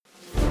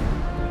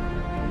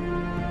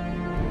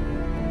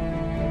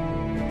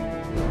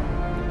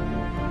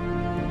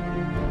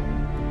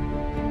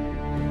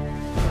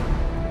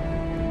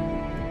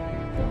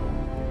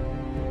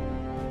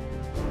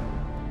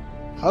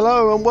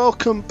Hello and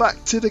welcome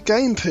back to the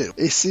Game Pit.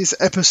 This is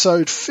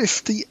episode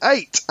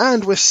 58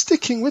 and we're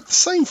sticking with the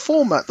same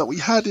format that we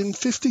had in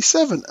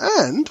 57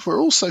 and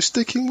we're also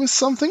sticking with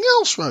something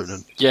else,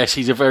 Ronan. Yes,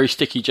 he's a very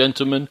sticky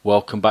gentleman.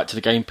 Welcome back to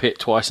the Game Pit,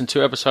 twice in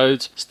 2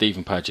 episodes,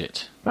 Stephen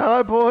Paget.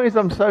 Hello boys,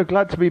 I'm so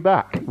glad to be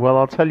back. Well,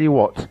 I'll tell you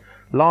what,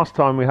 last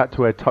time we had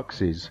to wear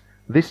tuxes.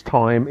 This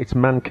time it's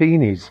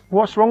mankinis.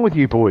 What's wrong with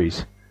you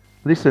boys?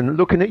 Listen,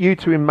 looking at you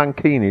two in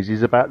mankinis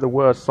is about the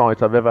worst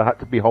sight I've ever had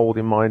to behold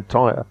in my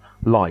entire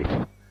life.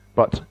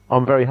 But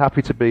I'm very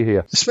happy to be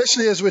here.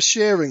 Especially as we're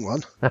sharing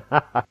one.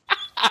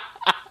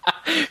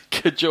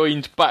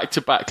 Conjoined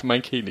back-to-back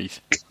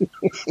mankinis.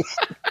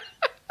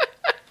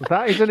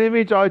 That is an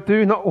image I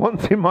do not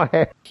want in my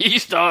head. You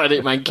started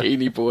it,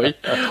 Mankini boy.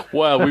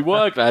 Well, we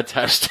were glad to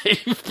have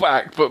Steve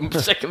back, but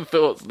second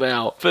thoughts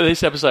now. For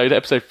this episode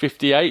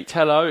 58,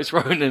 hello, it's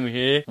Ronan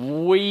here.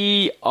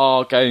 We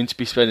are going to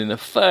be spending the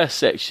first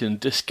section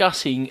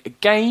discussing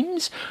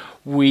games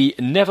we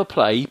never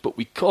play, but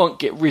we can't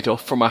get rid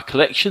of from our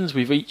collections.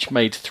 We've each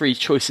made 3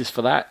 choices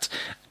for that.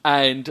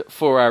 And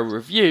for our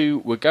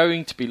review, we're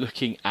going to be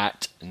looking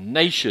at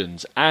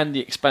Nations and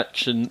the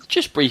expansion,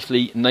 just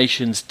briefly,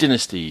 Nations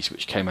Dynasties,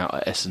 which came out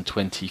at Essen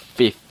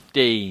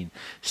 2015.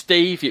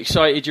 Steve, you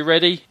excited? You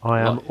ready?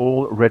 I am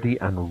all ready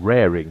and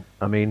raring.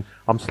 I mean,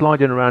 I'm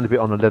sliding around a bit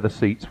on the leather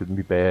seats with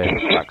my bare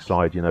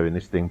backside, in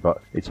this thing,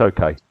 but it's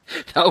okay.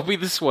 That'll be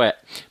the sweat.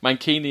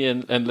 Mankini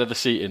and leather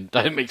seating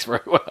don't mix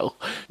very well.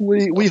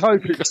 We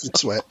hope it's the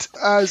sweat.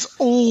 As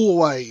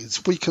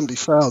always, we can be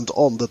found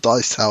on the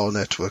Dice Tower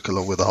Network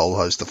along with a whole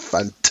host of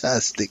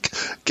fantastic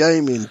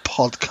gaming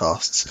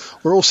podcasts.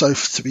 We're also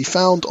to be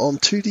found on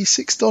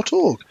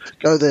 2d6.org.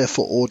 Go there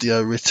for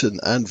audio, written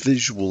and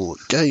visual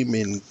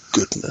gaming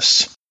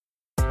goodness.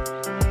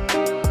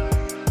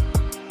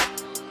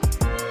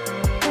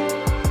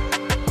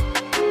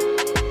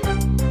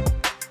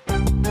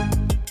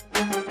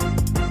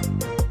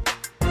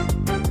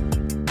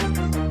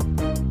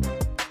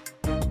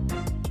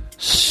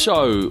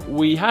 So,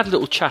 we had a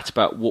little chat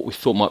about what we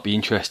thought might be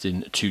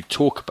interesting to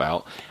talk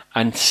about,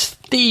 and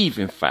Steve,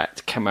 in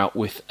fact, came out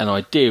with an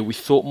idea we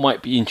thought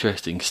might be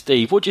interesting.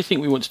 Steve, what do you think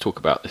we want to talk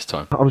about this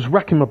time? I was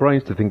racking my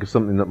brains to think of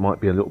something that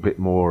might be a little bit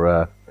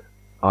more,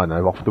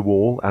 off the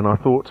wall, and I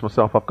thought to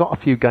myself, I've got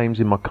a few games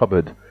in my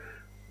cupboard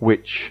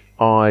which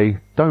I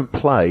don't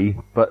play,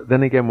 but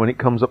then again, when it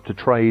comes up to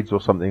trades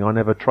or something, I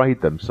never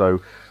trade them. So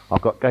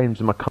I've got games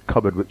in my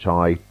cupboard which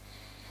I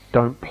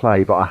don't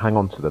play, but I hang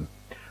on to them.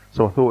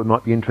 So I thought it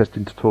might be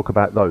interesting to talk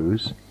about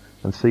those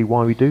and see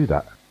why we do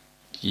that.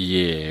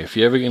 Yeah, if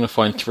you're ever going to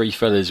find 3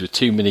 fellas with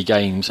too many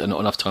games and not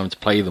enough time to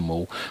play them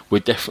all, we're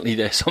definitely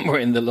there somewhere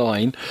in the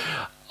line.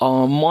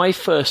 My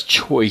first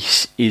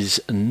choice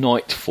is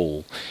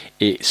Nightfall.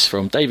 It's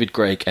from David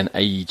Gregg and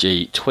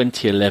AEG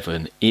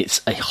 2011.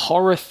 It's a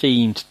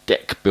horror-themed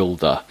deck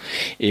builder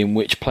in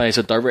which players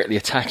are directly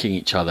attacking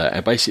each other,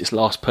 and basically it's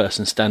last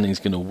person standing is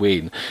going to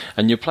win.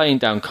 And you're playing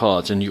down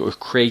cards and you're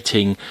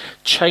creating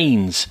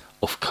chains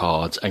of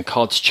cards, and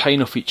cards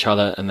chain off each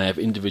other and they have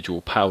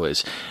individual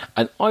powers.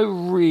 And I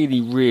really,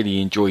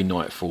 really enjoy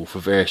Nightfall for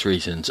various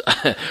reasons.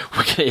 We're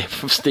going to hear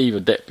from Steve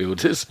and deck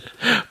builders,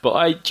 but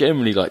I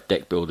generally like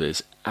deck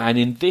builders. And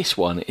in this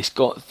one, it's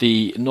got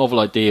the novel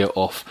idea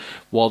of,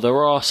 while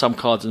there are some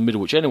cards in the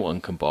middle which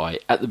anyone can buy,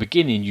 at the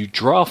beginning you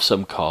draft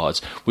some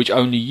cards which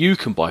only you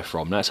can buy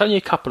from. Now, it's only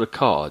a couple of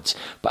cards,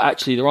 but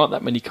actually there aren't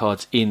that many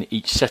cards in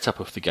each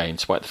setup of the game,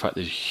 despite the fact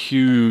there's a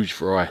huge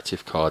variety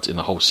of cards in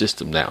the whole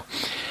system now.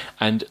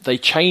 And they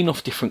chain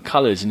off different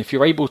colours, and if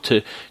you're able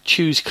to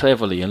choose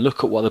cleverly and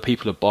look at what other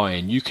people are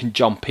buying, you can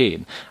jump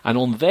in, and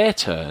on their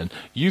turn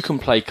you can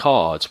play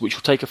cards which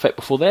will take effect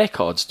before their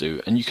cards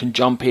do, and you can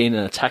jump in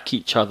and attack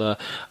each other,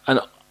 and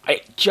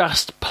it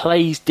just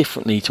plays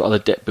differently to other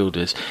deck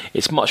builders.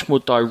 It's much more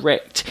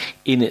direct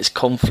in its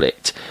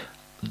conflict.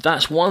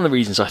 That's one of the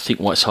reasons I think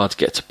why it's hard to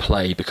get to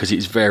play, because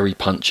it's very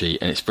punchy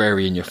and it's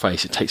very in your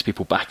face. It takes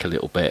people back a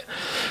little bit.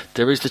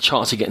 There is the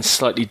chance of getting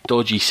slightly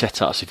dodgy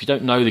setups. If you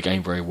don't know the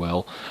game very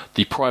well,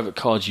 the private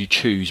cards you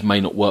choose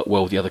may not work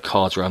well with the other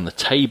cards around the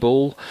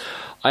table.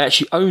 I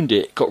actually owned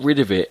it, got rid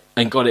of it,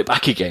 and got it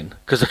back again,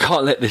 because I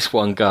can't let this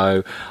one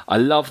go. I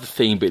love the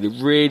theme, but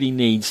it really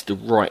needs the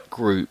right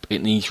group.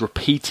 It needs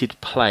repeated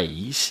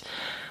plays.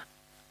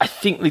 I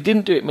think they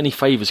didn't do it many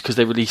favours because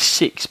they released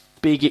 6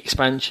 big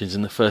expansions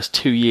in the first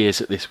 2 years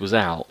that this was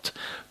out.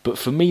 But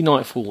for me,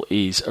 Nightfall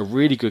is a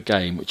really good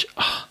game, which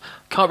I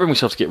can't bring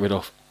myself to get rid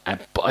of,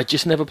 but I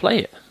just never play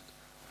it.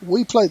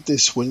 We played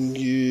this when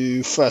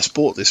you first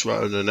bought this,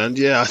 Ronan, and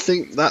yeah, I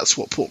think that's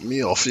what put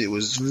me off. It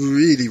was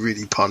really,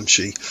 really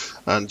punchy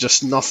and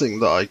just nothing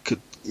that I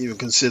could even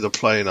consider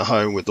playing at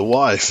home with the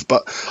wife.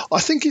 But I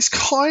think it's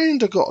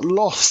kind of got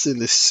lost in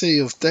this sea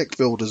of deck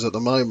builders at the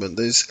moment.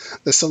 There's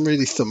some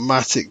really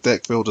thematic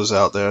deck builders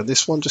out there, and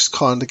this one just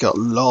kind of got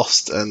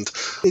lost, and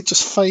it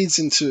just fades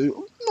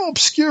into not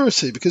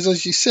obscurity, because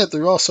as you said,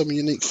 there are some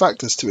unique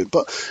factors to it,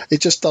 but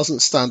it just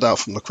doesn't stand out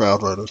from the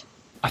crowd, Ronan.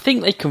 I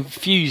think they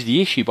confuse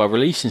the issue by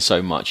releasing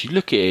so much. You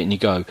look at it and you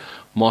go,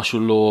 Martial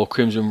Law,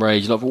 Crimson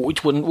Rage, like, well,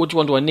 which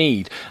one do I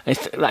need? And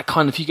it's that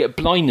kind of, you get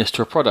blindness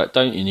to a product,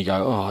 don't you? And you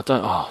go,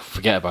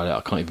 forget about it,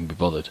 I can't even be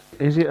bothered.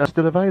 Is it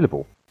still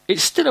available?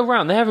 It's still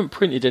around. They haven't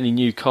printed any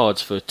new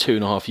cards for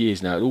 2.5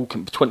 years now.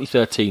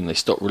 2013 they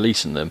stopped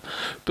releasing them.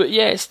 But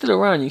yeah, it's still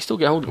around. You can still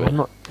get hold of it.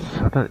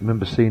 I don't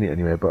remember seeing it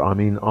anywhere, but I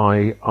mean,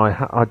 I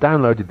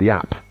downloaded the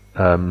app,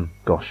 I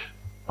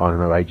don't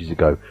know, ages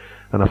ago.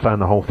 And I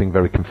found the whole thing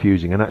very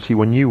confusing. And actually,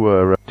 when you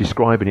were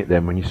describing it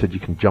then, when you said you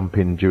can jump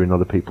in during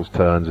other people's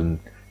turns and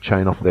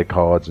chain off their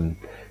cards, and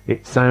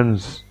it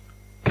sounds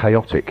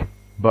chaotic.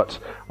 But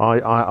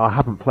I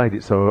haven't played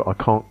it, so I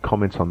can't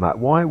comment on that.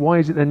 Why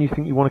is it then you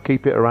think you want to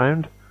keep it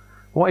around?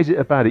 What is it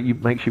about it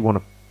makes you want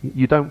to...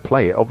 You don't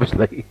play it,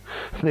 obviously.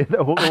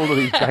 all of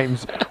these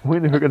games, we're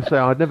never going to say,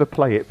 I'd never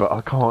play it, but I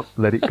can't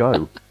let it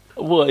go.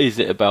 What is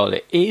it about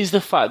it? It is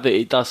the fact that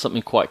it does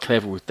something quite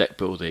clever with deck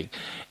building.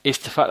 It's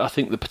the fact that I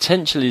think the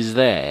potential is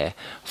there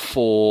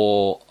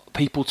for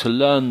people to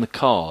learn the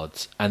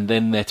cards and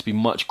then there to be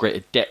much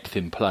greater depth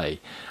in play.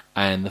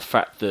 And the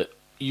fact that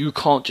you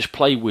can't just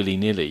play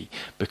willy-nilly,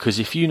 because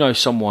if you know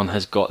someone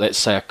has got, let's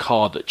say, a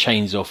card that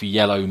chains off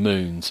yellow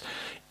moons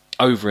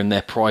over in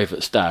their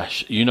private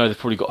stash, you know they've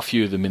probably got a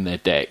few of them in their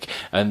deck,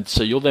 and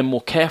so you're then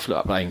more careful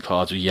about playing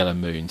cards with yellow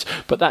moons.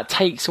 But that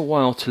takes a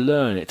while to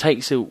learn. It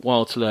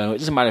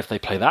doesn't matter if they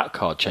play that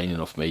card chaining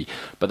off me,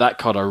 but that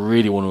card I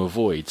really want to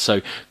avoid.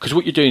 So, because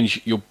what you're doing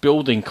is you're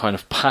building kind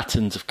of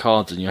patterns of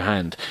cards in your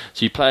hand.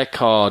 So you play a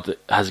card that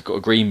has got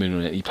a green moon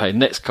on it, you play the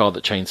next card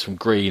that chains from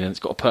green and it's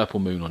got a purple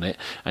moon on it,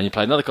 and you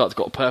play another card that's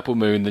got a purple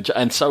moon,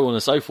 and so on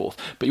and so forth.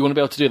 But you want to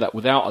be able to do that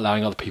without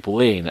allowing other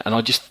people in. And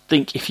I just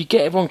think if you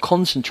get everyone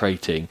concentrating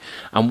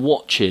and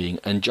watching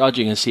and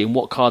judging and seeing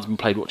what cards have been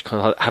played, what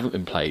cards haven't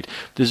been played,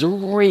 there's a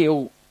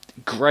real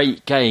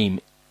great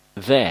game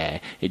there.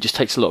 It just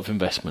takes a lot of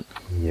investment.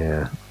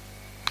 Yeah.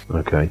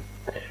 Okay.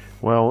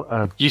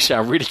 Well, you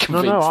sound really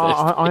convinced.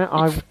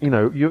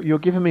 No, you're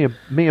giving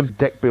me and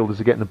deck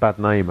builders are getting a bad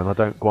name, and I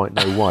don't quite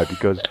know why,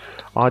 because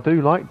I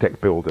do like deck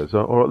builders,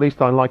 or at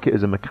least I like it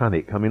as a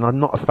mechanic. I mean, I'm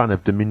not a fan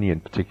of Dominion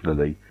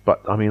particularly,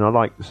 but I mean, I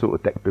like the sort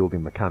of deck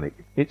building mechanic.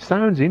 It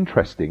sounds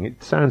interesting.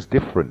 It sounds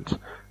different.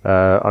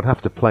 I'd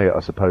have to play it,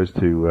 I suppose,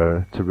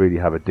 to really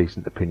have a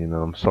decent opinion,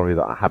 and I'm sorry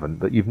that I haven't.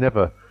 But you've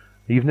never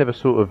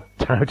sort of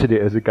touted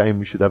it as a game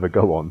we should ever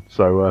go on.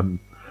 So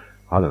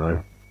I don't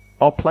know.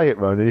 I'll play it,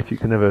 Ronan, if you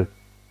can ever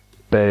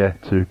bear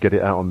to get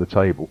it out on the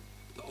table.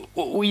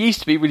 We used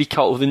to be really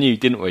cult of the new,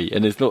 didn't we?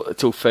 And it's not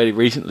until fairly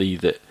recently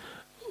that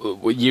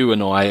you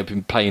and I have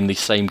been playing these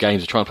same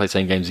games, or trying to play the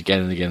same games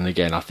again and again and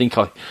again. I think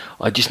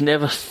I just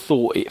never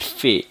thought it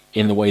fit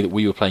in the way that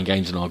we were playing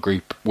games in our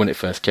group when it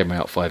first came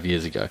out 5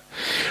 years ago.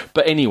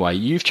 But anyway,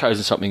 you've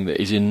chosen something that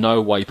is in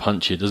no way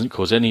punchy, doesn't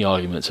cause any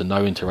arguments and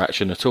no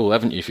interaction at all,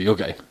 haven't you, for your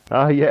game?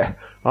 Yeah.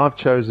 I've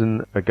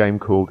chosen a game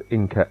called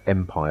Inca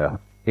Empire.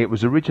 It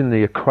was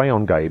originally a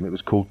crayon game. It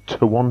was called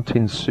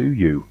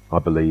Tawantinsuyu, I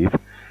believe.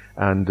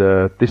 And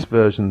this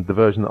version, the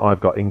version that I've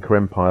got, Inca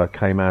Empire,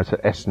 came out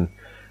at Essen.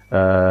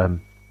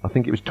 I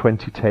think it was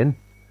 2010.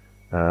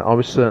 I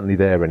was certainly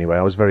there anyway.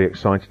 I was very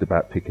excited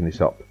about picking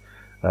this up.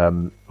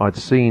 I'd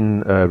seen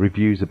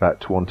reviews about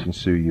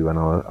Tawantinsuyu, and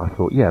I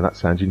thought, yeah, that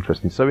sounds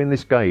interesting. So in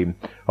this game,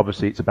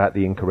 obviously it's about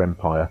the Inca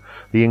Empire.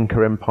 The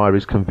Inca Empire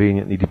is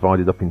conveniently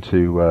divided up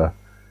into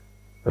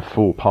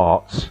 4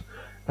 parts,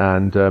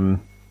 and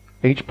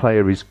each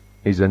player is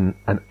an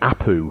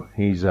Apu.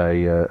 He's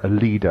a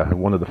leader of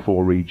one of the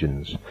 4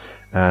 regions,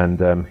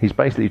 and he's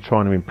basically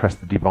trying to impress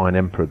the Divine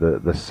Emperor,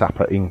 the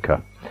Sapa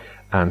Inca.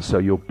 And so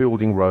you're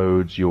building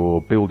roads,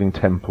 you're building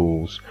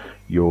temples,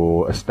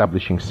 you're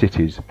establishing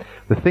cities.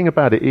 The thing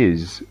about it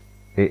is,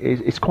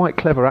 it's quite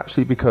clever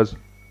actually, because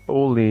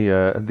all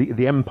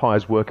the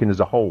empires working as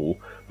a whole,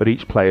 but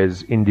each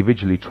player's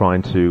individually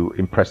trying to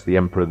impress the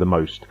emperor the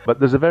most. But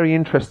there's a very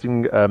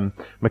interesting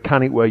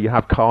mechanic where you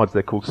have cards,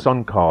 they're called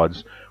sun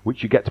cards,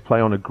 which you get to play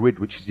on a grid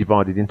which is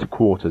divided into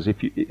quarters.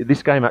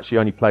 This game actually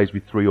only plays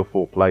with 3 or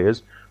 4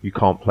 players. You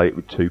can't play it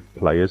with 2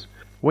 players.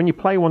 When you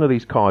play one of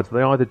these cards,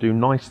 they either do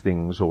nice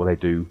things or they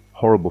do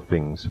horrible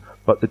things.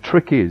 But the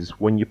trick is,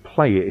 when you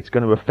play it, it's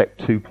going to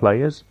affect 2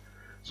 players.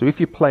 So if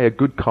you play a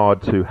good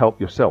card to help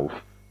yourself,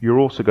 you're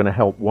also going to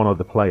help one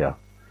other player.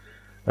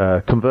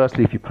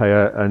 Conversely, if you play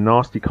a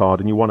nasty card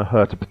and you want to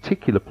hurt a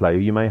particular player,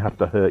 you may have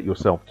to hurt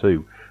yourself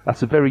too.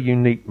 That's a very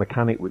unique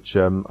mechanic which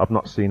I've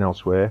not seen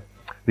elsewhere.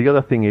 The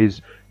other thing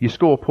is, you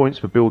score points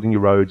for building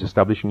your roads,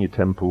 establishing your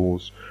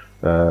temples,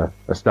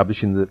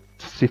 establishing the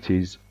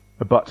cities,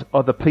 but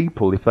other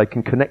people, if they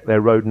can connect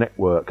their road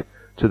network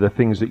to the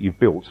things that you've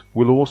built,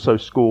 will also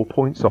score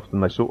points off them.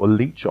 They sort of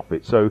leech off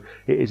it. So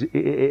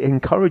it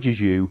encourages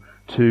you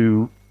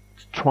to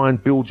try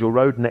and build your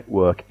road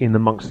network in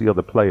amongst the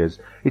other players.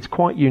 It's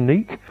quite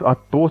unique. I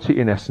bought it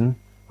in Essen.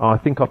 I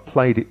think I've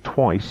played it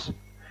twice,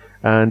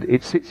 and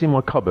it sits in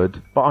my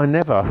cupboard, but I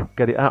never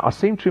get it out. I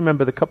seem to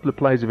remember the couple of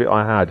plays of it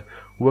I had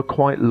were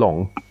quite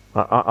long.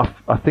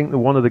 I think that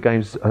one of the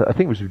games, I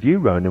think it was with you,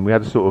 Ronan, we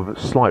had a sort of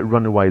slight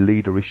runaway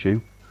leader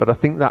issue. But I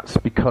think that's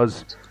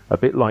because, a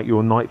bit like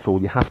your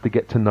Nightfall, you have to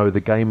get to know the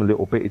game a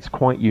little bit. It's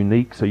quite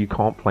unique, so you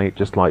can't play it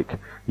just like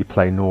you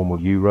play normal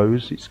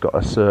Euros. It's got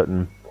a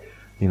certain,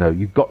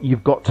 you've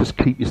got to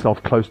keep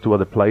yourself close to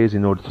other players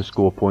in order to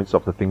score points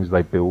off the things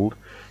they build.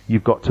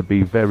 You've got to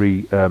be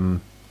very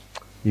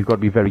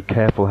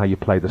careful how you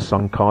play the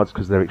Sun cards,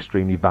 because they're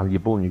extremely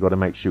valuable, and you've got to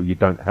make sure you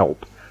don't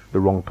help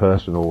the wrong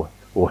person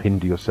or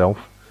hinder yourself.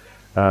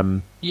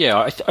 I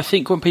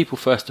think when people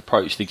first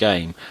approach the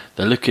game,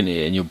 they're looking at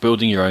it and you're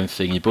building your own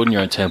thing, you're building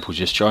your own temples,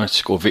 just trying to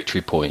score victory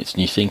points,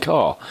 and you think,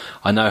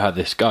 I know how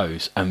this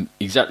goes. And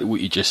exactly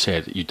what you just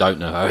said, you don't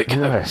know how it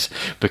goes,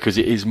 because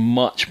it is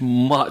much,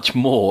 much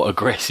more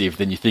aggressive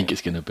than you think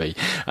it's going to be.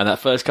 And that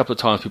first couple of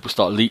times people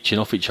start leeching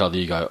off each other,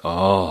 you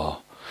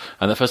go,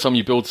 And the first time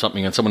you build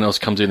something and someone else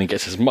comes in and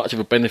gets as much of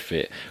a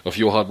benefit of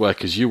your hard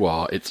work as you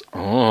are, it's,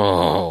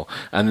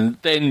 And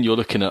then you're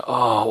looking at,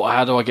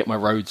 how do I get my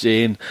roads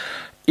in?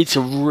 It's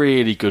a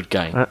really good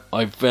game.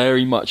 I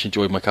very much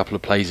enjoyed my couple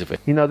of plays of it.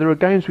 There are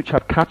games which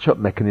have catch-up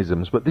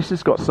mechanisms, but this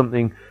has got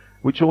something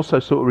which also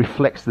sort of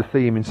reflects the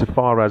theme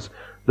insofar as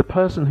the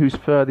person who's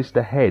furthest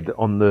ahead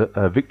on the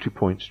victory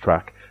points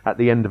track at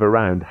the end of a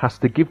round has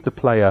to give the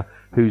player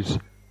who's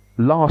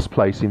last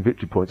place in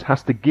victory points,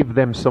 has to give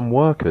them some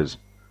workers.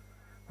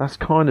 That's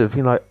kind of,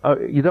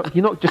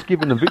 you're not just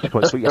giving them victory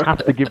points, but you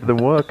have to give them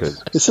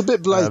workers. It's a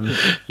bit blatant.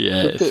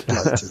 A bit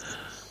blatant.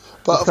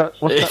 But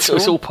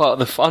it's all part of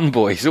the fun,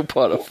 boys. It's all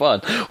part of the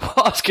fun. What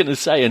I was going to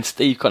say, and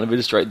Steve kind of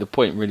illustrated the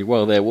point really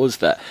well there, was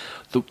that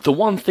the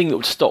one thing that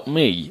would stop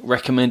me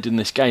recommending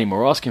this game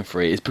or asking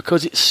for it is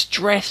because it's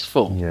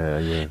stressful.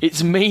 Yeah.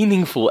 It's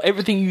meaningful.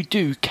 Everything you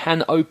do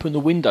can open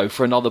the window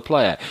for another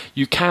player.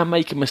 You can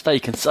make a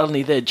mistake and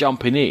suddenly they're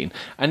jumping in.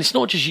 And it's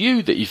not just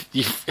you that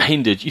you've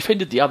hindered. You've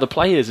hindered the other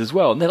players as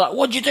well. And they're like,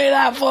 what'd you do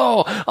that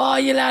for?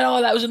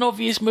 That was an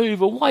obvious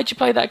move. Or why'd you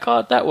play that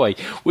card that way?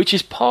 Which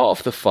is part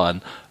of the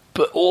fun.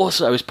 But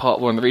also is part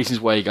of one of the reasons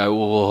where you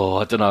go,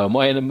 I don't know, am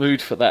I in a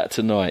mood for that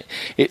tonight?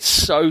 It's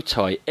so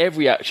tight.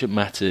 Every action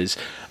matters.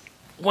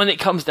 When it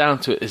comes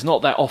down to it, it's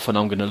not that often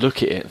I'm going to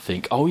look at it and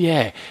think,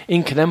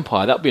 Incan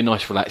Empire, that would be a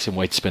nice relaxing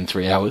way to spend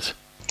 3 hours.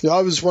 Yeah,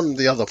 I was one of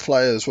the other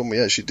players when we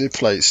actually did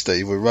play it,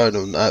 Steve, with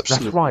Ronan.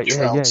 Absolutely. That's right, you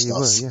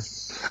were, yeah.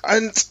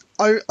 And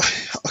I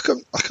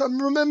can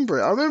remember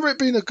it. I remember it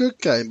being a good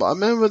game, but I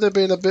remember there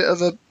being a bit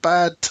of a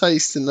bad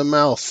taste in the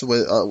mouth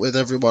with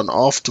everyone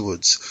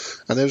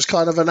afterwards. And there was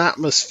kind of an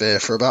atmosphere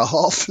for about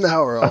half an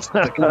hour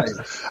after the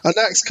game. And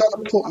that's kind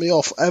of put me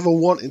off ever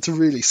wanting to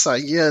really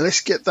say,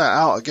 let's get that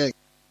out again.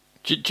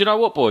 Do you know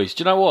what, boys?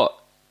 Do you know what?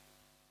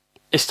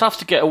 It's tough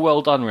to get a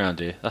well done round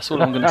here. That's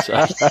all I'm going to say.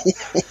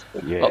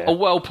 A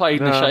well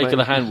played and a shake of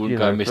the hand wouldn't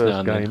go miss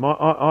now and then.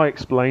 I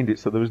explained it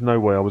so there was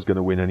no way I was going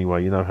to win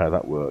anyway. You know how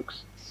that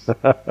works.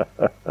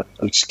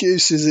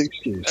 Excuses.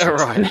 All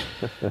right.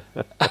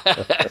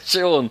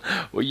 Sean,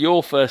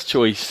 your first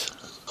choice.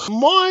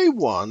 My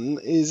one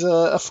is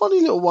a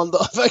funny little one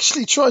that I've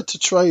actually tried to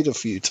trade a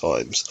few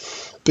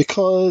times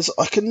because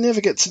I can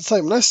never get to the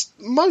table. That's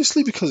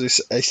mostly because it's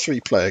a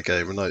 3-player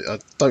game and I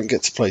don't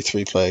get to play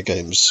 3-player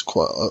games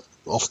quite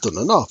often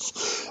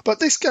enough. But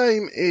this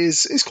game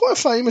is quite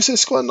famous.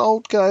 It's quite an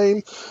old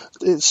game.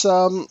 It's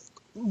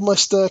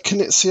Meister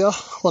Knizia,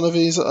 one of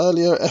his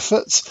earlier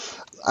efforts.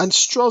 And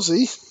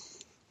Strozzi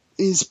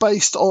is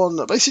based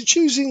on basically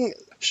choosing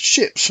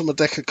ships from a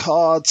deck of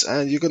cards,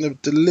 and you're going to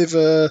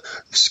deliver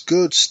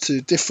goods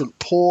to different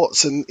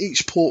ports, and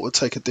each port will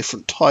take a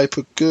different type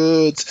of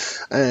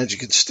goods, and you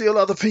can steal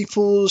other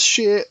people's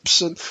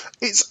ships, and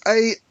it's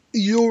a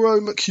Euro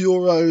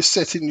McEuro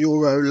set in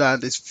Euro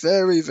land. It's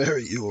very,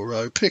 very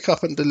Euro. Pick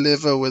up and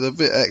deliver with a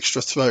bit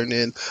extra thrown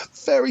in.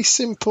 Very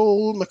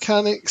simple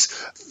mechanics,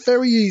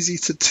 very easy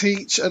to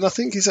teach, and I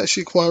think it's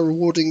actually quite a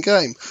rewarding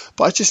game.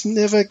 But I just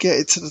never get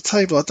it to the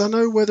table. I don't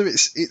know whether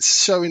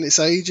it's showing its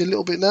age a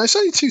little bit now. It's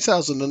only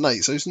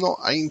 2008, so it's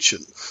not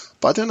ancient.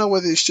 But I don't know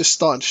whether it's just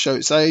starting to show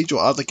its age or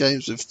other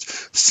games have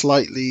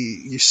slightly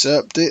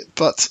usurped it.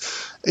 But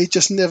it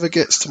just never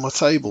gets to my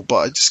table.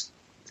 But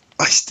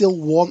I still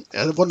want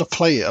to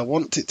play it. I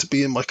want it to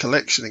be in my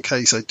collection in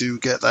case I do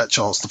get that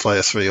chance to play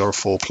a 3 or a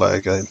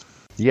 4-player game.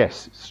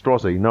 Yes,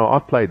 Strozzi. No,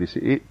 I've played this.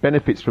 It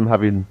benefits from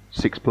having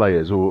 6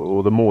 players,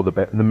 or the more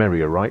the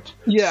merrier, right?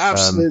 Yeah,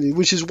 absolutely.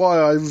 Which is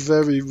why I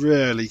very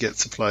rarely get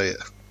to play it.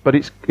 But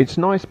it's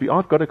nice.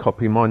 I've got a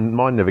copy.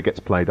 Mine never gets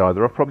played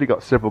either. I've probably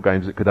got several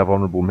games that could have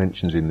honourable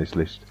mentions in this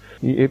list.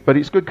 But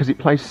it's good because it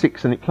plays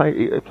 6 and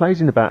it plays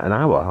in about an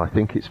hour. I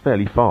think it's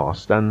fairly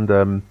fast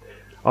and.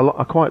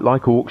 I quite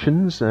like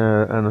auctions,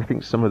 and I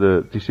think some of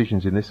the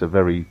decisions in this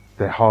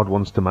they're hard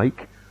ones to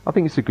make. I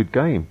think it's a good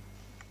game.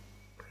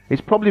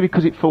 It's probably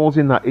because it falls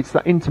in it's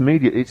that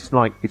intermediate. It's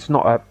not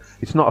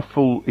a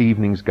full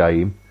evening's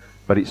game,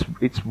 but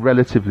it's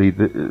relatively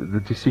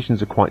the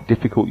decisions are quite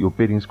difficult. Your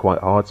bidding's quite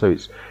hard, so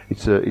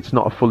it's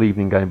not a full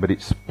evening game, but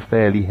it's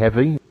fairly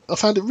heavy. I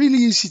found it really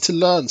easy to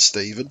learn,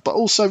 Stephen, but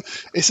also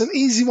it's an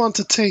easy one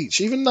to teach.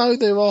 Even though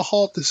there are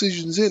hard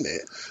decisions in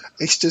it,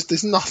 it's just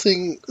there's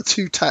nothing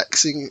too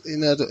taxing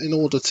in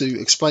order to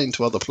explain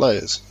to other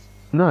players.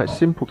 No, it's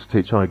simple to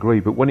teach, I agree.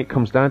 But when it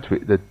comes down to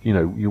it, that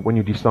when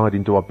you're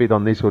deciding, do I bid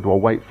on this or do I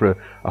wait for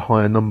a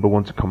higher number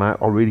one to come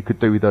out? I really could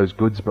do with those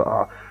goods,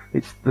 but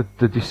it's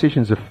the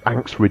decisions are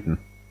angst-ridden.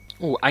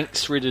 Oh,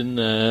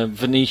 angst-ridden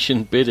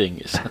Venetian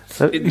bidding.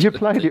 You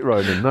played it,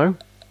 Ronan, no?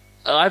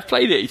 I've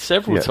played it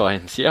several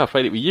times. Yeah, I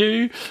played it with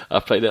you. I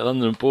played it at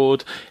London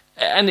Board.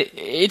 And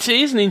it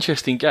is an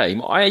interesting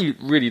game. I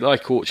really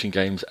like auction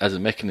games as a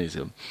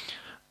mechanism.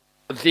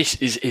 This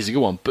is a good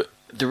one, but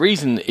the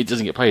reason it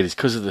doesn't get played is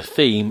because of the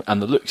theme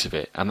and the looks of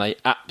it, and they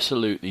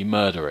absolutely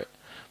murder it.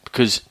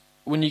 Because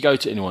when you go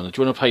to anyone,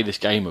 do you want to play this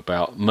game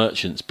about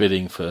merchants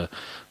bidding for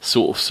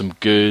sort of some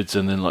goods,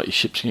 and then like your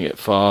ships can get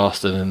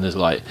fast, and then there's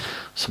like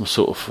some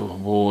sort of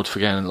reward for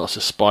getting lots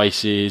of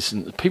spices,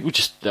 and people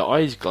just, their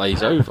eyes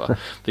glaze over.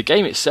 The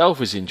game itself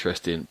is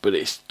interesting, but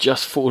it's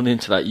just fallen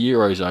into that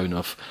Eurozone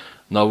of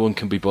no one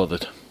can be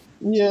bothered.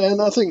 Yeah,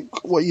 and I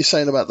think what you're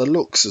saying about the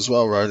looks as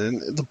well,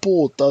 Ronan, the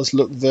board does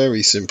look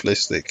very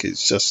simplistic.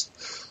 It's just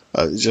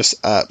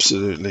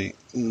absolutely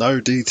no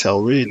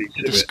detail really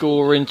to the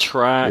scoring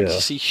tracks, you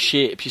see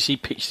ships, you see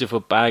pictures of a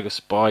bag of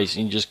spice,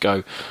 and you just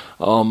go,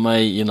 oh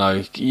mate,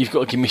 you've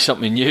got to give me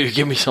something new,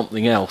 give me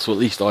something else. Well,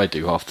 at least I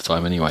do half the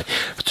time anyway,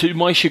 to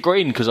my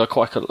chagrin, because I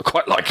quite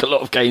like a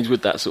lot of games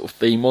with that sort of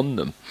theme on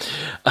them.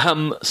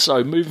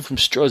 So moving from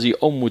Strozzi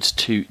onwards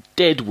to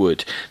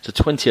Deadwood, it's a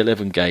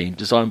 2011 game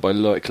designed by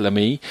Loic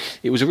Lamy.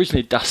 It was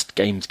originally a Dust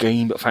Games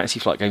game, but Fantasy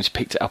Flight Games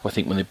picked it up, I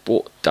think, when they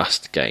bought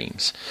Dust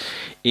Games.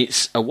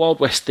 It's a Wild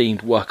West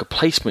themed worker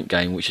placement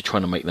game which are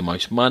trying to make the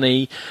most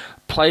money.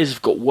 Players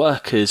have got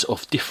workers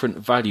of different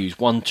values,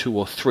 1, 2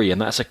 or 3,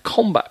 and that's a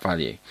combat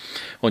value.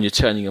 On your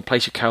turn, you can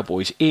place your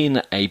cowboys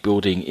in a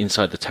building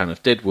inside the town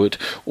of Deadwood,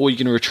 or you're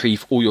going to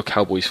retrieve all your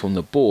cowboys from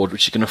the board,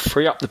 which is going to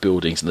free up the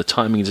buildings, and the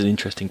timing is an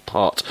interesting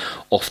part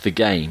of the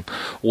game.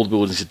 All the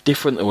buildings are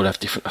different, they all have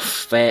different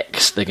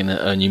effects, they're going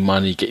to earn you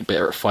money, get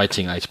better at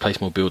fighting, to place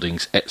more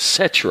buildings,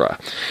 etc.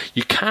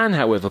 You can,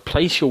 however,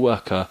 place your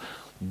worker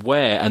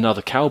where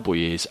another cowboy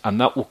is, and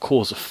that will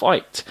cause a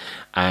fight,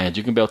 and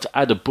you can be able to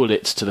add a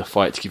bullet to the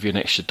fight to give you an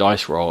extra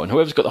dice roll, and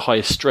whoever's got the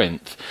highest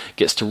strength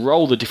gets to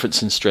roll the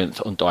difference in strength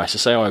on dice. So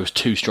say I was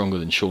 2 stronger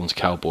than Sean's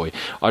cowboy,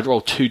 I'd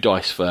roll 2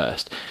 dice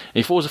first.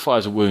 If 4s or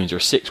 5s are wounds, or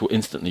a 6 will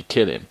instantly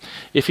kill him.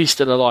 If he's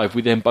still alive,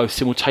 we then both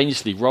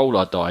simultaneously roll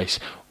our dice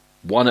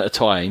one at a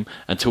time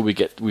until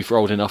we've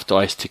rolled enough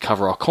dice to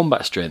cover our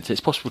combat strength.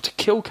 It's possible to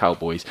kill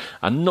cowboys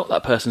and knock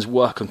that person's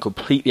work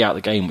completely out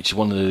of the game, which is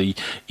one of the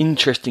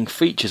interesting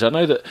features. I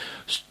know that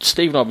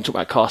Steve and I have been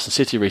talking about Carson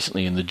City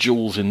recently, and the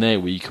jewels in there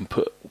where you can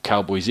put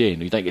cowboys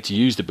in, you don't get to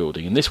use the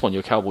building. In this one,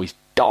 your cowboys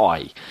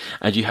die,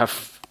 and you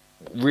have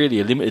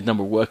really a limited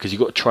number of workers. You've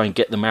got to try and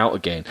get them out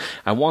again,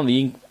 and one of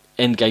the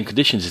end game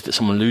conditions is that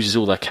someone loses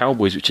all their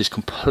cowboys, which is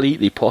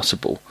completely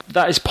possible.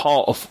 That is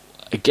part of,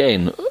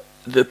 again,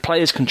 the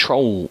players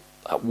control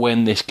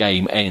when this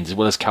game ends, as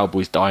well as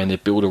cowboys die and they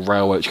build a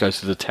railway which goes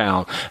to the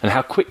town, and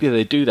how quickly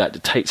they do that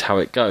dictates how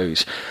it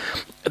goes.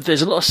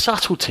 There's a lot of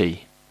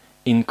subtlety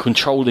in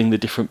controlling the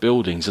different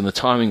buildings and the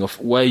timing of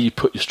where you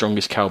put your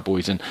strongest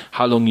cowboys and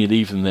how long you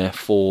leave them there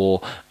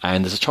for,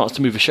 and there's a chance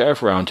to move a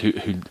sheriff around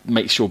who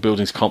makes sure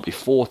buildings can't be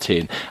fought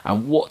in,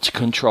 and what to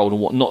control and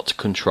what not to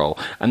control.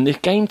 And the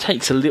game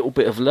takes a little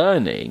bit of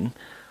learning,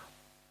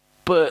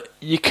 but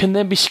you can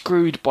then be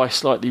screwed by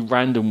slightly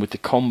random with the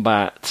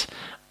combat,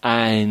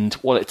 and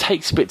while it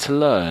takes a bit to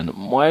learn,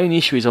 my only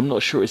issue is I'm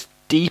not sure it's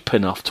deep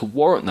enough to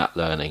warrant that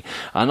learning,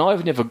 and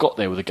I've never got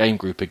there with a game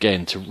group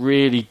again to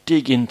really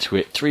dig into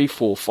it 3,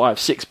 4, 5,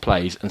 6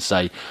 plays and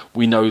say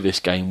we know this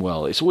game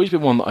well. It's always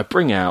been one that I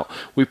bring out,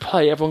 we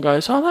play, everyone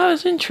goes, oh, that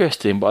was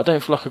interesting, but I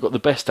don't feel like I got the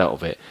best out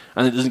of it,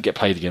 and it doesn't get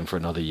played again for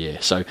another year.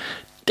 So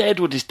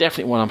Deadwood is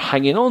definitely one I'm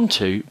hanging on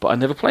to, but I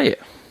never play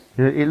it.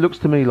 Yeah, it looks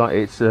to me like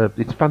it's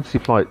Fantasy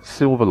Flight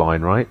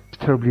Silverline, right? It's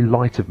terribly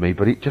light of me,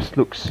 but it just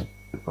looks,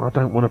 I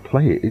don't want to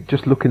play it. It's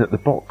just looking at the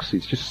box,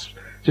 it's just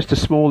a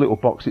small little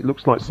box. It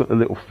looks like a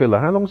little filler.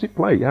 How long does it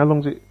play? How long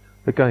is it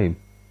a game?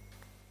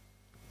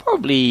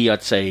 Probably,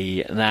 I'd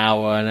say an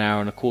hour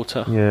and a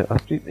quarter. Yeah,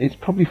 it's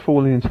probably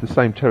falling into the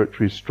same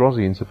territory as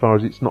Strozzi insofar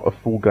as it's not a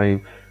full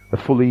game, a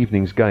full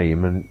evening's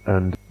game,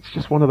 and it's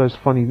just one of those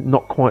funny,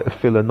 not quite a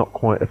filler, not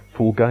quite a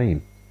full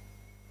game.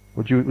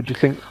 Would you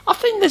think? I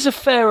think there's a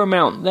fair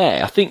amount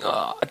there. I think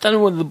I don't know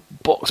whether the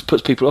box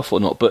puts people off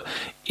or not, but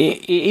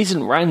it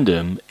isn't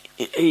random.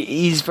 It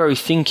is very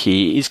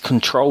thinky. It is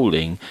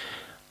controlling.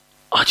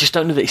 I just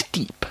don't know that it's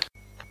deep.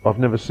 I've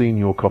never seen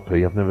your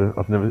copy. I've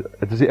never.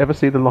 Does it ever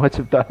see the light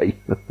of day?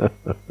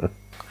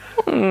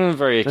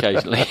 Very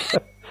occasionally.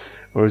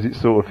 Or is it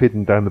sort of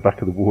hidden down the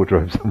back of the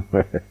wardrobe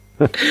somewhere?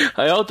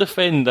 I'll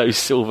defend those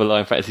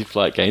Silverline Fantasy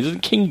Flight games.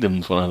 And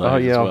Kingdom's one of those. Oh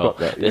yeah, as well. I've got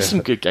that. There's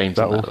some good games.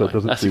 That on also that,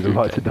 doesn't see the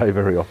light of day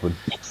very often.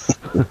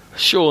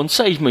 Sean,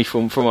 save me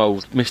from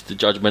old Mr.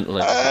 Judgmental.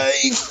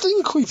 I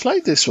think we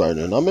played this,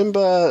 Ronan. I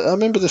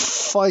remember the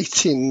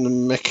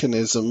fighting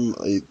mechanism.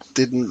 It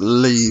didn't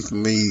leave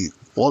me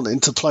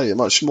wanting to play it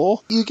much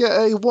more. You get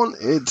a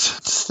wanted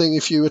thing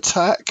if you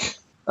attack.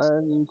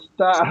 and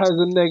that has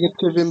a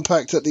negative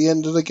impact at the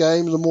end of the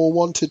game, the more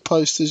wanted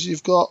posters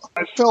you've got.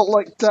 I felt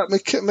like that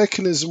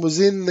mechanism was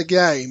in the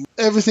game.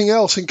 Everything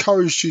else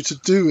encouraged you to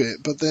do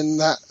it, but then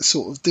that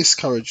sort of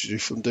discouraged you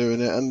from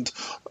doing it, and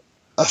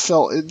I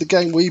felt in the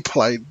game we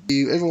played,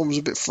 everyone was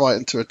a bit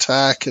frightened to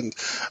attack, and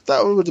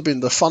that would have been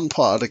the fun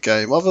part of the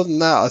game. Other than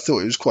that, I thought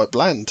it was quite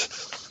bland.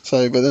 So,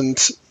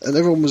 and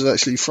everyone was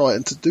actually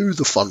frightened to do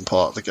the fun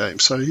part of the game.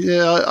 So,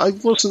 yeah, I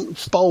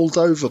wasn't bowled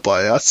over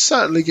by it. I'd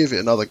certainly give it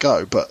another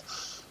go, but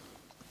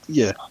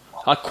yeah.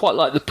 I quite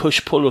like the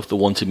push-pull of the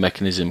wanted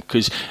mechanism,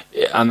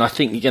 and I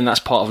think, again, that's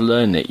part of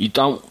learning it.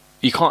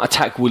 You can't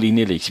attack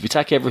willy-nilly. If you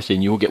attack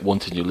everything, you'll get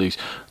wanted and you'll lose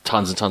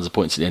tons and tons of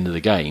points at the end of the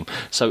game.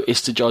 So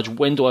it's to judge,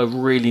 when do I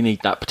really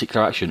need that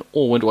particular action,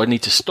 or when do I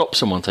need to stop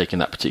someone taking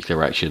that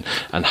particular action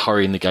and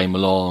hurrying the game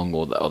along,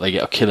 or they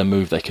get a killer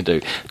move they can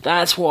do.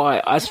 That's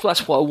what I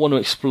want to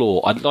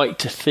explore. I'd like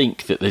to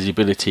think that there's the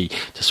ability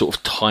to sort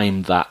of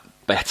time that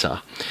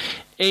better.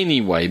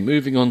 Anyway,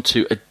 moving on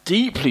to a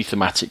deeply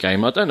thematic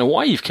game. I don't know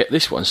why you've kept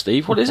this one,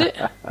 Steve. What is it?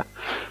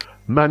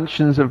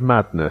 Mansions of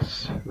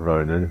Madness,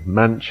 Ronan.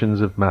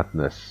 Mansions of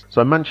Madness.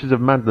 So Mansions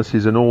of Madness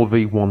is an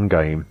all-v1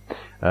 game.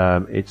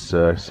 It's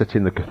set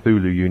in the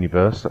Cthulhu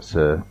universe. That's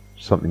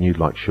something you'd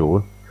like,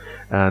 Sean.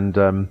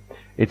 And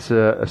it's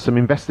some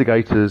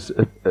investigators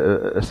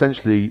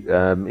essentially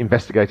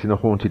investigating a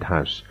haunted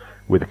house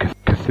with a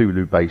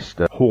Cthulhu-based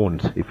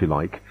haunt, if you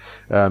like.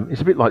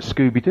 It's a bit like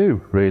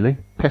Scooby-Doo, really.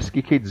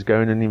 Pesky kids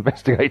going and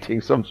investigating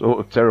some sort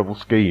of terrible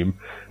scheme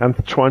and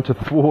trying to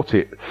thwart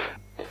it.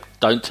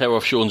 Don't tear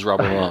off Sean's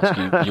rubber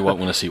mask. You won't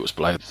want to see what's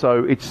below.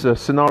 So it's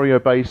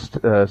scenario-based,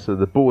 so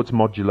the board's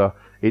modular.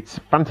 It's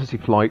Fantasy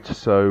Flight,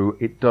 so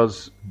it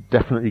does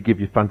definitely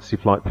give you Fantasy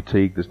Flight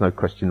fatigue. There's no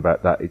question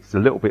about that. It's a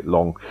little bit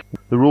long.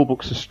 The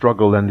rulebook's a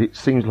struggle, and it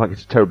seems like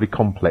it's terribly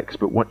complex,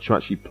 but once you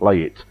actually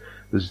play it,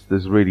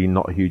 there's really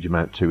not a huge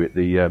amount to it.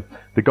 The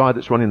guy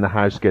that's running the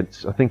house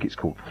gets, I think it's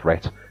called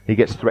Threat. He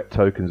gets threat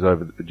tokens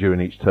during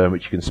each turn,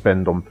 which you can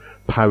spend on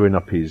powering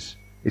up his...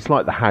 It's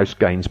like the house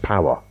gains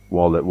power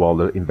while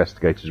the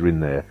investigators are in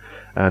there,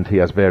 and he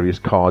has various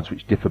cards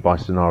which differ by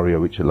scenario,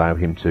 which allow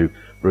him to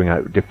bring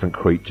out different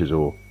creatures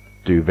or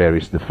do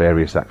various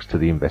nefarious acts to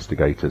the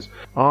investigators.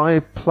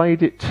 I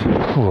played it.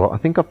 I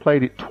think I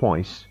played it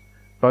twice.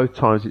 Both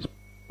times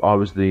I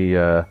was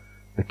the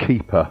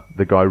keeper,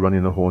 the guy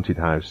running the haunted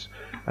house,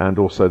 and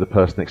also the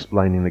person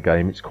explaining the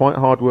game. It's quite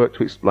hard work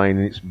to explain,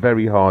 and it's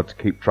very hard to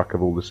keep track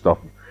of all the stuff,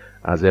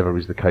 as ever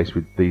is the case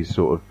with these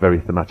sort of very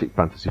thematic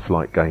Fantasy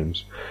Flight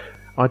games.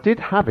 I did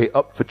have it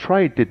up for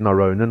trade, didn't I,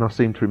 Ronan? I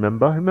seem to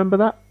remember. Remember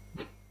that?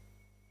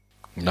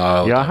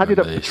 No. Yeah, I had it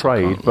up for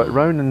trade, but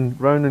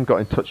Ronan got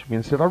in touch with me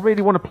and said, I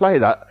really want to play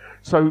that.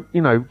 So,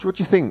 what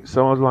do you think?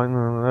 So I was like,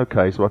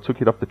 okay. So I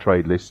took it off the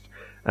trade list,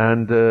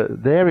 and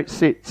there it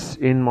sits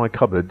in my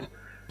cupboard,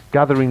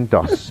 gathering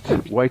dust,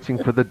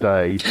 waiting for the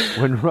day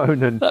when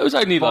Ronan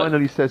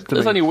finally says to me, that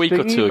was only a week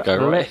or two ago,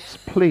 right? Let's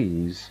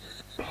please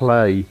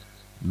play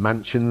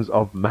Mansions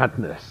of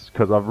Madness,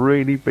 because I've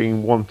really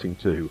been wanting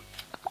to.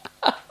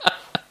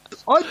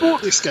 I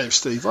bought this game,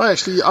 Steve. I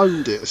actually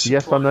owned it.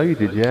 Yes, I know you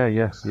did.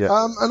 Yeah.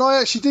 And I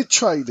actually did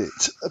trade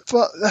it,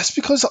 but that's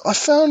because I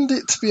found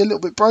it to be a little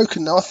bit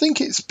broken. Now I think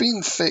it's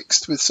been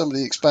fixed with some of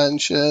the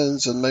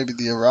expansions, and maybe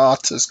the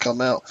errata's come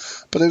out.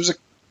 But there was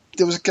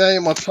a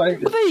game I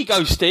played. Well, there you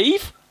go,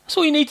 Steve. That's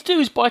all you need to do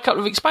is buy a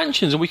couple of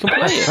expansions, and we can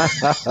play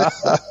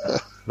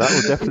it. That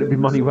would definitely be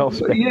money well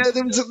spent. Yeah,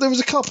 there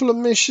was a couple of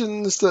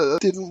missions that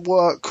didn't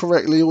work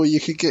correctly, or you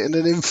could get in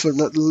an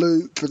infinite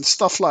loop and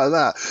stuff like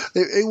that.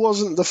 It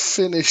wasn't the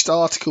finished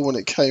article when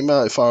it came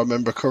out, if I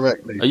remember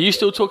correctly. Are you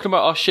still talking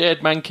about our shared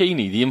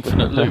Mankini, the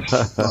infinite loop?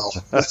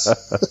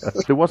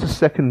 There was a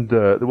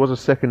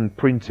second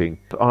printing.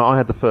 I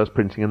had the first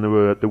printing, and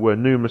there were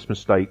numerous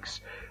mistakes,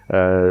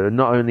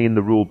 not only in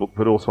the rule book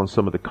but also on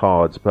some of the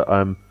cards. But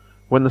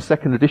when the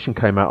second edition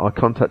came out, I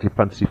contacted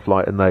Fantasy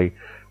Flight, and they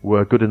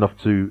were good enough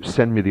to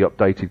send me the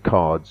updated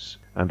cards,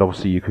 and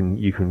obviously you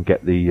can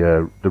get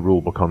the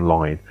rulebook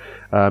online.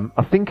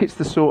 I think it's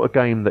the sort of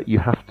game that you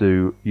have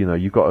to,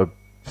 you've got to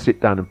sit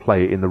down and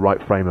play it in the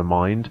right frame of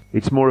mind.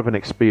 It's more of an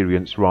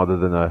experience rather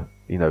than a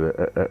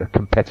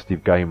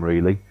competitive game,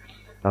 really.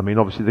 I mean,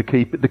 obviously the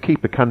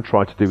keeper can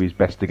try to do his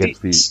best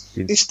against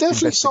It's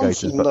definitely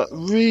something that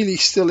really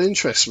still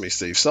interests me,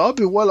 Steve. So I'd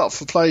be well up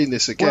for playing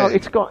this again. Well,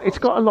 it's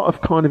got a lot of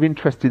kind of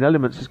interesting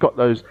elements. It's got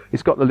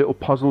the little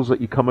puzzles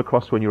that you come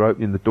across when you're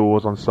opening the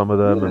doors on some of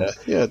them.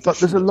 Yeah, but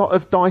there's a lot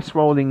of dice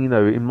rolling,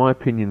 in my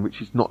opinion, which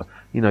is not.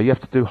 You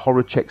have to do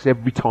horror checks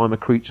every time a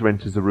creature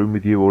enters the room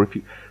with you, or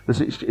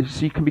so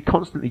you can be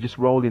constantly just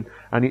rolling.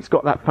 And it's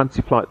got that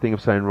Fantasy Flight thing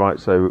of saying, right,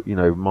 so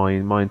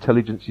my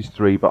intelligence is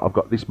 3, but I've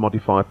got this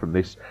modifier from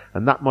this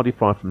and that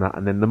modifier from that,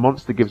 and then the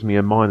monster gives me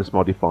a minus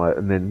modifier,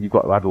 and then you've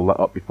got to add all that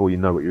up before you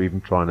know what you're even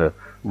trying to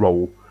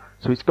roll.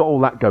 So it's got all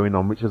that going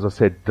on, which, as I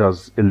said,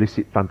 does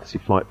elicit Fantasy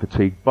Flight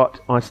fatigue. But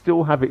I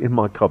still have it in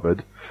my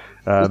cupboard,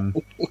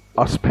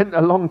 I spent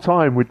a long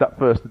time with that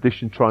first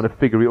edition trying to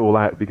figure it all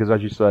out because,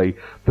 as you say,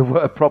 there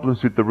were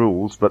problems with the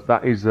rules, but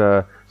that is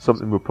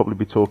something we'll probably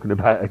be talking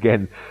about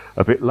again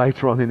a bit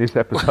later on in this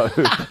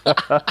episode.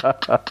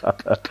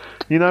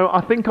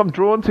 I think I'm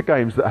drawn to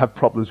games that have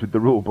problems with the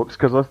rule books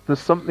because there's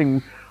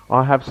something...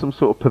 I have some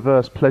sort of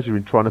perverse pleasure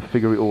in trying to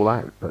figure it all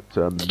out. But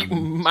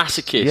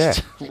masochist. Yeah.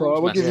 Well, I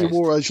will give you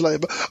more age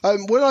later. But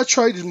when I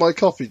traded my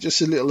copy, just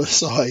a little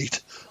aside,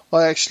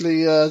 I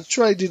actually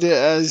traded it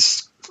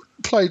as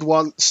played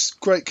once,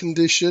 great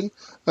condition,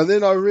 and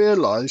then I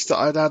realised that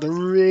I'd had a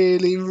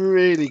really,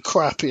 really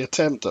crappy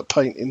attempt at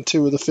painting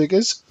two of the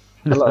figures.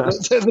 They're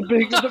the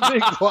big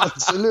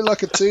ones. They look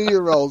like a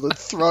 2-year-old had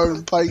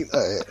thrown paint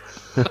at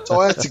it. So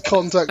I had to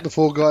contact the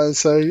poor guy and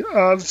say,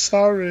 I'm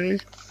sorry.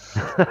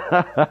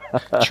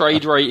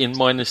 Trade rating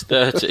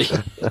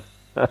 -30.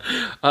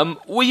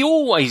 We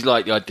always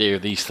like the idea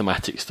of these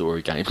thematic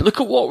story games.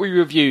 Look at what we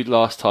reviewed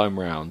last time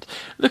round.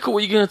 Look at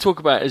what you're going to talk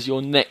about as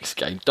your next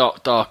game,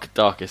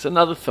 Darkest,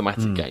 another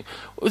thematic game.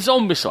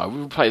 Zombicide,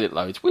 we've played it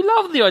loads. We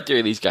love the idea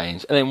of these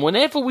games, and then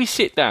whenever we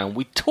sit down,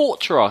 we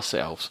torture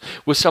ourselves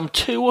with some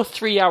 2 or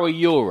 3 hour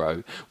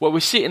Euro where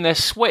we're sitting there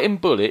sweating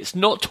bullets,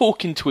 not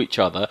talking to each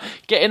other,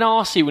 getting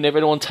arsey whenever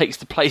anyone takes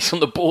the place on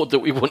the board that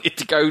we wanted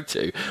to go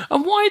to.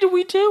 And why do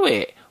we do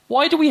it?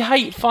 Why do we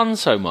hate fun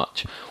so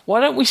much? Why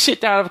don't we sit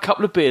down, have a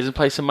couple of beers and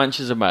play some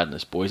Mansions of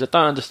Madness, boys? I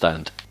don't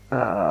understand.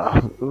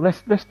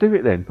 Let's do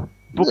it then.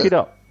 Book it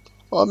up.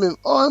 I mean,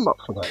 I'm up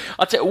for that.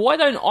 I tell you, why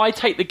don't I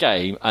take the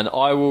game and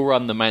I will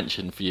run the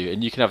mansion for you,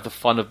 and you can have the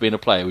fun of being a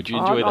player? Would you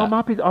enjoy that? I'm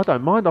happy. I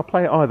don't mind. I'll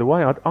play it either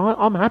way.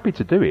 I'm happy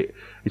to do it.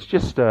 It's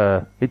just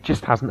it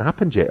just hasn't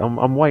happened yet.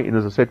 I'm waiting,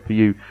 as I said, for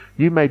you.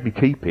 You made me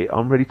keep it.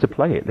 I'm ready to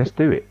play it. Let's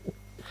do it.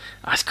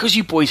 That's because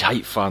you boys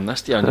hate fun.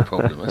 That's the only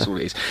problem. That's all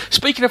it is.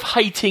 Speaking of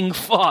hating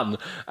fun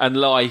and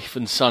life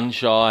and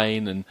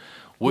sunshine and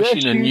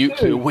wishing a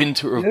nuclear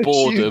winter of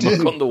boredom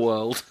upon the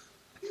world.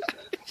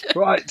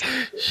 Right.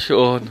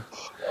 Sean.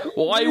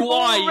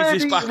 Why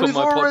is this back on my podcast? We've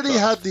already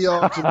had the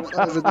argument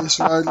over this,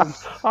 Roland.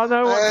 I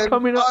know what's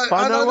coming up.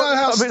 I know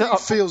how Steve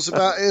feels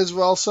about it as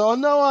well, so I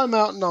know I'm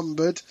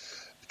outnumbered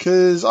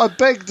because I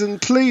begged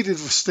and pleaded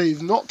with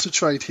Steve not to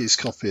trade his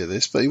copy of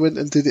this, but he went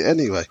and did it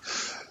anyway.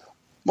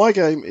 My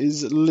game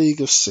is League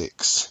of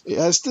Six. It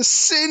has the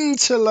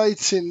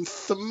scintillating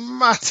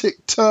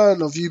thematic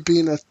turn of you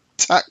being a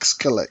tax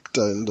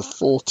collector in the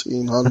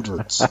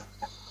 1400s.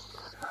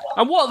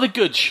 And what are the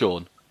goods,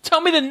 Sean?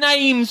 Tell me the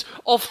names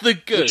of the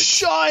goods. The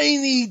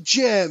shiny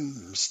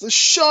gems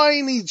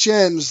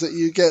that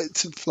you get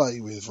to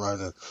play with,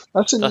 Roland.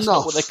 That's enough. That's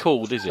not what they're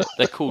called, is it?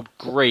 They're called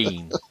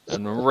green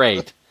and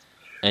red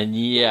and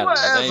yellow.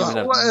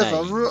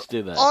 Whatever. Names,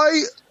 do they?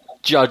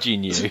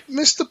 Judging you.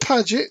 Mr.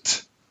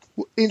 Paget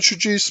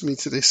introduced me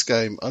to this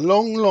game a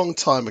long, long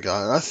time ago,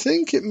 and I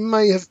think it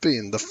may have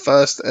been the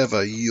first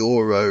ever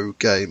Euro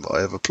game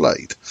I ever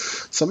played.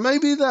 So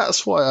maybe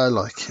that's why I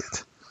like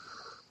it.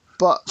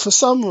 But for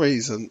some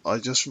reason, I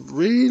just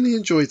really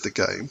enjoyed the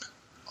game.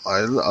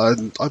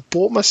 I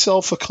bought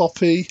myself a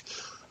copy,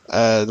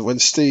 and when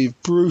Steve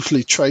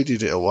brutally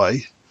traded it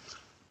away,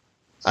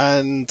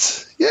 and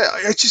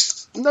yeah,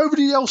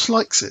 nobody else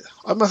likes it.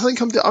 I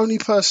think I'm the only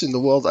person in the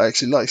world that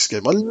actually likes the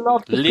game. I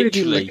love the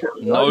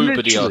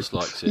nobody else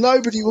likes it.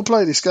 Nobody will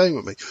play this game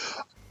with me.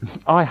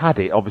 I had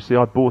it, obviously.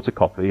 I bought a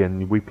copy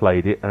and we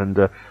played it,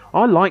 and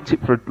I liked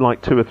it for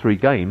like 2 or 3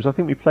 games. I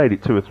think we played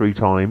it 2 or 3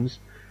 times,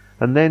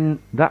 and then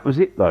that was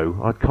it. Though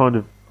I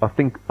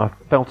think I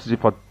felt as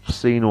if I'd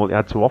seen all it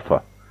had to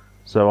offer.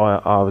 So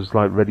I was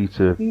like ready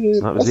to. Yeah,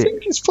 that was I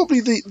think it's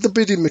probably the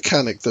bidding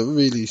mechanic that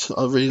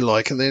I really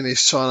like, and then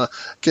it's trying to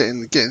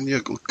getting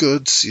your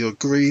goods, your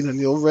green and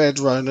your red,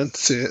 Ronan,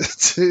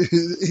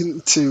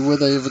 into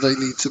wherever they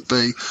need to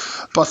be.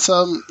 But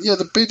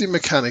the bidding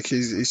mechanic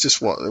is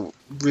just what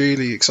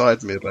really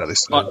excited me about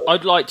this.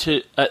 I'd like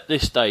to at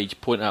this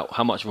stage point out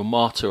how much of a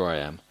martyr I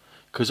am.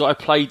 Because I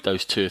played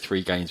those 2 or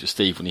 3 games with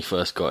Steve when he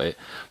first got it.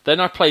 Then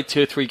I played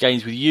 2 or 3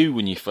 games with you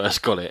when you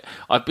first got it.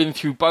 I've been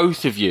through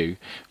both of you,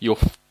 your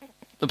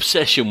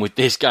obsession with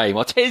this game.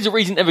 I'll tell you the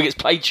reason it never gets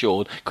played,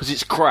 Sean, because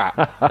it's crap.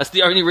 That's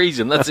the only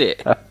reason, that's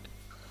it.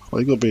 Well,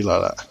 you got to be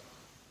like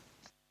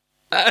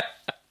that.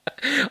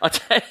 I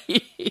tell you,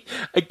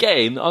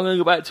 again, I'm going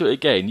to go back to it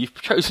again. You've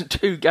chosen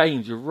 2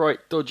 games with right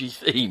dodgy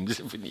themes,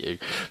 haven't you?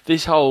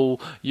 This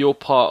whole, you're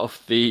part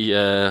of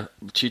the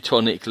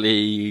Teutonic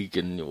League,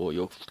 or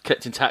you're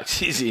collecting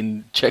taxes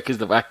in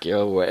Czechoslovakia,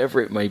 or whatever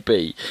it may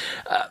be.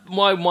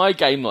 My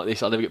game like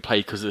this, I never get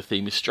played because of the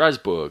theme is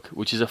Strasbourg,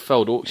 which is a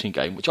failed auction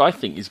game, which I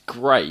think is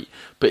great,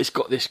 but it's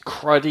got this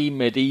cruddy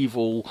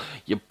medieval,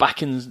 you're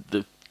back in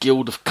the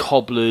Guild of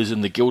Cobblers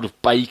and the Guild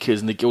of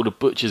Bakers and the Guild of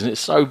Butchers, and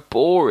it's so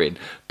boring,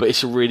 but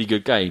it's a really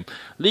good game.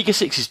 League of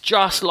Six is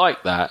just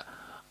like that,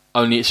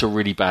 only it's a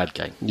really bad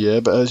game. Yeah,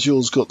 but has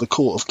yours got the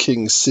Court of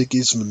King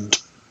Sigismund?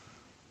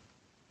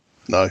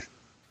 No,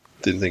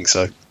 didn't think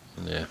so.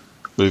 Yeah.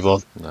 Move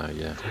on. No,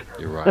 yeah,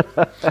 you're right.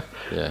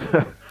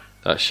 Yeah.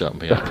 That shut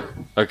me up.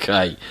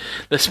 Okay,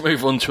 let's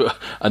move on to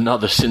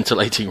another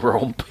scintillating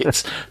romp.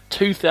 It's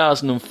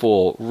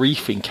 2004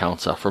 Reef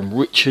Encounter from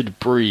Richard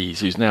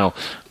Breeze, who's now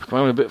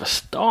becoming a bit of a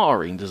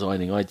star in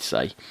designing, I'd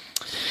say.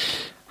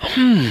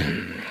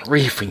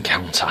 Reef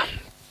Encounter.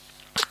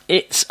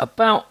 It's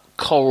about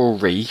coral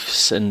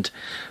reefs, and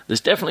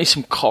there's definitely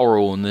some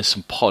coral and there's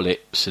some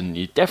polyps, and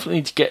you definitely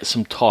need to get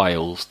some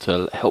tiles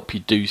to help you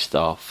do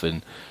stuff,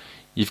 and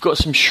you've got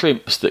some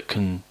shrimps that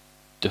can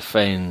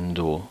defend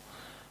or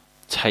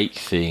take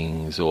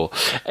things, or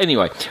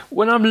anyway,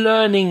 when I'm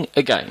learning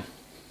a game,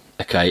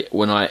 okay,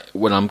 when I'm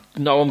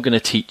going to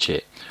teach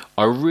it,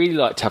 I really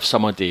like to have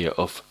some idea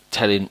of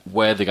telling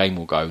where the game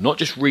will go, not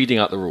just reading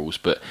out the rules,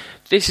 but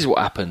this is what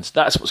happens,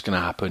 that's what's going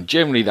to happen,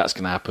 generally that's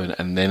going to happen,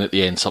 and then at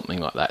the end something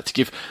like that, to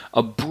give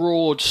a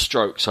broad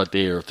strokes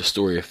idea of the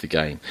story of the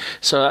game.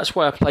 So that's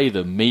why I play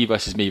them, me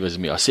versus me versus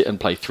me. I sit and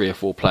play 3 or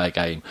 4 player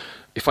game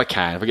if I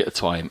can, if I get the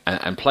time,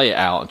 and play it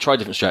out and try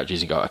different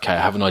strategies and go, okay,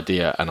 I have an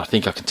idea and I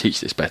think I can teach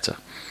this better.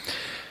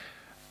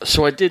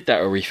 So I did that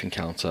at Reef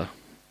Encounter,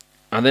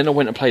 and then I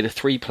went and played a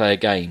 3-player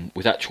game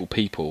with actual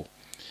people,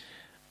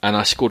 and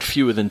I scored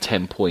fewer than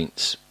 10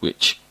 points,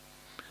 which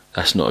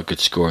that's not a good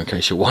score in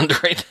case you're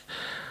wondering.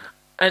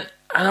 And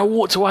I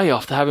walked away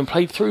after having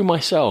played through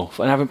myself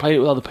and having played it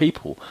with other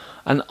people,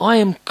 and I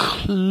am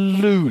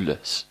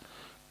clueless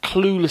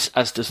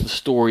as to the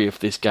story of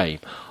this game.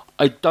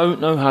 I don't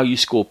know how you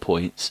score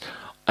points.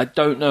 I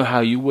don't know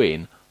how you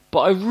win. But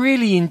I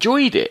really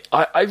enjoyed it.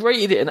 I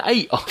rated it an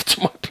 8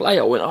 after my play.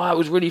 I went, it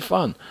was really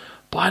fun.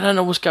 But I don't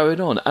know what's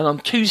going on. And I'm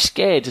too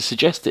scared to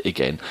suggest it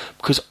again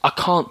because I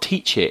can't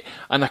teach it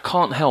and I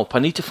can't help. I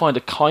need to find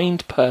a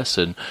kind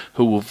person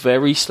who will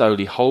very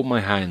slowly hold my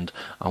hand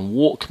and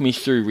walk me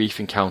through Reef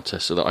Encounter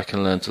so that I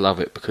can learn to love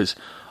it, because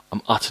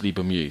I'm utterly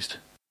bemused.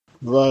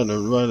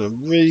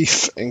 Ronan,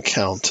 Reef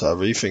Encounter.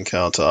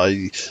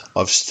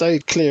 I've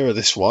stayed clear of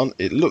this one.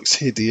 It looks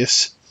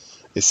hideous.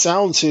 It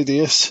sounds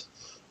hideous.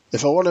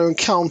 If I want to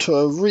encounter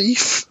a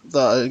reef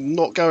that I'm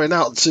not going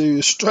out to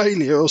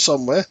Australia or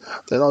somewhere,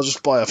 then I'll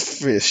just buy a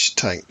fish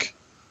tank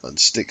and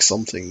stick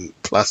something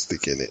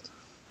plastic in it.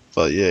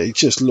 But yeah, it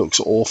just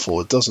looks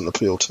awful. It doesn't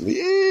appeal to me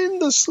in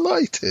the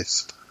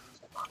slightest.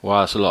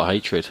 Wow, that's a lot of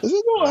hatred. There's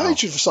a lot of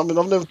hatred for something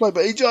I've never played,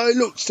 but it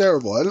looks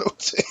terrible. I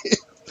looked at it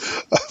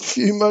a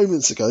few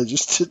moments ago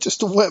just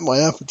to whet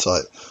my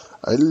appetite.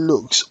 It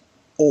looks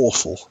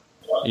awful.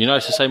 You know,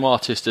 it's the same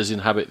artist as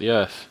Inhabit the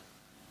Earth.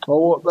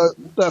 Oh, what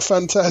that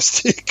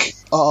fantastic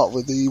art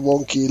with the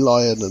wonky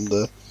lion and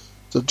the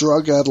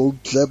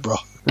drug-addled zebra.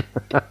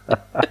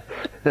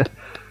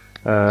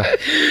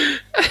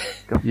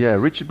 Yeah,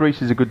 Richard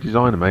Breese is a good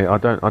designer, mate. I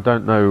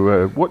don't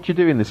know what do you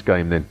do in this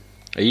game then.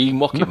 Are you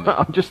mocking me?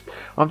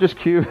 I'm just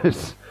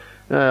curious.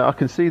 I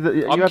can see that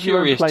you have your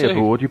own player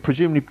board. You're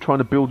presumably trying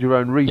to build your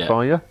own reef,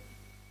 are you?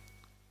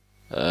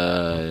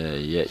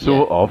 Yeah.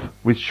 Sort of,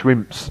 with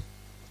shrimps.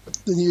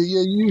 Then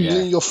you're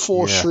using your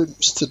 4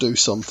 shrimps to do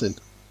something.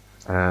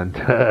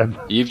 And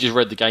you've just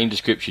read the game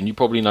description. You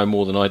probably know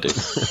more than I do.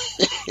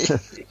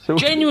 so,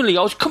 genuinely,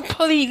 I was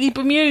completely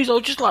bemused. I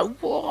was just like,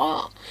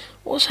 what?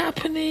 What's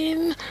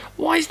happening?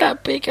 Why is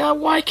that bigger?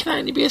 Why can it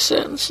only be a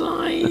certain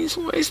size?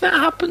 Why has that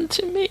happened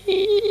to me?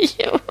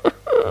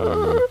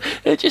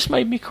 It just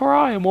made me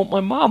cry and want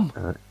my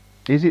mum.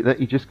 Is it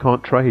that you just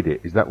can't trade it?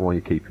 Is that why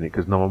you're keeping it?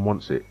 Because no one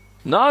wants it?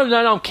 No,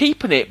 I'm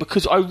keeping it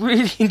because I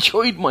really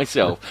enjoyed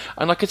myself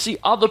and I could see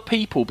other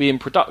people being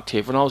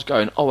productive, and I was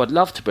going, I'd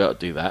love to be able to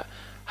do that.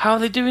 How are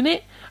they doing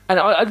it? And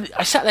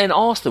I sat there and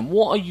asked them,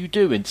 what are you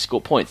doing to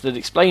score points? They'd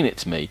explain it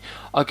to me.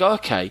 I go,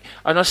 okay,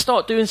 and I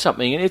start doing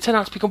something and it turned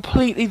out to be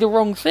completely the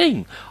wrong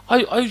thing.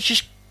 I was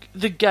just,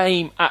 the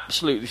game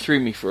absolutely threw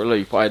me for a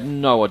loop. I had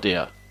no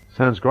idea.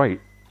 Sounds great.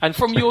 And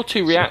from your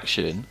 2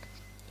 reaction,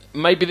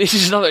 maybe this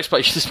is another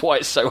explanation as to why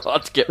it's so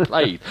hard to get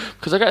played.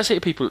 Because I go to say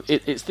to people,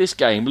 it's this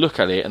game, look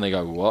at it, and they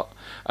go, what?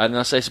 And then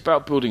I say, it's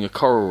about building a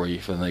coral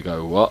reef, and they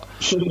go, what?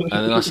 And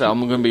then I say, I'm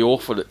going to be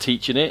awful at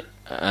teaching it,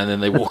 and then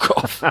they walk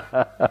off.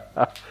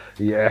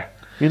 Yeah.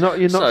 You're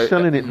not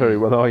selling it very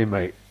well, are you,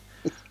 mate?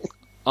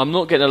 I'm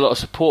not getting a lot of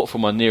support from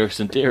my nearest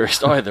and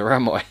dearest either,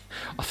 am I?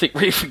 I think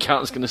Reef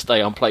Encounter's going to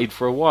stay unplayed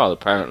for a while,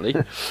 apparently.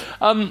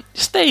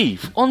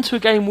 Steve, on to a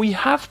game we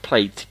have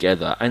played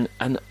together, and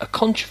a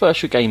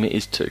controversial game it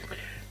is too.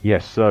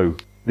 Yes, so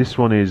this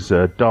one is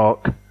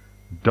Darker,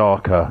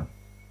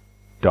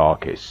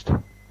 Darkest.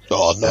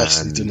 Oh,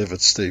 nicely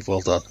delivered, Steve.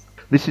 Well done.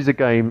 This is a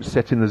game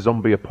set in the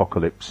zombie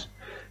apocalypse,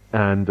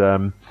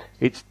 and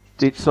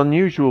it's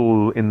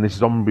unusual in this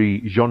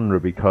zombie genre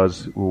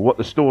because what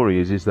the story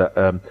is that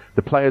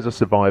the players are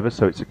survivors,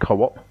 so it's a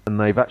co-op, and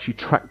they've actually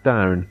tracked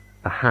down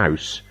a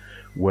house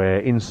where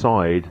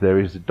inside there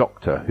is a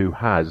doctor who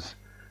has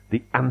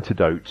the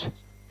antidote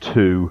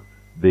to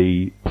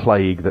the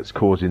plague that's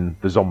causing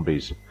the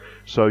zombies.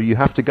 So you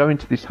have to go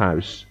into this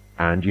house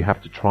and you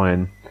have to try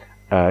and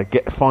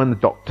find the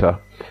doctor,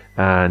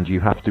 and you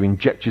have to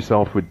inject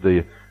yourself with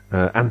the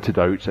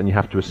antidote, and you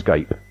have to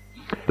escape.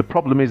 The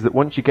problem is that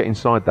once you get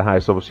inside the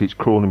house, obviously it's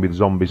crawling with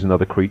zombies and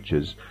other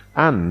creatures,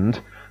 and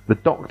the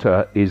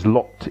Doctor is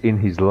locked in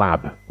his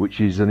lab, which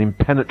is an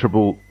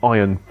impenetrable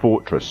iron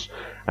fortress,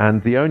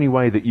 and the only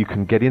way that you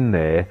can get in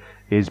there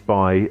is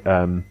by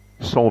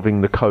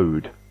solving the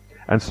code.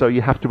 And so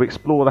you have to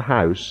explore the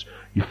house,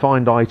 you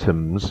find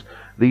items,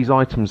 these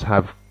items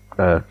have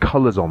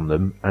colours on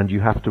them, and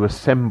you have to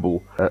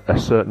assemble a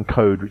certain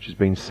code which has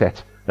been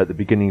set at the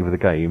beginning of the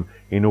game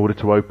in order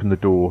to open the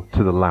door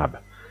to the lab.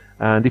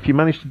 And if you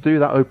manage to do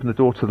that, open the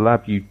door to the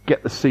lab, you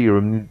get the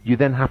serum, you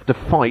then have to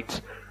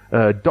fight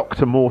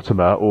Dr.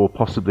 Mortimer, or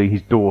possibly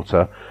his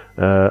daughter.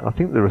 I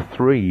think there are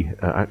 3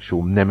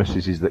 actual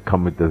nemesises that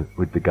come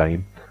with the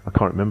game. I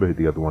can't remember who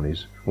the other one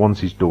is.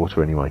 One's his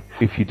daughter, anyway.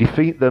 If you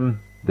defeat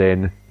them,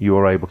 then you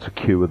are able to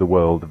cure the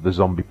world of the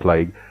zombie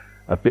plague,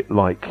 a bit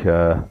like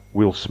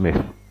Will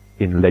Smith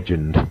in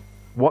Legend.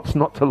 What's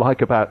not to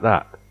like about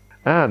that?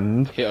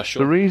 And yeah,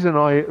 sure.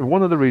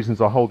 one of the reasons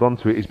I hold on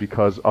to it is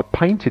because I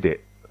painted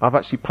it. I've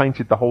actually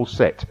painted the whole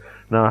set.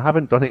 Now, I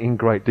haven't done it in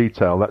great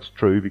detail, that's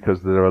true,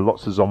 because there are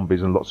lots of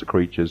zombies and lots of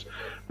creatures.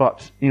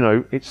 But, you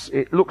know,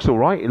 it looks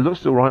alright. It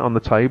looks alright on the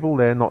table.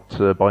 They're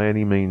not by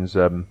any means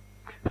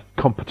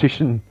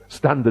competition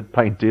standard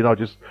painted.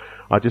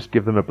 I just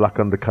give them a black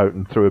undercoat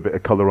and threw a bit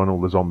of colour on all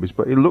the zombies.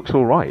 But it looks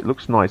alright. It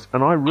looks nice.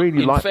 And I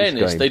really like this game.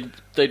 In fairness,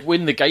 they'd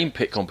win the Game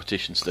Pit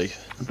competition, Steve.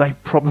 They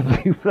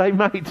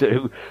may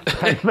do.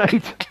 They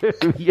may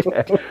do,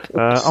 yeah.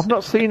 I've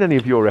not seen any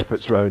of your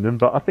efforts, Ronan,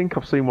 but I think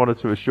I've seen one or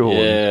two of Sean.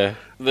 Yeah,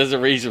 there's a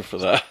reason for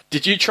that.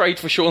 Did you trade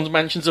for Sean's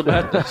Mansions of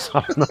Madness?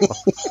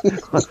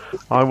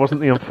 I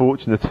wasn't the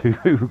unfortunate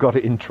who got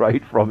it in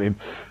trade from him.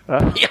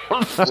 The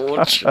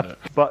unfortunate.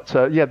 But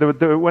yeah,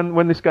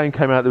 when this game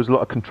came out, there was a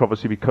lot of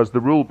controversy because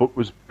the rule book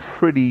was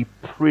pretty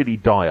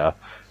dire.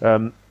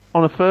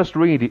 On a first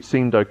read, it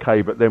seemed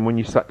okay, but then when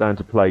you sat down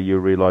to play, you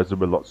realised there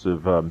were lots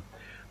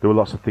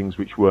of things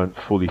which weren't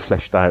fully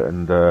fleshed out,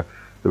 and there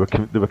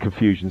were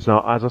confusions.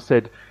 Now, as I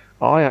said,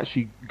 I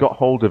actually got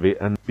hold of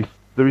it, and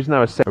there is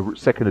now a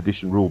second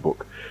edition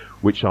rulebook,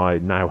 which I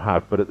now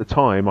have. But at the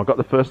time, I got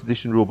the first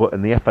edition rulebook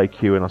and the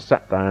FAQ, and I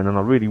sat down and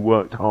I really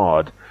worked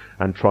hard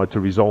and tried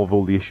to resolve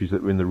all the issues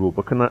that were in the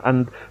rulebook.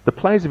 And the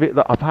plays of it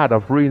that I've had,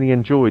 I've really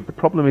enjoyed. The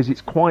problem is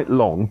it's quite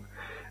long,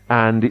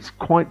 and it's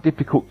quite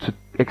difficult to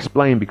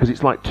explain because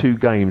it's like 2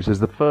 games. There's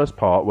the first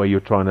part where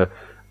you're trying to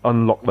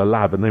unlock the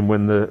lab, and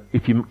then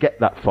if you get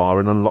that far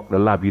and unlock the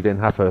lab, you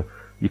then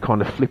you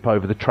kind of flip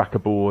over the tracker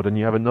board, and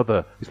you have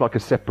another. It's like a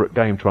separate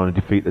game trying to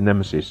defeat the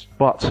nemesis.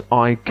 But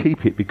I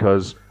keep it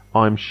because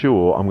I'm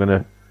sure I'm going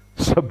to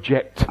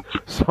subject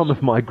some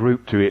of my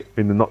group to it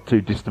in the not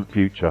too distant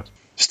future.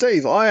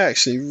 Steve, I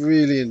actually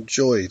really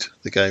enjoyed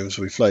the games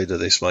we played of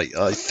this, mate.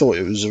 I thought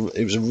it was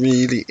a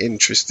really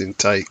interesting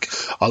take.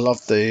 I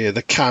loved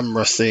the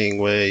camera thing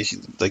where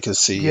they can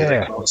see you,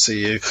 they can't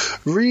see you.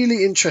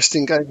 Really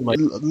interesting game, mate.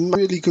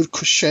 Really good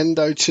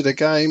crescendo to the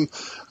game,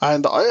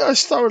 and I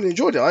thoroughly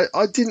enjoyed it.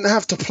 I didn't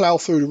have to plough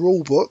through the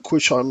rule book,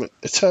 which I'm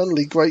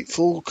eternally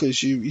grateful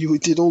because you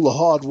did all the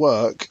hard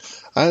work.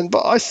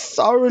 But I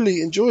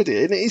thoroughly enjoyed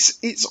it, and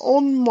it's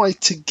on my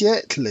to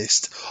get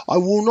list. I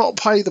will not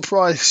pay the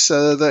price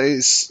that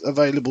is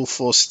available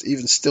for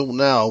even still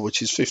now,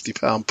 which is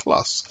 £50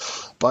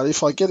 plus. But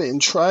if I get it in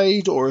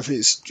trade, or if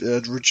it's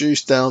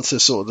reduced down to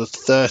sort of the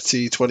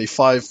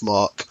 30-25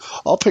 mark,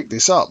 I'll pick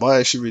this up. I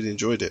actually really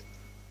enjoyed it.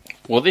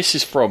 Well, this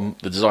is from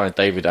the designer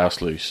David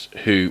Ausluis,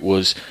 who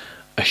was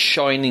a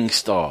shining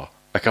star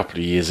a couple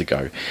of years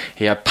ago.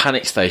 He had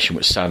Panic Station,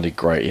 which sounded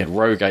great. He had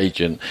Rogue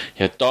Agent.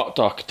 He had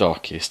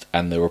Darkest,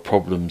 and there were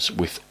problems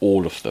with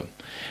all of them.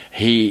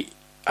 He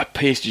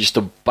appears to just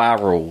a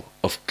barrel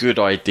of good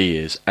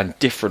ideas and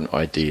different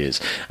ideas,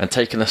 and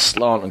taking a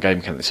slant on game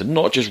mechanics, and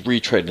not just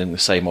retreading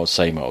the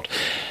same old.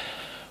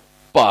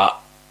 But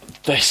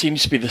there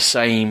seems to be the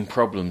same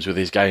problems with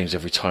his games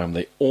every time.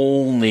 They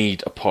all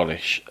need a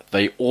polish.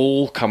 They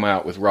all come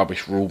out with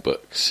rubbish rule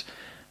books,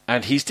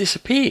 and he's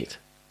disappeared.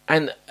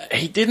 And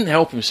he didn't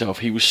help himself.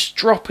 He was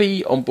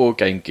stroppy on Board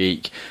Game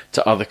Geek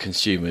to other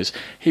consumers.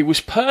 He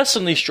was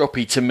personally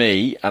stroppy to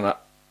me, and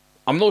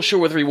I'm not sure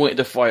whether he wanted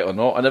to fight or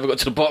not. I never got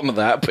to the bottom of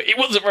that, but he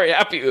wasn't very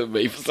happy with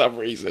me for some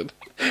reason.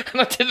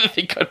 And I didn't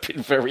think I'd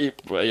been very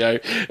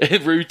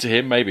rude to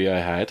him. Maybe I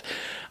had.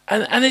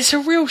 And it's a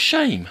real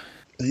shame.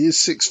 He is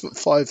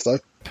 6'5", though.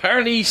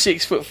 Apparently he's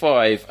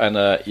 6'5",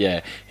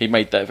 and he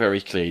made that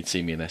very clear. He'd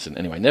see me in Essen.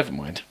 Anyway, never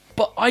mind.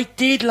 But I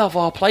did love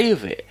our play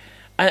of it.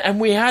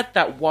 And we had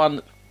that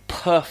one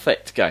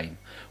perfect game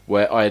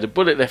where I had a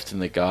bullet left in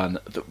the gun,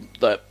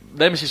 the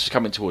Nemesis was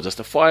coming towards us,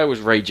 the fire was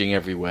raging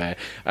everywhere,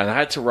 and I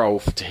had to roll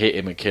to hit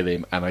him and kill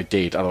him, and I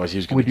did, otherwise he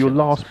was going to kill him. With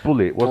your last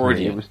bullet, wasn't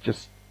Brilliant. it? It was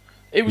just...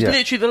 It was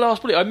literally the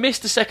last bullet. I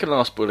missed the second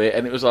last bullet,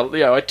 and it was like,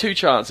 I had 2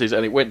 chances,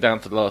 and it went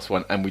down to the last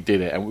one, and we did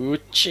it, and we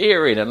were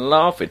cheering and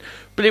laughing.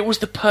 But it was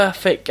the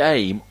perfect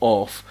game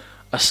of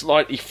a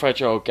slightly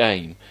fragile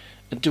game.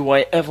 And do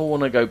I ever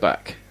want to go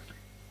back?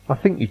 I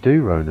think you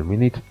do, Ronan. We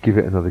need to give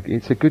it another...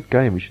 It's a good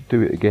game. We should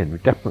do it again. We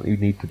definitely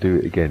need to do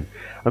it again.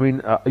 I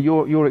mean,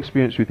 your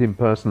experience with him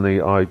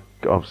personally, I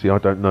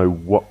don't know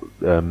what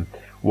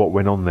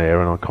went on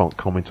there, and I can't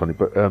comment on it.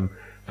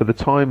 But for the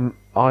time,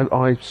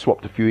 I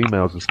swapped a few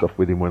emails and stuff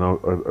with him when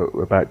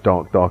about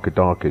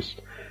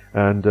Darkest,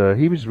 and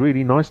he was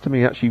really nice to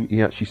me. Actually,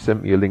 he actually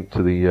sent me a link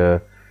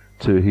to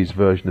his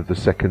version of the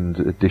second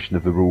edition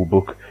of the rule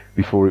book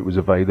before it was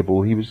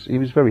available. He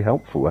was very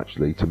helpful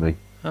actually to me.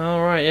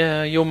 All right,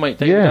 yeah, your mate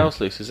David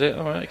Houseloose, is it?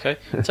 All right, okay.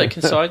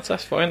 Taking sides,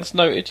 that's fine. That's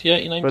noted. Yeah,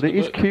 your name's. But it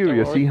is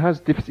curious. He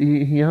has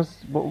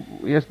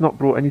not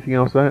brought anything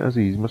else out, has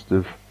he? He must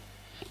have.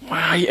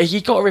 Wow,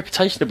 he got a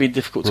reputation of being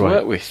difficult to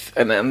work with,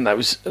 and that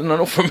was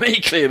not from me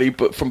clearly,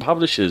 but from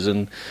publishers,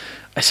 and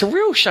it's a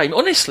real shame.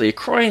 Honestly, a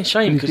crying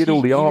shame. He did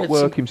all the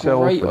artwork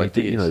himself. Great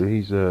ideas.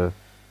 He's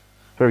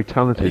very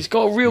talented. He's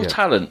got a real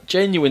talent,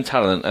 genuine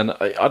talent, and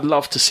I'd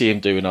love to see him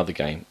do another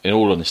game, in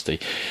all honesty.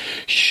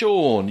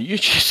 Sean,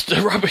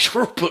 the rubbish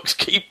rule books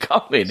keep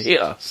coming.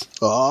 Hit us.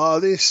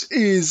 This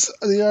is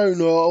the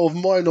owner of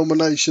my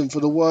nomination for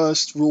the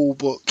worst rule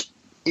book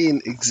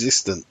in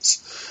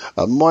existence.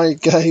 My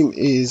game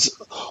is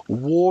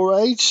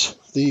War Age,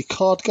 the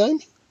card game.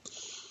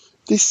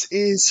 This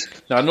is...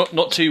 No,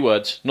 not 2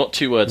 words. Not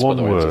 2 words, one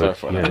by the way, word, to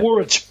clarify that.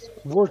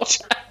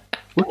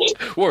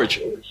 War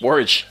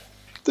Age.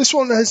 This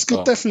one has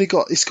definitely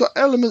got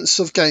elements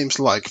of games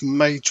like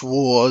Mage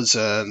Wars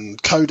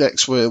and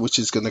Codex, which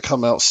is going to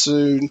come out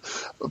soon,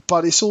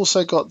 but it's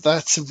also got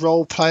that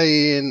role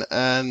playing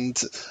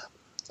and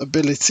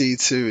ability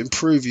to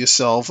improve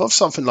yourself of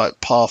something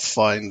like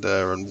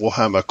Pathfinder and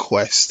Warhammer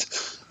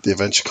Quest, the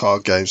adventure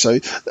card game. So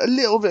a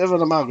little bit of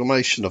an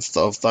amalgamation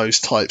of those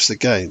types of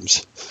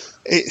games.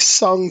 It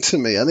sung to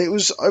me, and it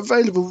was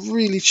available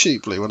really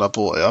cheaply when I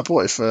bought it. I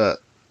bought it for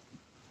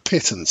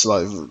pittance,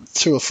 like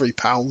 £2 or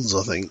 £3,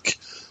 I think,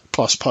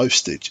 plus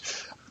postage.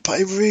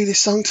 But it really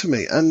sung to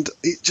me, and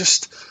it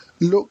just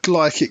looked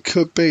like it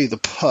could be the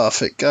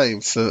perfect game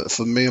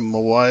for me and my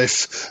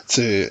wife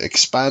to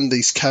expand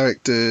these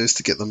characters,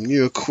 to get them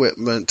new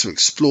equipment, to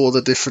explore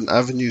the different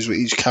avenues with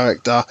each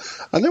character.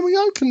 And then we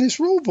open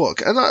this rule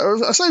book, and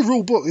I say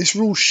rule book, this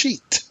rule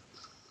sheet,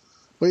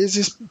 where it's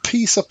this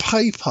piece of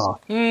paper.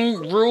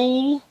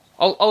 Rule?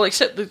 I'll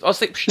accept I'll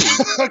stick sheet.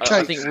 Okay,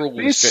 I think rule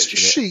this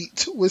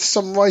sheet with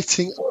some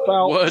writing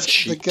about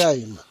the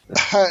game.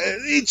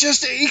 It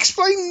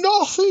explained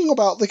nothing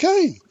about the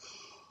game.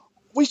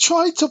 We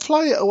tried to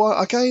play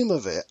a game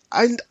of it,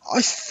 and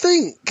I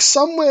think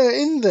somewhere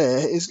in there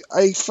is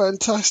a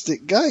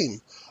fantastic game,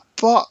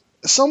 but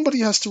somebody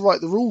has to write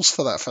the rules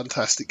for that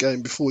fantastic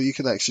game before you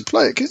can actually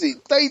play it, because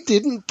they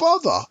didn't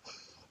bother.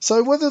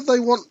 So whether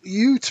they want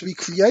you to be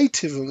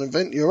creative and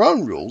invent your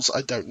own rules,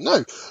 I don't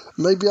know.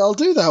 Maybe I'll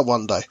do that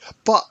one day.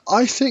 But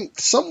I think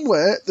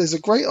somewhere there's a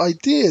great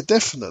idea,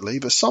 definitely,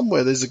 but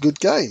somewhere there's a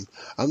good game.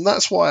 And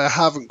that's why I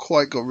haven't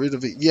quite got rid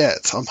of it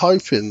yet. I'm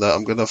hoping that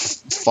I'm going to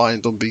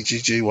find on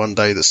BGG one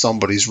day that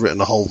somebody's written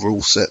a whole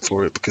rule set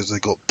for it because they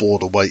got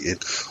bored of waiting,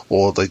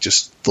 or they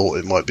just thought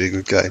it might be a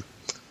good game.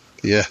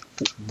 Yeah.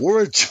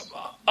 Warwick.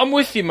 I'm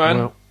with you,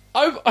 man.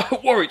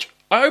 Warwick.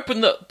 I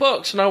opened the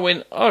box and I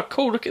went, oh,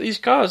 cool, look at these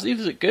cards.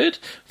 These are good.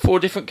 4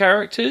 different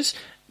characters.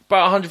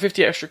 About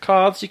 150 extra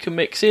cards you can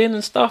mix in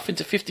and stuff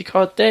into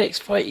 50-card decks,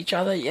 fight each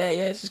other. Yeah,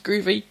 this is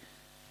groovy.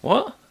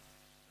 What?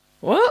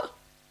 What?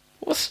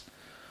 This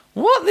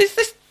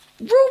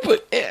rule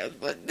book,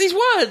 these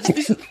words,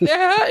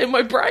 they're hurting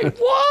my brain.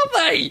 What are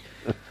they?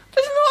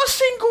 There's not a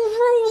single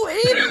rule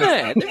in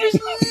there. There is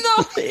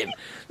nothing.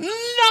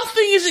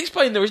 Nothing is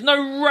explained. There is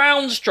no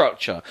round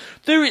structure.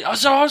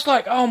 So I was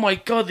like, oh my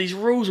god, these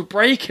rules are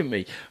breaking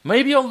me.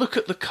 Maybe I'll look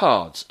at the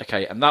cards,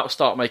 okay, and that'll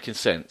start making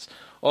sense.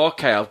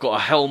 Okay, I've got a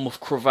Helm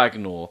of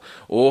Crovagnor.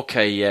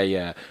 Okay,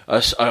 yeah.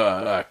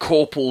 A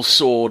Corporal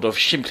Sword of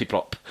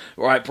Shimplyplop.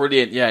 Right,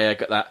 brilliant. Yeah,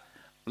 got that.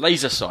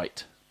 Laser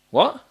sight.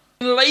 What?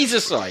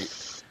 Laser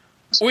sight?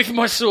 With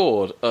my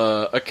sword.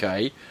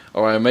 Okay.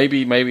 Alright,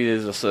 maybe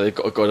they've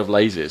got a god of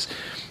lasers.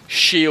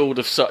 Shield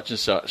of such and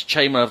such.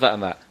 Chainmail of that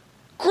and that.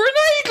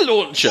 Grenade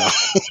launcher!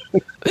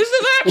 There's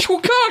an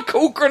actual card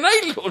called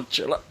Grenade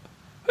Launcher. Like,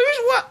 who's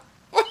what?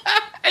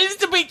 Is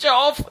the picture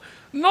of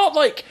not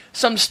like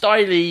some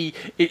styly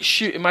it's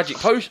shooting magic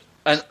post,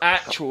 an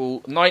actual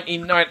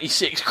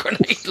 1996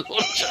 grenade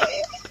launcher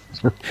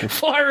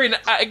firing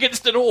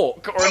against an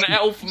orc or an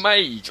elf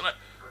mage. Like,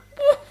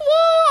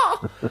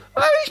 what?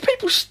 Are these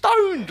people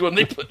stoned when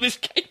they put this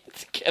game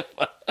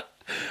together?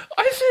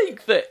 I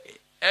think that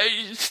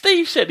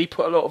Steve said he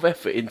put a lot of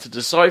effort into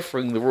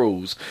deciphering the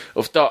rules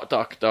of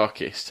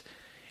Darkest.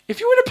 If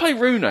you want to play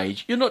Rune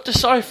Age, you're not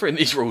deciphering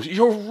these rules,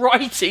 you're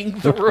writing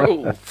the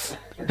rules.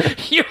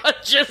 You are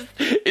just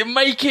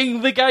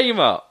making the game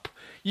up.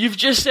 You've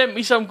just sent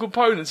me some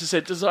components and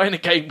said, design a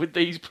game with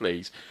these,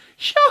 please.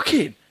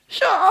 Shocking!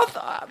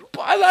 I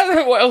don't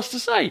know what else to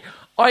say.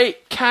 I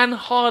can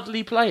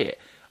hardly play it.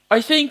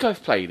 I think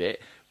I've played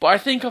it, but I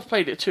think I've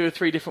played it 2 or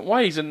 3 different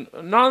ways, and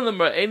none of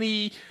them are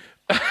any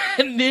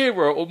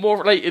nearer or more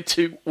related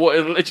to what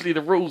are literally the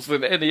rules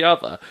than any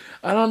other.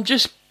 And I'm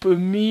just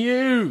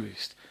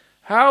bemused.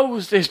 How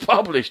was this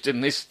published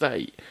in this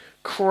state?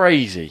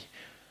 Crazy.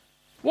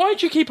 Why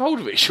do you keep hold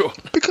of it, Sean?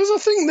 Because I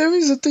think there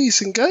is a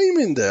decent game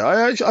in there.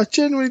 I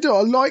genuinely do.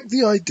 I like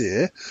the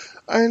idea.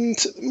 And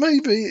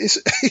maybe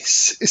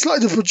it's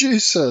like the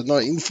producer,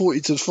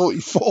 1940 to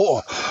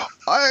 44.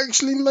 I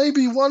actually,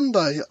 maybe one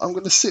day, I'm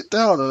going to sit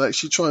down and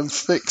actually try and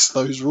fix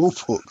those rule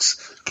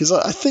books, because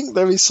I think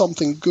there is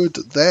something good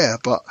there,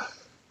 but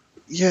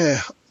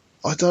yeah,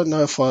 I don't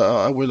know if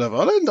I will ever.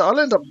 I'll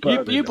end up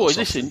burning you boys,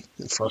 listen.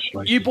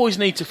 You boys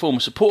need to form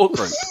a support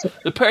group.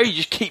 The pair of you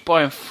just keep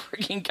buying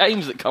freaking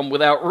games that come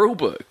without rule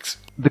books.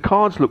 The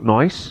cards look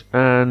nice,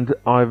 and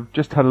I've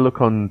just had a look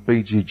on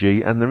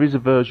BGG, and there is a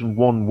version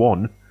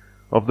 1.1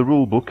 of the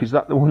rule book. Is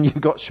that the one you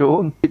got,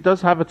 Sean? It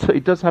does have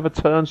a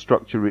turn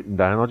structure written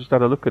down. I just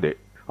had a look at it.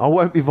 I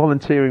won't be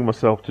volunteering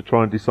myself to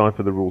try and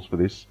decipher the rules for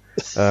this.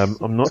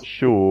 I'm not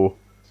sure.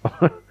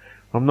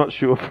 I'm not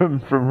sure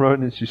from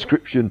Ronan's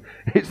description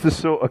it's the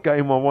sort of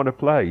game I want to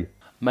play.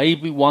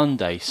 Maybe one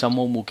day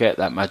someone will get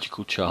that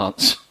magical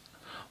chance.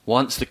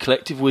 Once the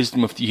collective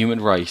wisdom of the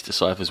human race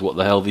deciphers what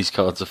the hell these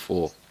cards are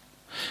for.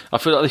 I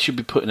feel like they should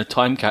be put in a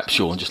time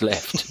capsule and just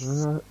left.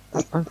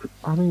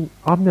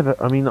 I'd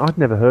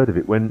never heard of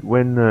it.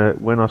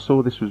 When I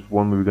saw this was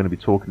one we were going to be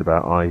talking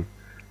about, I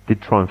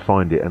did try and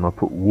find it, and I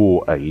put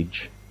War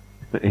Age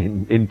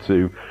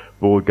into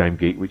Board Game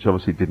Geek, which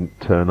obviously didn't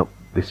turn up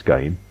this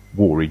game.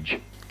 Warage.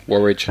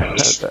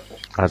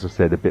 As I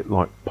said, a bit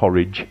like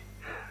porridge,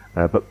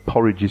 but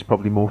porridge is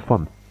probably more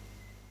fun.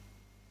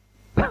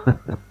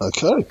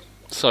 Okay.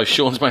 So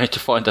Sean's managed to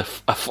find a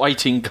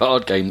fighting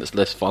card game that's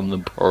less fun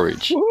than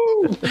porridge.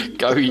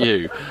 Go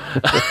you.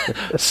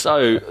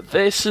 So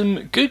there's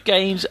some good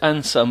games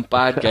and some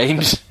bad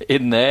games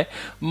in there.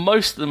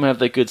 Most of them have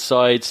their good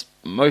sides.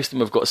 Most of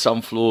them have got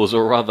some flaws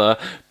or other.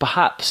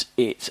 Perhaps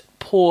it's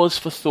pause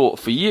for thought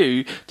for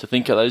you to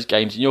think of those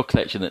games in your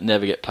collection that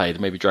never get played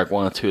and maybe drag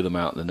one or two of them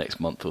out in the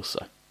next month or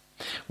so.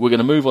 We're going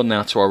to move on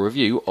now to our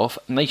review of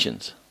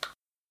Nations.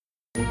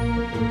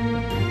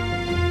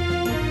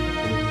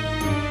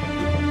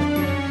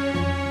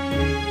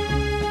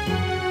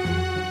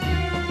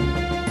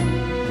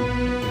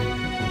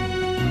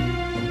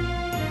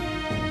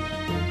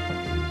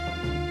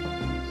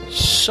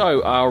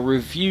 So, our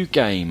review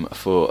game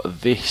for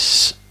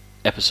this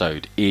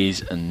episode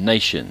is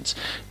Nations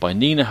by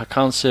Nina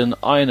Håkansson,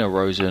 Ina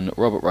Rosen,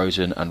 Robert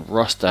Rosen and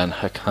Rustan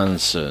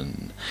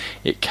Håkansson.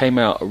 It came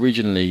out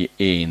originally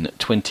in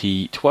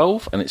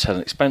 2012 and it's had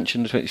an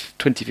expansion in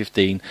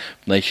 2015,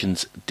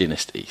 Nations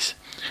Dynasties.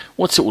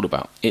 What's it all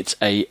about? It's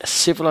a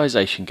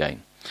civilization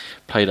game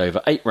played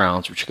over 8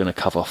 rounds, which are going to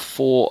cover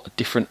 4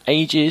 different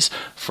ages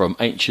from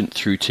ancient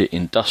through to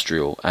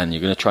industrial, and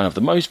you're going to try and have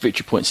the most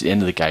victory points at the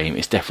end of the game.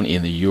 It's definitely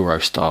in the Euro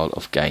style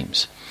of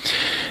games.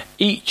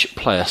 Each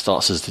player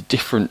starts as a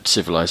different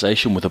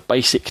civilization with a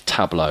basic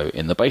tableau.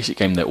 In the basic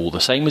game, they're all the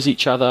same as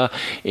each other.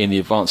 In the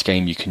advanced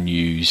game, you can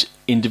use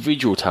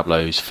individual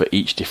tableaus for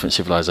each different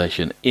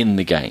civilization in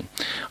the game.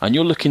 And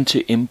you're looking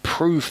to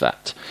improve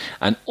that.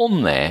 And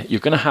on there, you're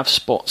going to have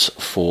spots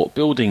for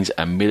buildings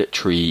and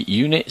military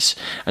units.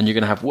 And you're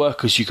going to have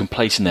workers you can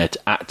place in there to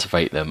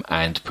activate them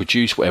and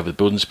produce whatever the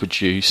buildings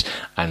produce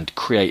and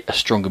create a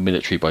stronger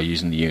military by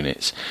using the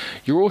units.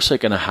 You're also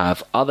going to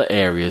have other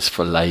areas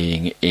for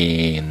laying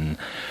in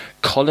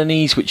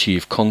colonies which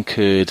you've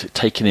conquered,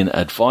 taking in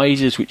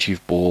advisors which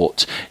you've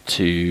bought,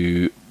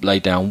 to lay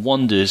down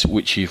wonders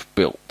which you've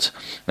built.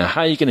 Now,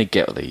 how are you going to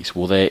get these?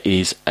 Well, there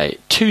is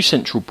 2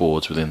 central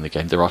boards within the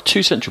game. There are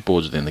 2 central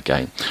boards within the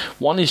game.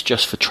 One is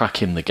just for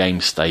tracking the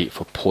game state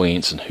for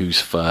points and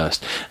who's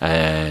first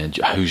and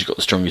who's got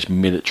the strongest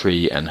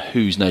military and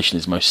whose nation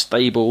is most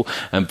stable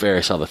and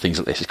various other things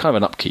like this. It's kind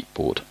of an upkeep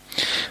board.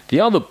 The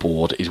other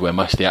board is where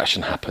most of the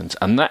action happens,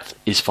 and that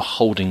is for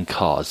holding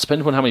cards.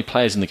 Depending on how many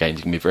players in the game,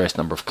 there can be a various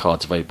number of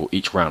cards available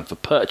each round for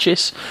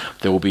purchase.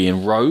 They will be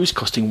in rows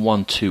costing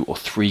 1, 2 or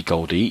 3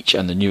 gold each,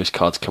 and the newest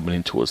cards coming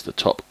in towards the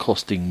top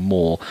costing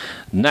more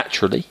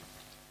naturally.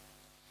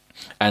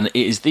 And it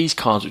is these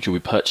cards which you'll be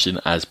purchasing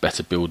as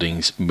better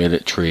buildings,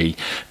 military,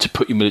 to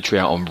put your military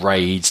out on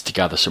raids, to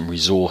gather some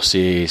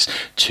resources,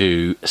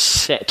 to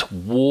set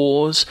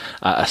wars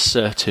at a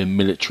certain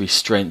military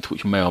strength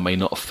which may or may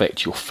not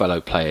affect your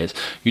fellow players.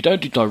 You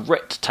don't do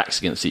direct attacks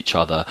against each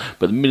other,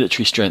 but the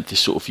military strength is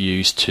sort of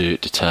used to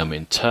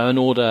determine turn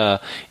order,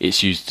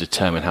 it's used to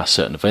determine how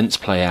certain events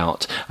play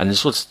out, and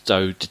it's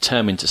also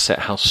determined to set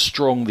how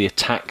strong the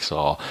attacks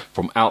are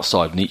from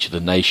outside in each of the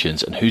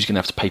nations and who's going to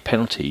have to pay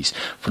penalties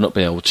for not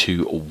being able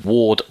to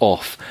ward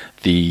off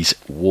these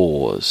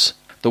wars.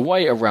 The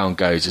way a round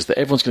goes is that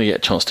everyone's going to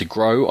get a chance to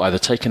grow, either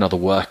take another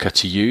worker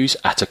to use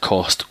at a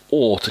cost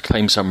or to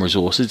claim some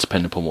resources,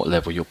 depending upon what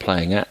level you're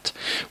playing at.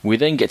 We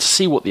then get to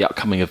see what the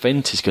upcoming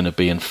event is going to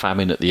be and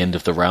famine at the end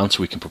of the round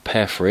so we can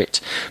prepare for it.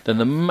 Then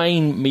the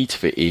main meat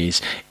of it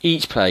is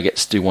each player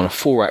gets to do one of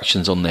 4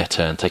 actions on their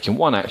turn, taking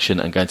 1 action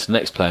and going to the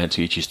next player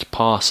until you choose to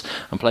pass,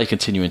 and play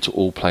continue until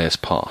all players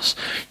pass.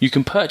 You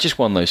can purchase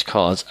one of those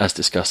cards, as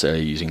discussed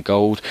earlier, using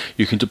gold.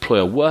 You can deploy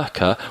a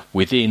worker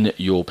within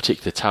your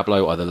particular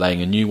tableau, either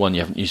laying a new one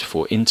you haven't used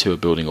before into a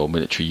building or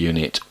military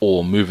unit,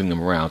 or moving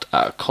them around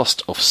at a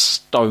cost of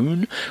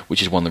stone,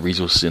 which is one of the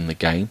resources in the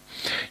game.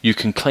 You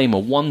can claim a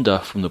wonder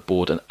from the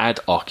board and add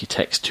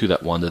architects to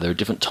that wonder. They're a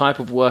different type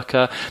of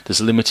worker.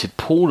 There's a limited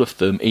pool of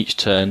them each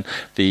turn.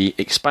 The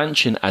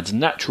expansion adds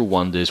natural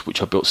wonders,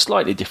 which are built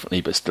slightly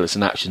differently, but still it's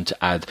an action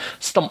to add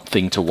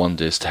something to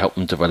wonders to help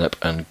them develop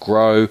and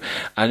grow.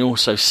 And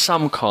also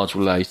some cards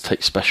will allow you to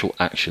take special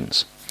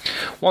actions.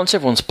 Once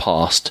everyone's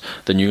passed,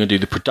 then you're going to do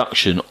the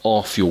production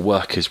of your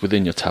workers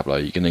within your tableau.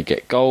 You're going to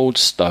get gold,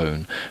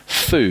 stone,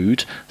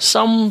 food.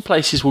 Some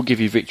places will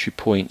give you victory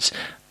points,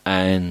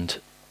 and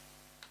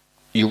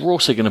you're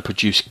also going to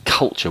produce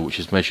culture, which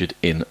is measured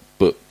in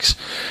books.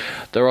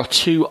 There are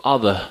two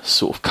other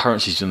sort of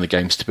currencies in the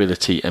game,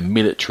 stability and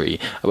military,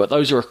 but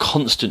those are a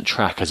constant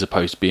track as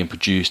opposed to being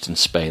produced and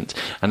spent.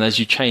 And as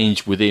you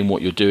change within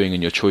what you're doing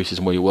and your choices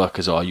and where your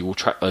workers are, you will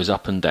track those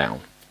up and down.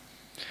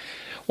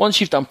 Once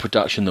you've done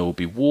production, there will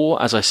be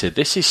war. As I said,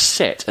 this is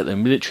set at the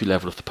military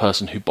level of the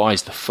person who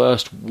buys the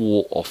first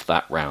war off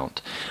that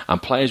round.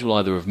 And players will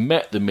either have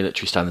met the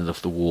military standard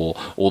of the war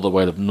or they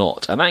will have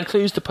not. And that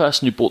includes the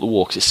person who bought the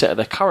war, because it's set at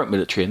their current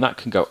military, and that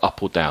can go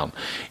up or down.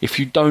 If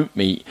you don't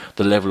meet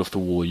the level of the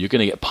war, you're going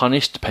to get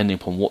punished depending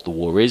upon what the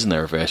war is, and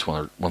there are various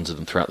ones of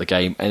them throughout the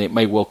game, and it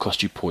may well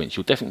cost you points.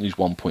 You'll definitely lose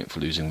 1 point for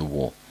losing the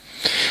war.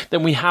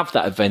 Then we have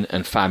that event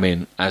and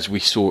famine, as we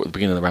saw at the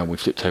beginning of the round. We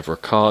flipped over a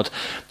card.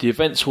 The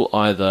events will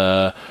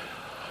either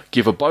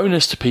give a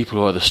bonus to people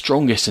who are the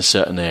strongest in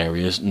certain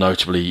areas,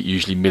 notably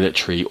usually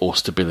military or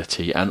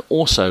stability, and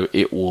also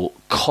it will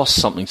cost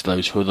something to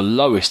those who are the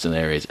lowest in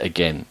areas,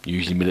 again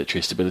usually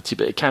military or stability,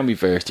 but it can be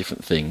various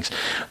different things.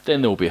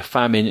 Then there will be a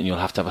famine, and you'll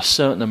have to have a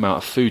certain amount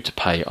of food to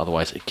pay,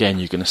 otherwise again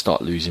you're going to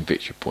start losing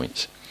victory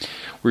points.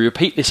 We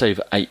repeat this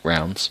over 8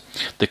 rounds.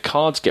 The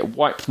cards get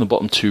wiped from the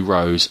bottom 2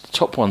 rows. The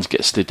top ones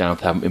get slid down if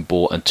they haven't been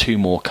bought, and 2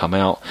 more come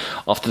out.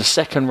 After the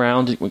second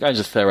round, we're going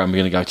to the third round, we're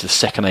going to go to the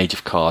second age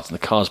of cards, and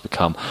the cards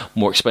become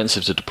more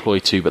expensive to deploy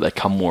to, but they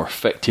become more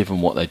effective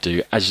in what they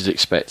do, as you'd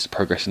expect,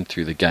 progressing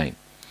through the game.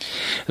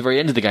 At the very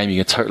end of the game,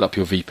 you're going to total up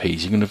your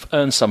VPs. You're going to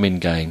earn some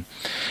in-game.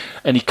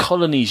 Any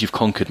colonies you've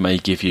conquered may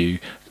give you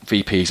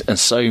VPs, and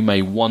so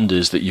may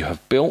wonders that you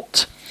have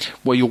built.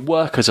 Where your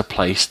workers are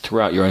placed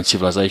throughout your own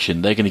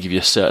civilization, they're going to give you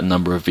a certain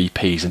number of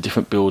VPs, and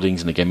different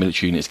buildings and again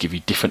military units give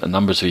you different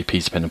numbers of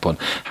VPs depending upon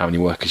how many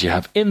workers you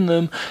have in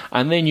them.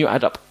 And then you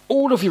add up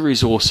all of your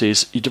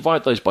resources, you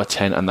divide those by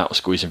 10, and that will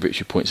score you some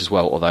victory points as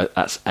well, although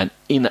that's an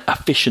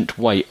inefficient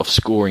way of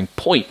scoring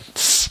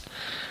points.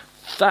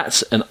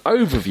 That's an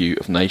overview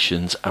of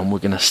nations, and we're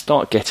going to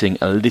start getting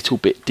a little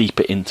bit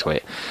deeper into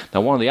it. Now,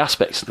 one of the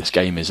aspects of this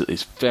game is that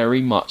it's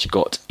very much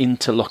got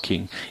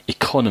interlocking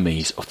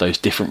economies of those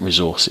different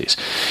resources.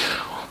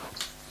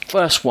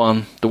 First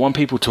one, the one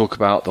people talk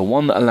about, the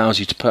one that allows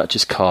you to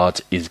purchase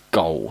cards, is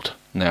gold.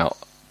 Now,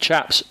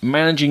 chaps,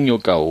 managing your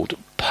gold,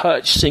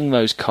 purchasing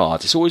those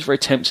cards, it's always very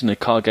tempting in a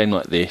card game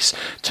like this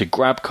to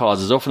grab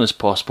cards as often as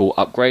possible,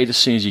 upgrade as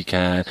soon as you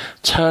can,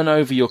 turn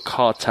over your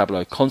card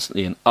tableau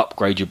constantly and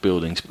upgrade your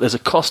buildings. But there's a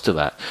cost to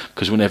that,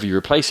 because whenever you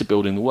replace a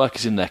building, the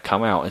workers in there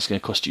come out, and it's going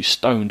to cost you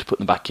stone to put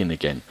them back in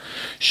again.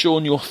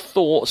 Sean, your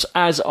thoughts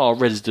as our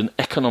resident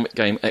economic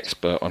game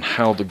expert on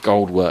how the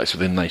gold works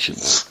within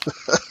nations?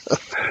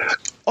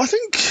 I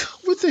think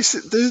with this,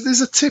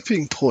 there's a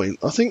tipping point.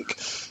 I think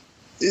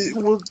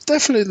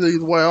definitely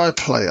the way I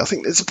play, I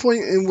think there's a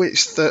point in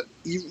which that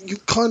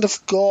you've kind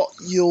of got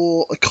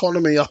your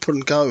economy up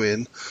and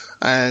going,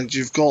 and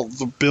you've got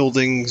the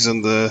buildings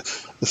and the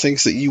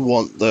things that you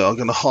want that are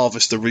going to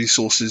harvest the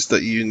resources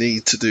that you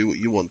need to do what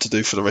you want to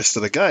do for the rest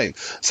of the game.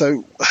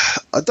 So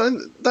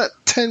that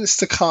tends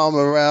to come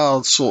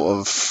around sort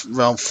of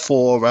round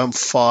 4, round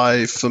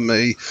 5 for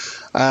me,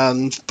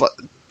 but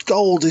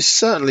gold is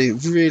certainly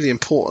really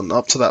important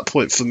up to that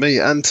point for me,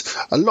 and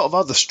a lot of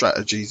other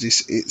strategies.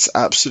 It's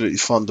absolutely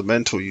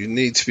fundamental. You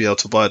need to be able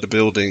to buy the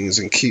buildings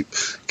and keep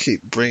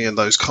bringing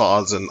those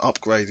cards and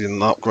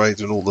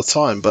upgrading all the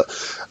time. But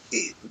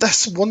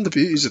that's one of the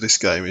beauties of this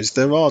game, is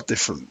there are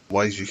different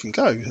ways you can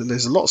go, and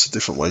there's lots of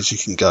different ways you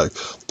can go.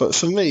 But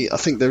for me, I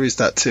think there is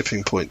that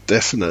tipping point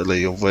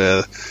definitely of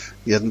where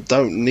you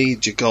don't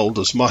need your gold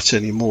as much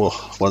anymore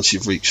once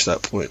you've reached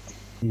that point.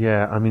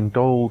 Yeah, I mean,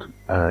 gold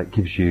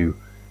gives you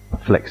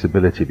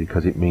flexibility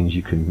because it means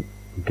you can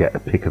get a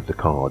pick of the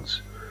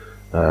cards.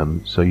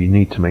 So you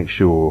need to make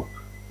sure,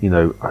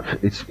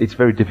 it's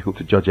very difficult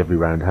to judge every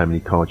round how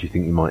many cards you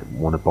think you might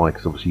want to buy,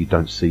 because obviously you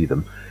don't see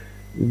them.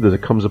 There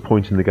comes a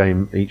point in the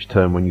game each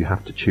turn when you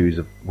have to choose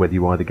whether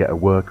you either get a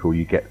worker or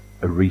you get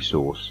a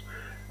resource.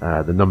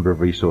 The number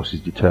of resources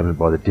determined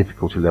by the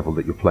difficulty level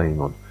that you're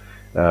playing on.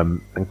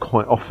 And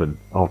quite often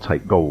I'll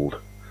take gold.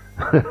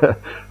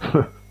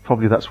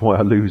 Probably that's why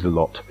I lose a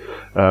lot,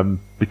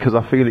 because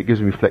I feel it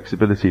gives me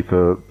flexibility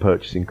for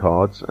purchasing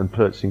cards, and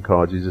purchasing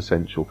cards is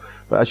essential.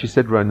 But as you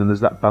said, Ronan, there's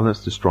that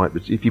balance to strike.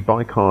 But if you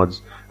buy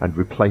cards and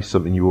replace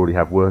something you already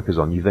have workers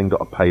on, you've then got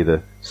to pay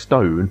the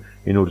stone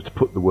in order to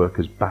put the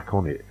workers back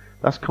on it.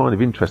 That's kind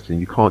of interesting.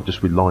 You can't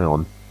just rely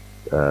on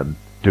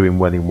doing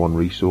well in one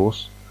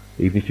resource.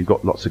 even if you've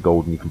got lots of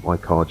gold and you can buy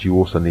cards, you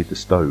also need the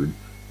stone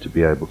to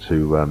be able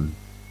to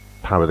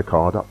power the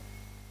card up.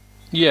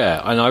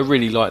 Yeah, and I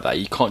really like that.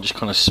 You can't just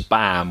kind of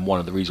spam one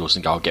of the resources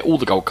and go, I'll get all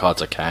the gold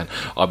cards I can,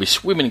 I'll be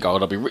swimming in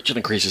gold, I'll be richer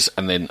than Croesus,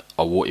 and then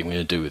what are you going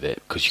to do with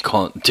it? Because you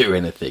can't do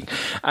anything.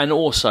 And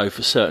also,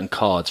 for certain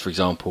cards, for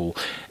example,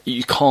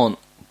 you can't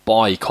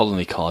buy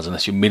colony cards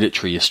unless your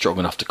military is strong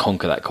enough to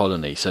conquer that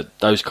colony, so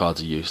those cards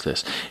are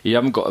useless. You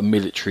haven't got a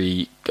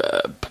military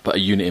a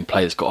unit in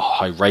play that's got a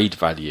high raid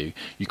value,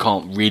 you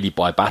can't really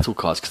buy battle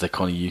cards because they're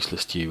kind of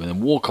useless to you, and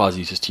then war cards are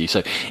useless to you,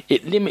 so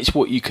it limits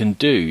what you can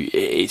do.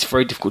 It's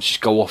very difficult to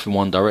just go off in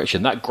one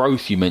direction. That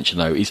growth you mentioned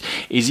though is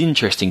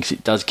interesting because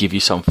it does give you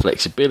some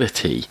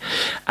flexibility,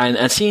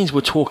 and seeing as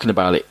we're talking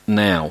about it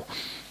now,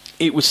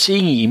 it would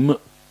seem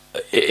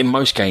in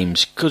most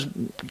games, because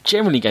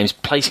generally games,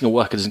 placing a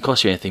worker doesn't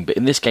cost you anything, but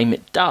in this game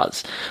it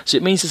does. So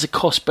it means there's a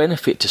cost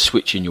benefit to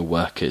switching your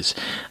workers,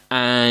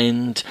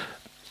 and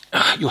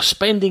you're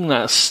spending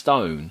that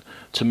stone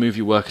to move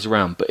your workers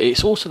around, but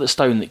it's also the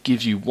stone that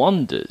gives you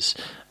wonders.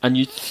 And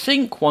you'd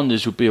think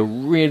wonders would be a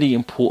really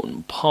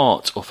important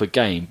part of a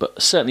game,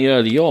 but certainly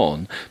early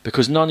on,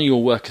 because none of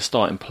your workers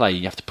start in play,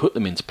 you have to put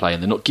them into play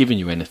and they're not giving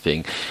you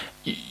anything,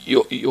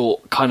 you're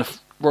kind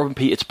of robbing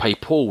Peter to pay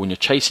Paul when you're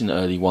chasing the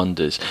early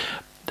wonders.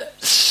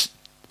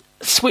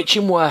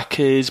 Switching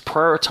workers,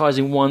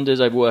 prioritising wonders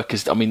over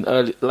workers. I mean,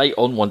 late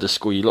on wonders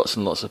score you lots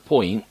and lots of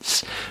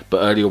points,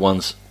 but earlier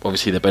ones,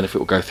 obviously, their benefit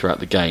will go throughout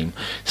the game.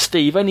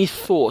 Steve, any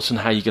thoughts on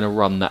how you're going to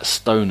run that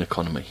stone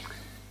economy?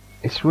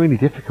 It's really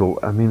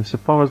difficult. I mean, so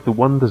far as the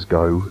wonders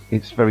go,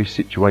 it's very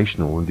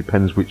situational and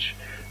depends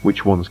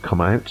which ones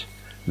come out.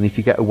 And if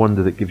you get a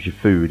wonder that gives you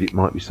food, it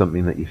might be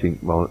something that you think,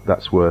 well,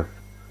 that's worth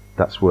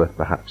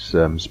perhaps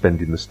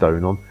spending the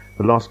stone on.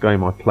 The last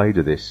game I played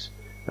of this,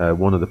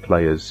 one of the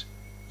players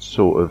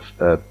sort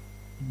of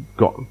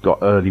got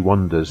early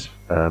wonders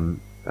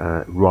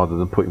rather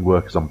than putting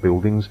workers on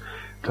buildings.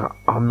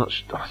 I'm not,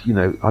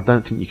 I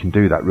don't think you can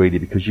do that really,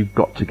 because you've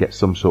got to get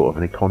some sort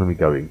of an economy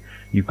going.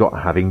 You've got to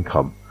have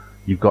income.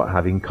 You've got to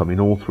have income in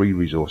all three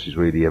resources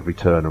really every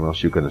turn, or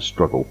else you're going to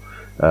struggle.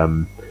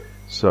 But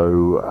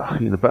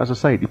as I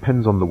say, it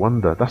depends on the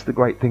wonder. That's the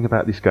great thing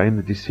about this game,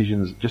 the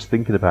decisions, just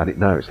thinking about it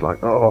now, it's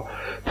like,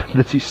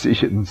 the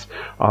decisions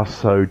are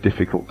so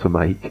difficult to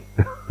make.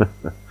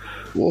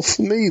 Well,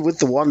 for me, with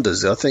the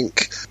wonders, I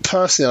think,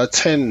 personally, I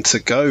tend to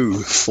go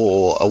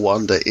for a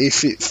wonder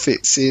if it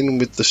fits in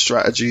with the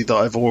strategy that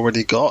I've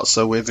already got.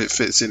 So if it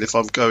fits in, if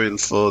I'm going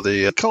for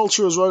the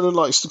culture, as Roland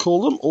likes to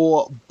call them,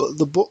 or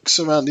the books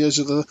around the edge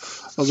of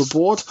the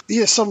board,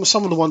 yeah, some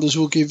of the wonders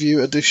will give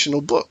you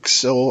additional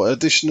books or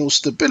additional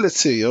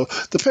stability, or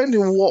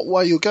depending on what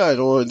way you're going,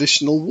 or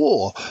additional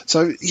war.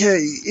 So, yeah,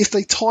 if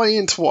they tie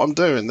into what I'm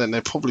doing, then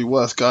they're probably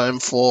worth going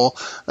for.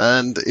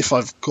 And if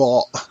I've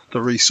got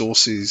the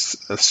resources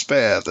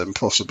spare, then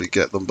possibly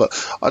get them. But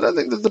I don't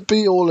think they're the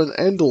be all and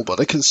end all, but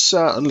they can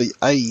certainly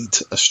aid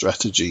a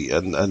strategy.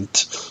 And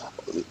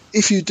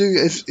if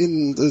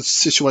in the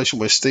situation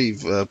where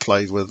Steve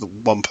played, where the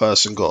one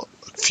person got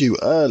a few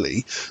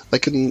early, they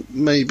can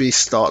maybe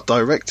start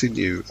directing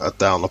you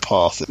down a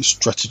path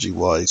strategy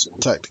wise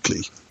and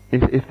tactically.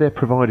 If they're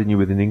providing you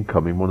with an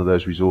income in one of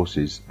those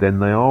resources, then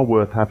they are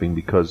worth having,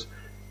 because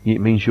it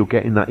means you're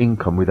getting that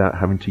income without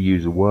having to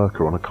use a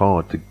worker on a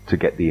card to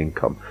get the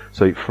income.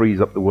 So it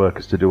frees up the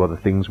workers to do other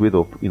things with,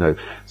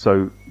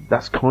 so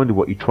that's kind of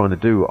what you're trying to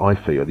do, I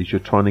feel, is you're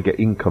trying to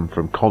get income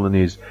from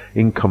colonies,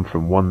 income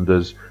from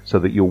wonders, so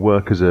that your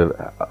workers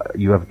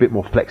you have a bit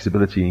more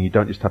flexibility, and you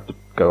don't just have to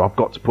go, I've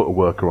got to put a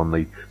worker on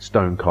the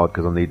stone card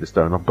because I need the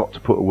stone, I've got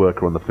to put a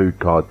worker on the food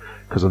card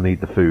because I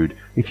need the food.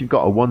 If you've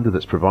got a wonder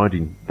that's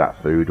providing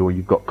that food, or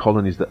you've got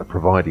colonies that are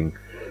providing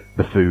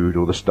the food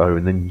or the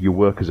stone, then your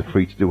workers are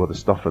free to do other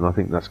stuff, and I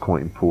think that's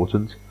quite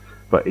important.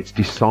 But it's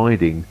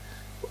deciding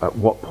at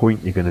what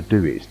point you're going to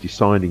do it. It's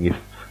deciding if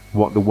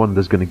what the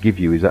wonder's going to give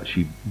you is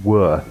actually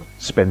worth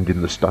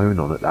spending the stone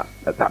on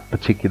at that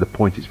particular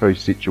point. It's very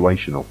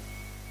situational.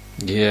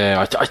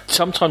 Yeah, I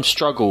sometimes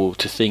struggle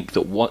to think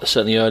that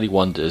certainly early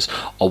wonders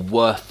are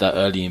worth that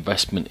early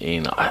investment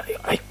in.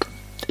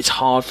 It's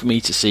hard for me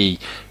to see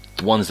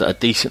the ones that are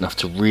decent enough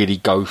to really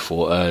go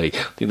for early.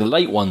 I think the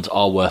late ones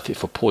are worth it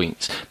for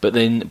points, but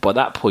then by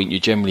that point you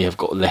generally have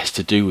got less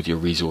to do with your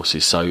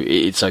resources, so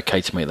it's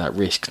okay to make that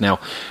risk. Now,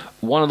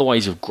 one of the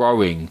ways of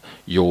growing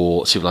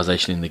your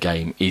civilization in the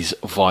game is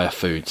via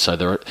food.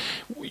 So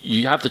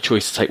you have the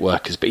choice to take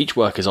workers, but each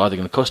worker is either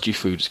going to cost you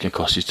food or it's going to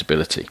cost you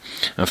stability.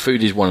 And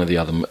food is one of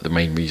the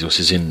main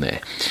resources in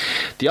there.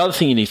 The other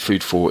thing you need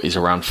food for is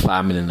around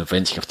famine and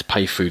events. You have to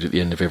pay food at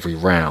the end of every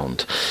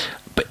round.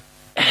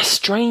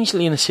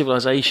 Strangely, in a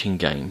civilization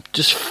game,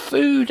 does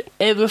food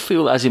ever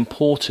feel as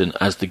important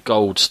as the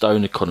gold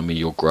stone economy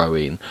you're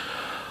growing?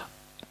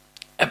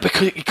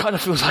 Because it kind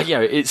of feels like,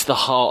 it's the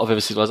heart of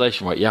every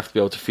civilization, right? You have to be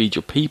able to feed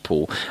your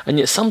people, and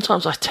yet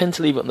sometimes I tend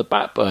to leave it on the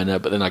back burner,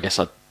 but then I guess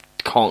I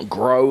can't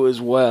grow as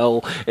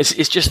well.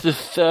 It's just the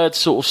third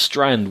sort of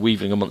strand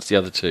weaving amongst the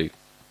other two.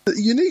 The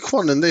unique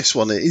one in this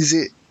one is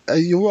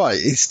you're right,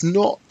 it's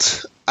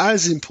not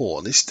as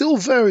important. It's still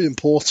very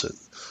important,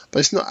 but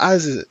it's not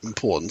as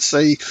important.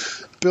 Say,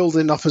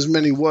 building up as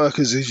many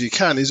workers as you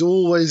can is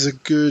always a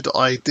good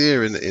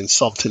idea in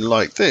something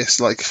like this.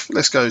 Like,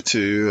 let's go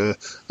to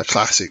a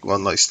classic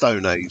one like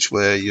Stone Age,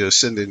 where you're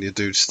sending your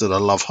dudes to the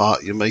Love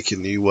Hut, you're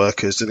making new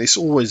workers, and it's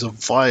always a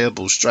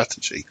viable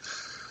strategy.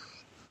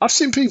 I've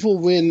seen people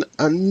win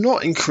and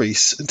not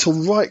increase until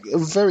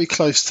very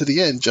close to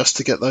the end just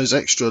to get those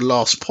extra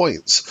last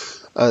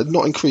points,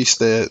 not increase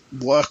their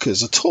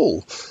workers at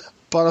all.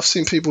 But I've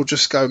seen people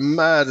just go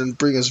mad and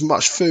bring as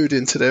much food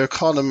into their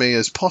economy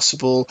as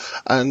possible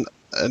and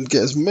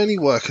get as many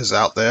workers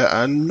out there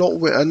and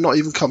not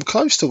even come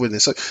close to winning.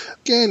 So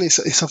again,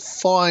 it's a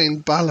fine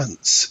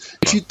balance.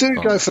 If you do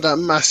go for that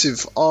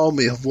massive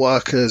army of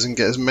workers and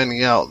get as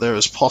many out there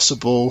as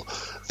possible,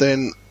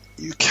 then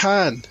you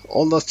can,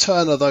 on the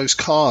turn of those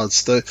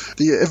cards, the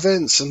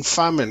events and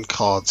famine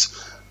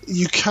cards,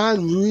 you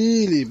can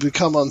really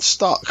become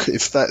unstuck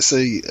if that's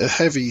a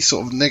heavy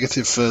sort of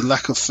negative for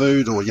lack of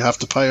food, or you have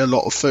to pay a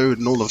lot of food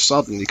and all of a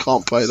sudden you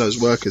can't pay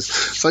those workers.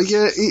 So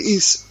yeah,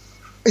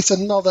 it's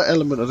another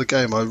element of the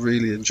game I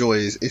really enjoy.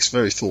 It's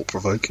very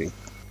thought-provoking.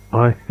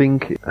 I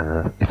think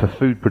if a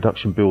food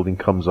production building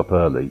comes up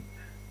early,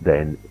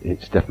 then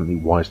it's definitely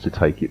wise to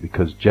take it,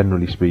 because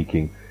generally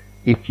speaking,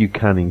 if you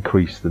can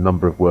increase the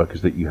number of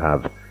workers that you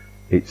have,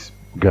 it's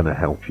going to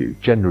help you,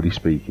 generally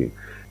speaking.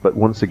 But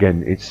once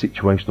again, it's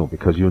situational,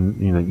 because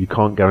you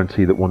can't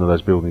guarantee that one of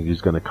those buildings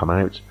is going to come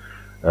out,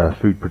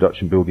 food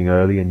production building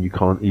early, and you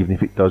can't, even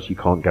if it does, you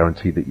can't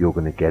guarantee that you're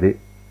going to get it.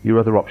 Your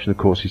other option, of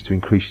course, is to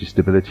increase your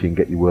stability and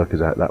get your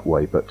workers out that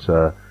way. But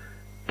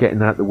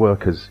getting out the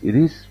workers, it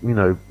is,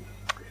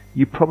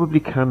 you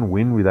probably can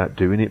win without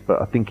doing it. But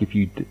I think if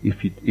you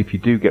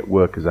do get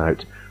workers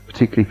out,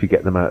 particularly if you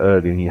get them out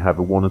early and you have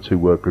a 1 or 2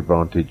 worker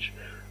advantage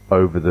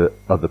over the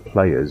other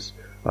players,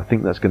 I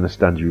think that's going to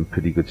stand you in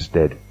pretty good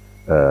stead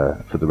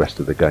for the rest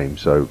of the game.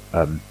 So,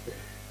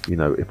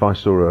 if I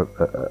saw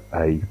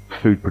a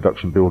food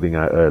production building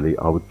out early,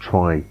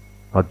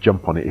 I'd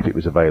jump on it if it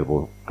was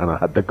available and I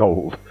had the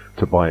gold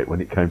to buy it when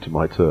it came to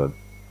my turn.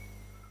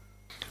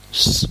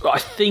 I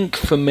think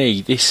for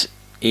me, this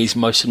is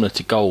most similar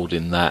to gold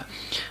in that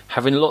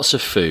having lots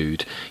of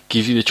food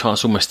gives you the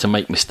chance almost to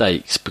make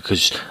mistakes,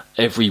 because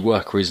every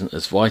worker isn't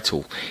as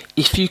vital.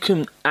 If you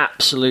can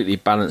absolutely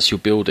balance your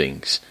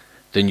buildings,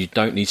 then you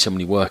don't need so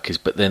many workers,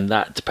 but then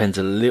that depends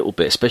a little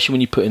bit, especially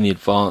when you put in the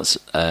advanced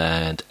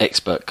and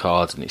expert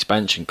cards and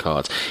expansion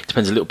cards. It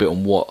depends a little bit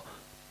on what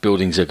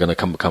buildings are going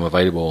to become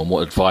available and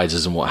what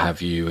advisors and what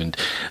have you,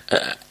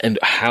 and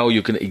how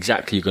you're going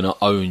to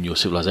own your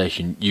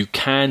civilization. You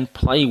can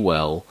play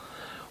well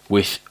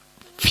with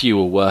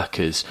fewer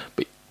workers,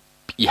 but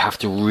you have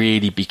to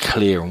really be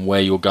clear on where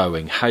you're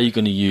going, how you're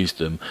going to use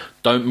them.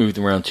 Don't move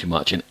them around too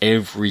much, and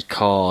every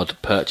card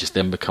purchase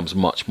then becomes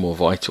much more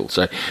vital.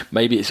 So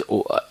maybe it's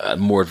a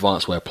more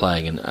advanced way of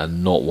playing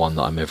and not one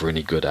that I'm ever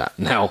any good at.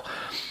 Now,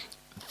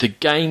 the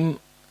game,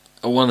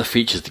 one of the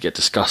features that get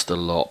discussed a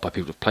lot by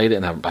people who've played it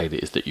and haven't played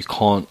it, is that you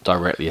can't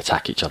directly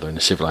attack each other in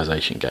a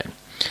civilization game.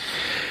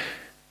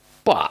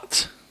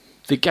 But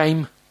the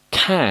game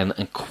can,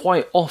 and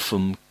quite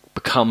often,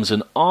 becomes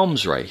an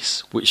arms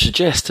race, which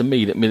suggests to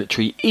me that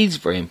military is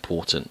very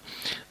important.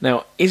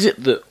 Now, is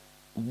it that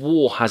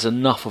war has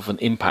enough of an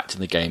impact in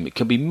the game? It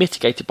can be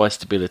mitigated by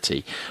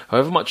stability.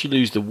 However much you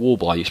lose the war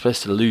by, you're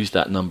supposed to lose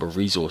that number of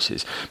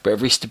resources. But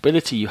every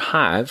stability you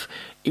have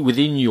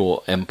within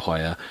your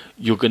empire,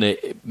 you're going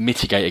to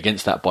mitigate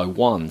against that by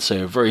 1.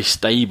 So a very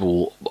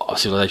stable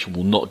civilization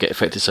will not get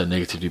affected so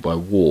negatively by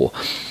war.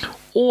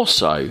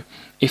 Also,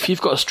 if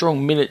you've got a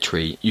strong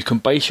military, you can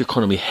base your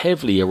economy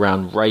heavily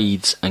around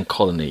raids and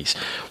colonies.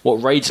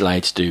 What raids allow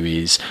you to do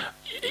is,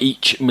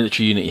 each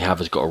military unit you have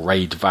has got a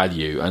raid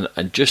value,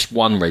 and just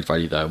one raid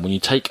value though. And when you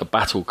take a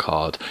battle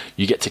card,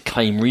 you get to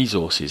claim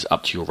resources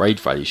up to your raid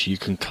value. So you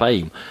can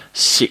claim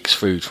 6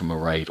 food from a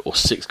raid, or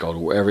 6 gold, or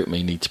whatever it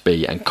may need to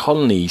be. And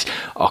colonies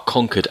are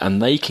conquered,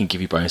 and they can give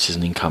you bonuses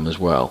and income as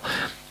well.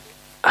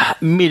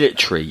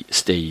 Military,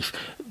 Steve,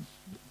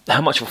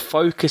 how much of a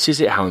focus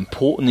is it? How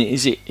important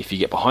is it? If you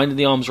get behind in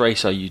the arms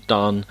race, are you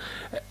done?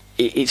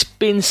 It's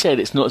been said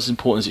it's not as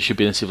important as it should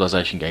be in a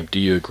civilization game. Do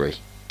you agree?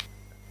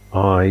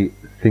 I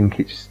think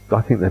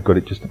they've got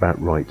it just about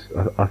right.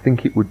 I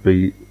think it would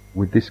be,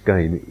 with this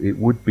game, it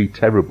would be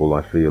terrible,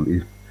 I feel,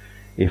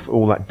 if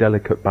all that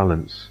delicate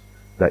balance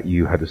that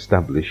you had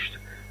established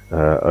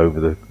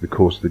over the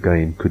course of the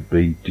game could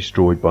be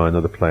destroyed by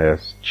another player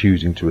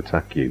choosing to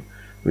attack you,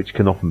 which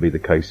can often be the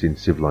case in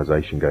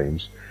civilization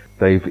games.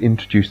 They've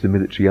introduced the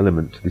military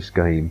element to this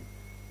game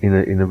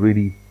in a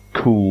really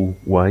cool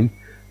way,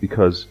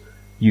 because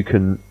you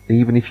can,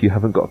 even if you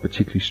haven't got a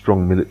particularly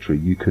strong military,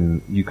 you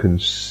can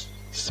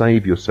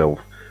save yourself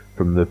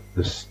from the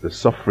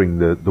suffering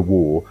the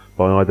war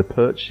by either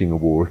purchasing a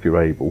war if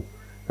you're able,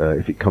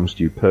 if it comes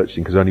to you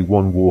purchasing, because only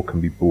one war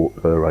can be bought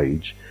per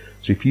age.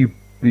 So if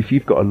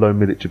you've got a low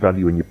military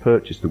value and you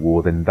purchase the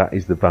war, then that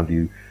is the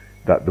value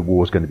that the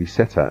war is going to be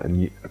set at,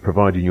 and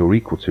providing you're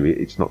equal to it,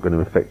 it's not going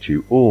to affect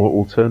you. Or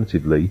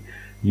alternatively,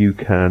 you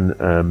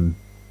can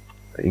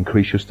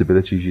increase your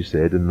stability, as you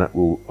said, and that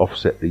will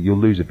offset you'll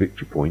lose a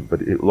victory point,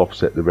 but it will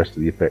offset the rest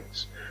of the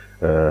effects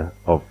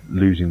of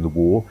losing the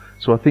war.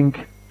 So I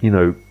think,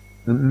 the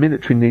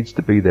military needs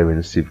to be there in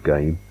a Civ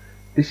game.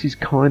 This is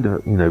kind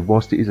of,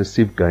 whilst it is a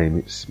Civ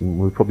game,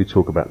 we'll probably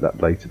talk about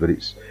that later, but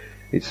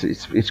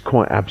it's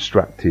quite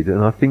abstracted,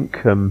 and I think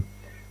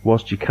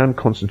whilst you can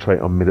concentrate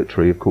on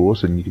military, of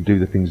course, and you can do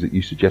the things that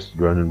you suggested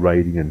around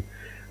raiding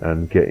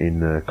and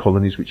getting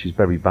colonies, which is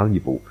very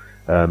valuable,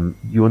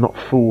 you are not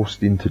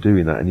forced into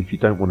doing that, and if you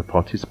don't want to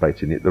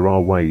participate in it, there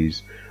are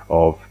ways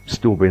of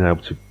still being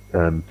able to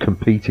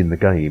compete in the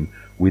game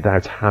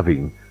without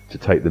having to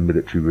take the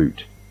military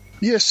route.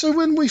 Yeah, so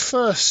when we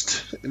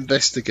first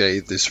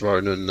investigated this,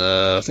 Ronan,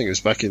 I think it was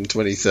back in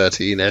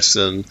 2013,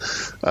 Essen,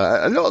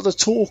 a lot of the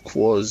talk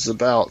was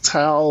about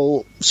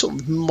how sort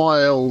of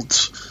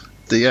mild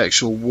the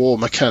actual war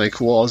mechanic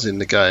was in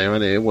the game,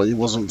 and it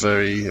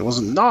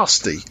wasn't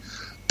nasty.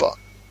 But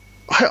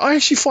I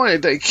actually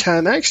find that it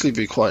can actually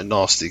be quite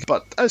nasty.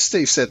 But as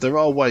Steve said, there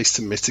are ways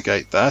to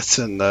mitigate that,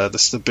 and the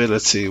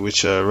stability,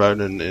 which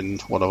Ronan in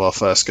one of our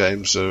first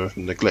games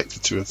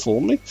neglected to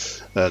inform me,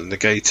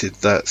 negated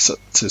that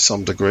to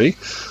some degree.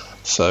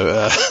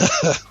 So,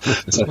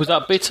 was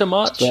that bitter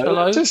much?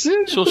 Hello,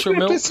 Sorcerer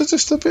Milk?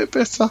 Just a bit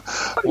bitter.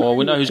 Well,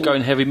 we know who's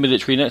going heavy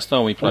military next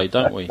time we play,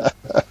 don't we?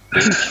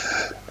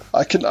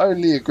 I can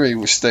only agree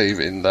with Steve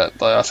in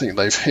that I think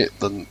they've hit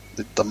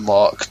the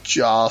mark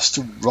just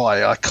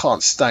right. I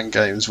can't stand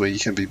games where you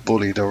can be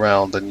bullied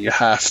around and you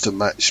have to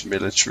match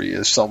military.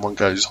 If someone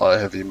goes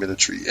heavy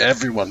military,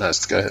 everyone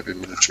has to go heavy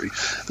military.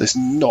 That's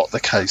not the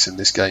case in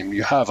this game.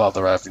 You have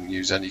other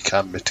avenues and you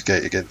can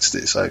mitigate against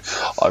it. So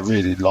I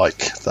really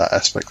like that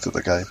aspect of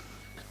the game.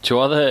 Two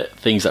other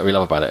things that we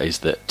love about it is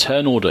that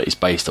turn order is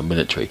based on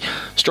military.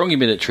 Strong in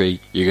military,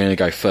 you're going to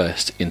go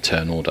first in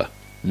turn order.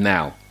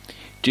 Now,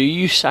 do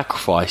you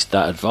sacrifice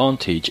that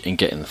advantage in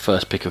getting the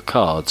first pick of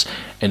cards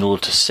in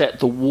order to set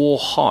the war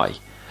high?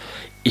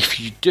 If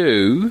you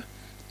do,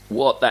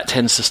 that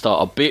tends to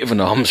start a bit of an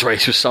arms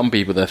race with some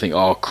people. They think,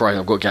 oh, Christ,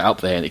 I've got to get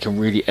up there, and it can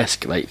really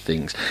escalate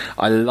things.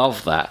 I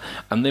love that.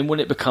 And then when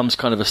it becomes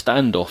kind of a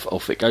standoff, or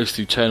if it goes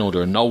through turn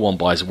order and no one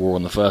buys a war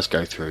on the first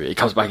go through, it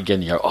comes back again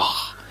and you go,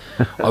 oh,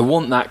 I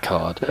want that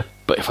card.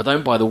 But if I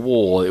don't buy the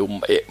war,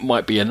 it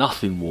might be a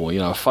nothing war,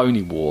 a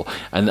phony war,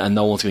 and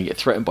no one's going to get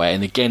threatened by it.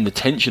 And again, the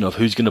tension of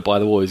who's going to buy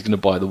the war,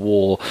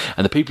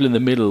 and the people in the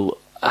middle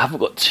haven't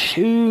got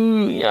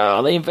too,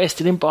 are they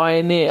invested in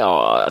buying it?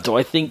 Or do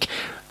I think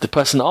the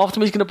person after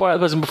me is going to buy it,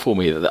 the person before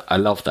me? I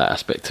love that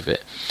aspect of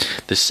it.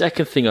 The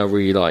second thing I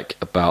really like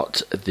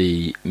about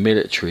the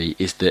military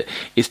is that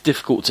it's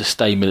difficult to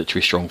stay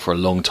military strong for a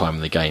long time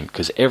in the game,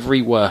 because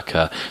every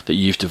worker that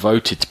you've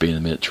devoted to being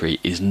in the military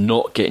is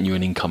not getting you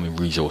an income in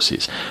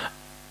resources.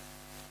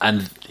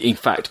 And in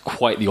fact,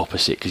 quite the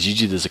opposite, because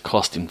usually there's a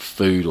cost in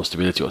food or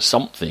stability or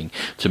something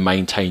to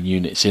maintain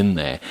units in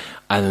there.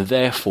 And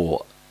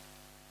therefore,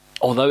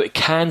 although it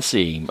can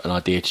seem an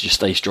idea to just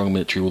stay strong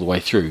military all the way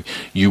through,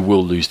 you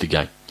will lose the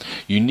game.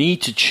 You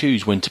need to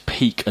choose when to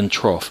peak and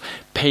trough.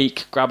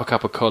 Peak, grab a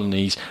couple of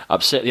colonies,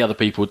 upset the other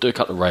people, do a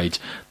couple of raids,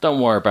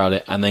 don't worry about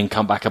it, and then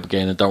come back up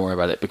again and don't worry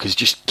about it, because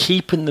just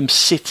keeping them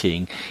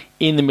sitting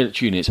in the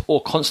military units or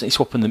constantly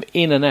swapping them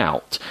in and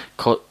out,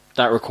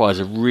 that requires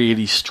a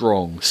really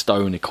strong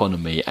stone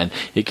economy, and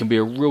it can be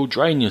a real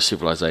drain on your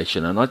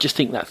civilization, and I just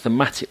think that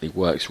thematically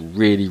works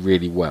really,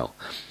 really well.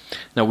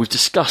 Now, we've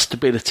discussed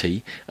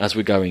stability as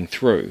we're going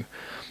through.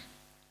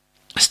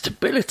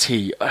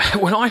 Stability,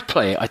 when I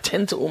play it, I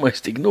tend to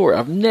almost ignore it.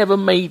 I've never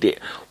made it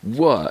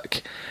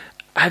work.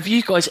 Have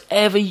you guys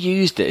ever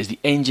used it as the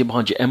engine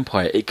behind your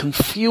empire? It can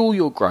fuel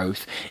your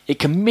growth, it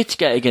can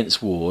mitigate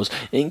against wars,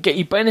 it can get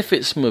you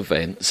benefits from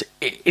events.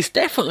 It's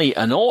definitely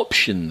an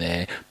option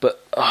there,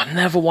 but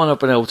never one I've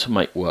been able to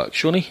make work.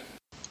 Shawnee?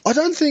 I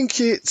don't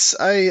think it's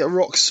a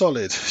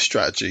rock-solid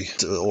strategy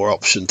or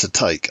option to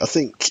take. I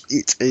think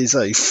it is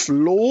a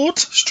flawed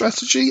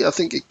strategy. I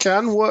think it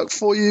can work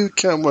for you,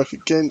 can work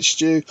against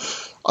you.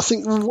 I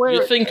think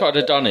you think I'd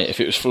have done it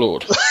if it was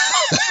flawed?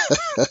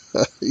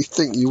 You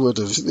think you would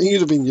have.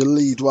 You'd have been your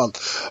lead one.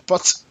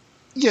 But,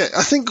 yeah,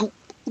 I think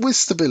with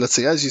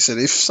stability, as you said,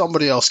 if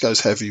somebody else goes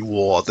heavy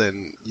war,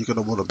 then you're going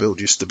to want to build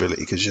your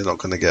stability because you're not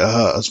going to get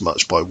hurt as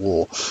much by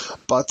war.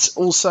 But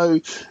also,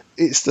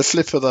 it's the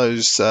flip of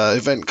those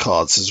event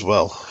cards as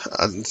well.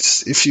 And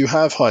if you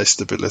have high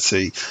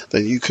stability,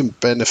 then you can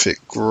benefit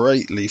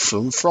greatly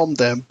from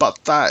them. But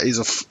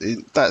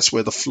that's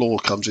where the flaw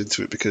comes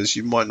into it, because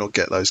you might not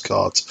get those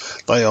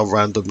cards. They are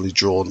randomly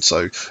drawn,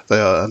 so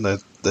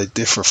they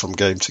differ from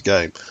game to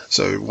game.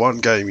 So one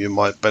game you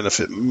might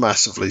benefit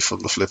massively from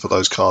the flip of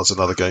those cards,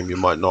 another game you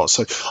might not.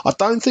 So I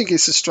don't think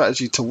it's a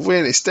strategy to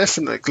win. It's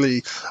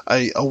definitely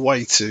a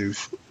way to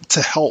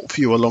help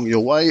you along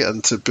your way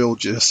and to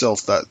build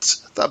yourself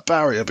that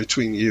barrier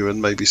between you and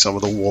maybe some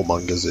of the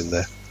warmongers in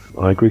there.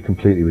 I agree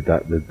completely with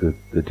that.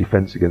 The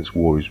defence against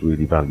war is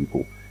really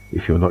valuable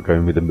if you're not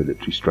going with a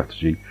military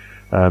strategy.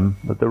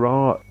 But there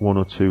are one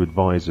or two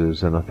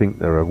advisors, and I think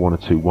there are one or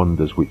two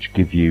wonders which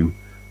give you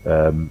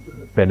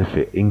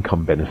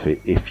income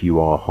benefit if you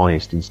are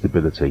highest in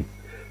stability.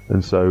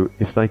 And so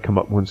if they come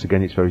up, once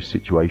again, it's very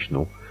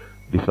situational.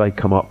 If they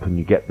come up and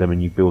you get them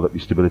and you build up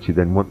your stability,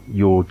 then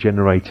you're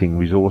generating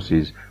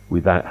resources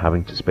without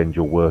having to spend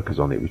your workers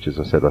on it, which, as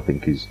I said, I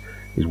think is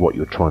what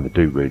you're trying to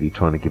do, really,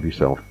 trying to give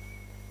yourself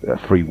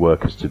free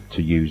workers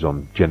to use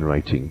on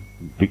generating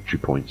victory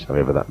points,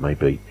 however that may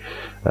be,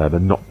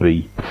 and not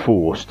be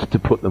forced to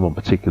put them on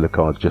particular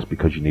cards just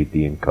because you need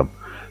the income.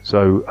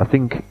 So I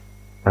think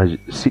as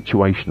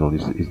situational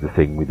is the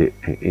thing with it.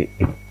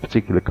 If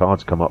particular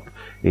cards come up,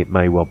 it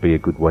may well be a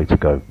good way to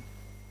go.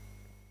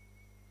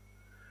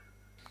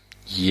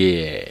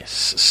 Yes.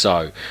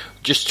 So,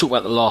 just talk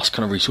about the last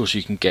kind of resource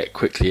you can get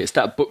quickly. It's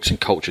that books and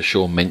culture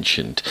Sean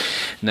mentioned.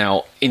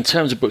 Now, in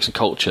terms of books and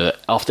culture,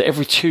 after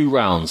every 2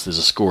 rounds, there's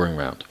a scoring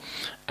round.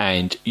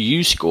 And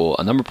you score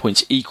a number of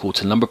points equal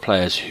to the number of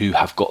players who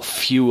have got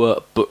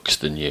fewer books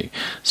than you.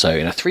 So,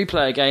 in a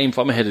 3-player game, if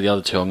I'm ahead of the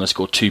other 2, I'm going to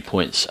score 2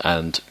 points.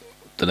 And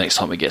the next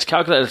time it gets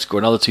calculated, I'll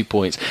score another 2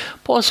 points.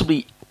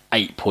 Possibly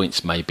 8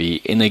 points, maybe,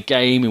 in a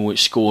game in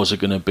which scores are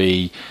going to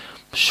be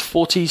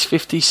 40s,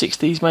 50s,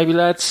 60s, maybe,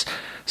 lads.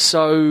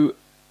 So,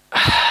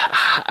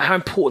 how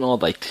important are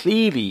they?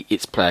 Clearly,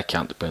 it's player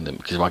count dependent,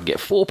 because if I can get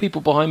 4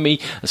 people behind me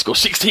and score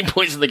 16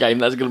 points in the game,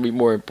 that's going to be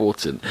more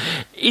important.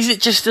 Is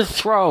it just a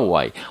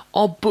throwaway?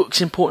 Are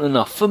books important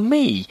enough? For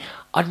me,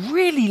 I'd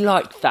really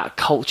like that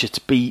culture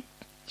to be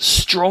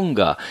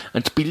stronger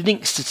and to be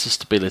linked to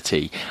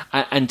stability,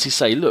 and to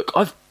say, look,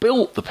 I've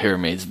built the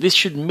pyramids, this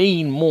should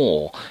mean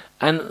more.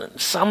 And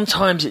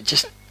sometimes it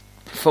just,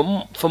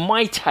 for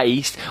my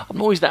taste, I'm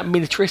not always that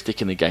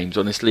militaristic in the games,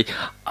 honestly.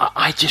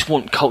 I just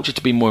want culture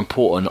to be more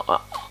important.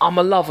 I'm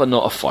a lover,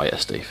 not a fighter,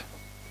 Steve.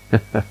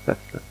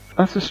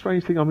 That's a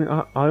strange thing. I mean,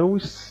 I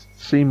always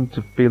seem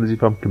to feel as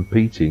if I'm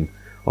competing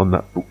on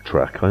that book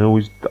track. I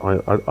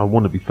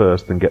want to be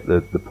first and get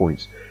the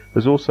points.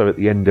 There's also, at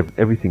the end of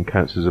everything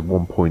counts as a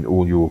 1 point,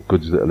 all your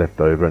goods that are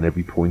left over, and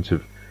every point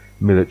of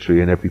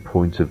military and every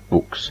point of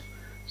books.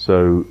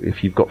 So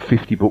if you've got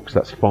 50 books,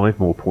 that's 5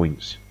 more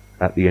points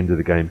at the end of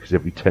the game, because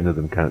every 10 of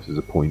them counts as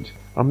a point.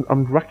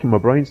 I'm racking my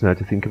brains now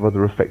to think of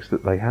other effects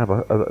that they have.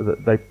 Are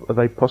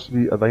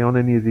they on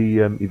any of the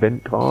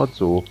event cards,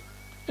 or?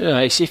 Yeah,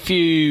 it's if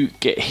you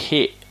get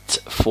hit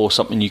for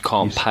something you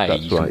can't pay,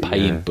 you can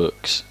pay in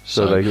books.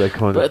 So they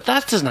kind of. But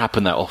that doesn't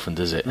happen that often,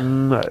 does it?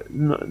 No,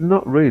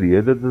 not really.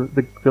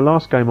 The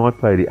last game I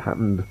played, it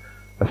happened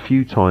a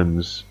few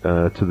times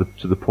to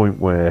the point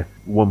where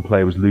one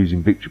player was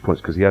losing victory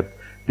points because he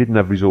didn't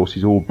have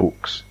resources or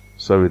books.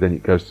 So then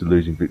it goes to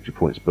losing victory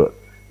points, but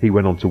he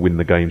went on to win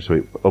the game, so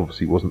it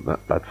obviously wasn't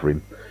that bad for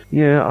him.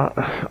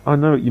 Yeah, I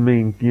know what you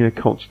mean. Yeah,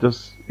 culture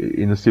does,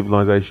 in a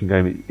civilization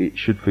game, it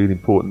should feel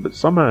important, but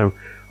somehow,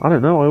 I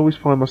don't know, I always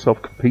find myself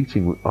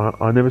competing.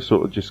 I never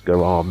sort of just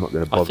go, I'm not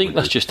going to bother. I think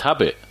that's just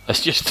habit.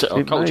 That's just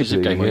our culture's a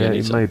game. Yeah,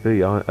 it may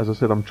be. As I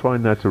said, I'm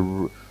trying now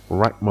to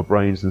rack my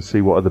brains and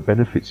see what other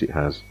benefits it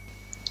has.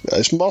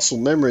 It's muscle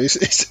memory.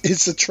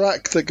 It's a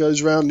track that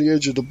goes round the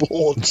edge of the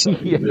board, so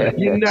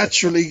you're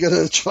naturally going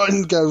to try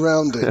and go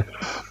round it.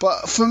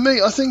 But for me,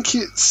 I think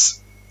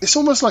it's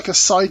almost like a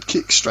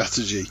sidekick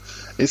strategy.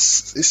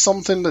 It's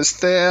something that's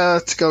there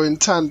to go in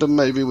tandem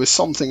maybe with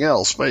something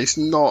else, but it's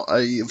not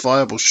a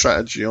viable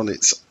strategy on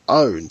its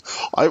own.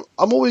 I'm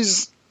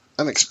always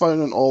an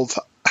exponent of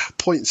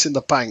points in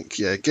the bank.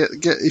 Yeah, get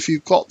if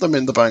you've got them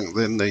in the bank,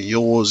 then they're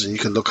yours, and you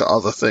can look at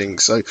other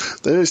things. So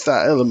there is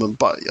that element,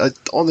 but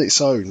on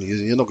its own,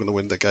 you're not going to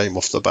win the game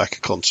off the back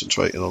of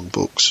concentrating on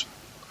books.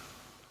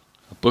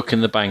 A book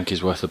in the bank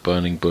is worth a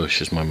burning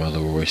bush, as my mother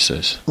always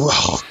says.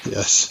 Well,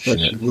 yes,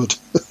 she would.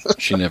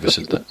 She never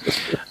said that.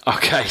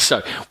 Okay,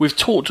 so we've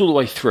talked all the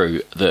way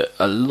through that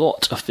a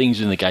lot of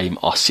things in the game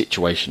are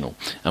situational,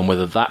 and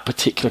whether that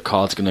particular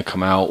card's going to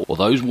come out, or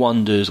those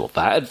wonders, or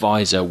that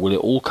advisor, will it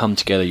all come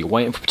together? You're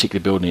waiting for a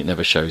particular building, it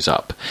never shows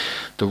up.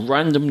 The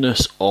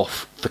randomness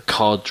of the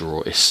card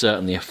draw is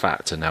certainly a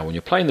factor. Now, when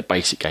you're playing the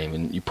basic game,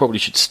 and you probably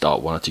should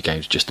start 1 or 2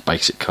 games with just the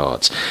basic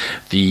cards,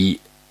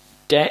 the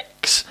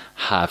decks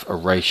have a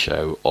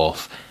ratio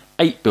of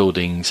 8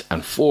 buildings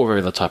and 4 of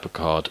every other type of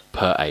card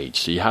per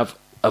age. So you have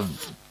a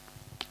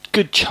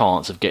good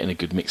chance of getting a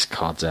good mix of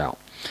cards out.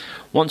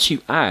 Once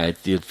you add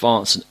the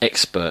advanced and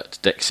expert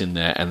decks in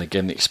there, and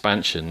again the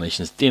expansion,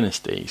 Nations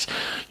Dynasties,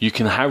 you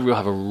can have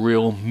a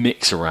real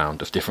mix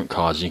around of different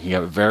cards. You can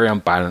get it very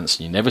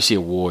unbalanced, and you never see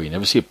a war, you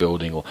never see a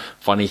building, or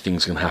funny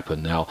things can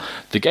happen. Now,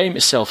 the game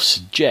itself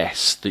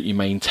suggests that you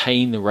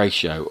maintain the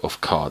ratio of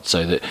cards,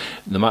 so that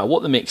no matter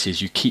what the mix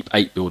is, you keep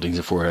 8 buildings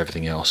and 4 of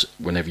everything else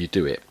whenever you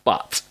do it.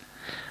 But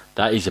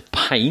that is a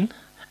pain,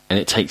 and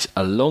it takes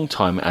a long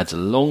time. It adds a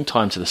long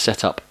time to the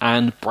setup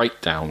and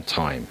breakdown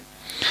time.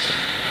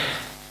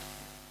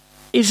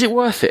 Is it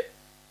worth it?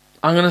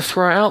 I'm going to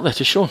throw it out there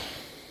to Sean.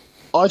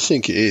 I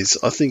think it is.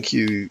 I think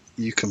you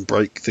can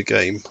break the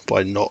game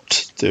by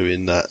not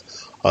doing that.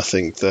 I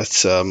think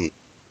that,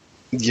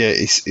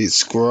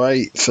 it's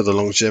great for the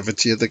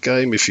longevity of the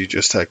game if you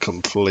just had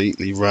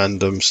completely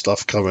random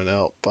stuff coming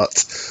out.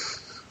 But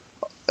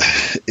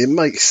it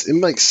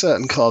makes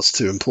certain cards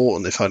too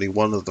important if only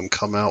one of them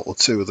come out or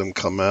two of them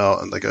come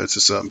out and they go to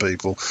certain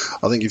people.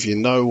 I think if you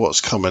know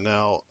what's coming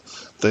out,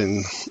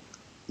 then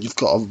you've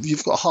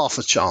got half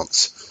a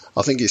chance.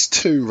 I think it's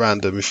too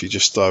random if you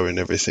just throw in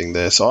everything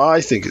there. So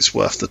I think it's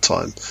worth the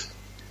time.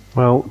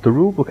 Well, the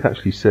rulebook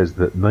actually says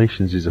that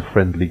Nations is a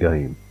friendly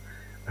game,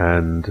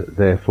 and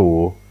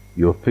therefore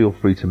you'll feel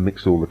free to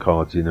mix all the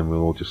cards in and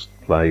we'll all just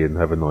play and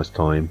have a nice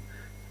time.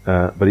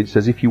 But it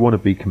says if you want to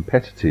be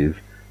competitive,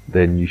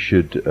 then you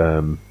should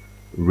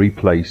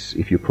replace,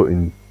 if you're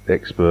putting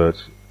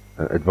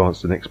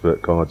advanced and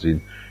expert cards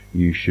in,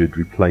 you should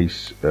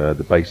replace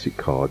the basic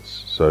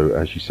cards. So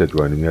as you said,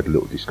 Ronan, we had a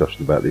little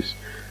discussion about this.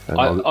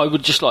 I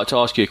would just like to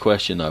ask you a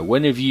question though.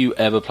 When have you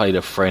ever played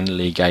a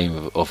friendly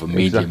game of a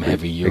medium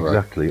heavy Euro?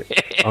 Exactly.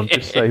 I'm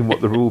just saying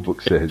what the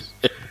rulebook says.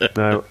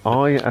 Now,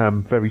 I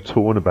am very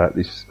torn about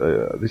this.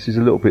 This is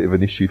a little bit of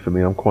an issue for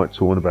me. I'm quite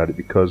torn about it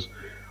because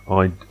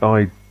I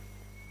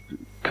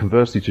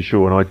conversely to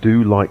Sean, I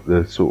do like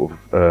the sort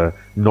of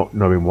not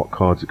knowing what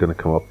cards are going to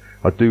come up.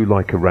 I do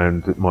like a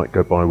round that might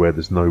go by where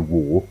there's no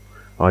war.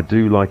 I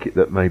do like it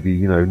that maybe,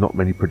 not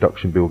many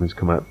production buildings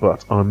come out,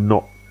 but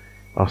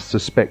I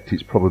suspect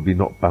it's probably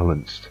not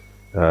balanced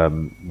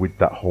with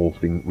that whole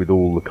thing, with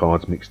all the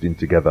cards mixed in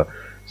together.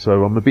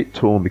 So I'm a bit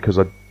torn because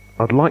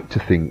I'd like to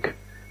think,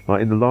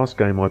 like in the last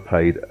game I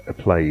played,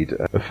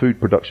 a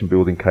food production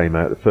building came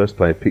out. The first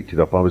player picked it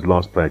up. I was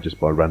last player just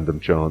by random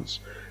chance.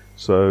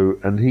 So,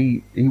 and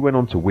he went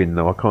on to win.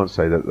 Now I can't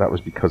say that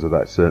was because of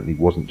that. It certainly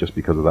wasn't just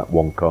because of that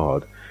one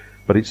card.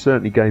 But it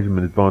certainly gave him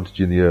an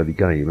advantage in the early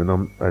game,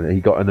 and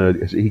he got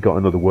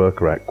another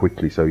worker out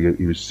quickly, so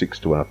he was 6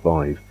 to our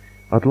 5.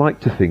 I'd like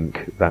to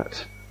think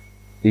that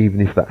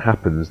even if that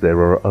happens, there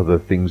are other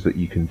things that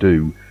you can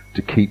do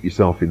to keep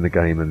yourself in the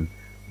game and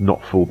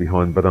not fall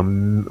behind. But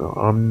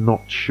I'm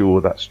not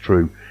sure that's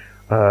true.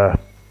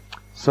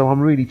 So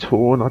I'm really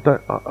torn.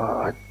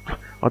 I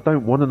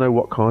don't want to know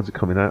what cards are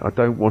coming out. I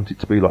don't want it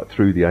to be like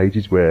Through the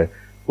Ages where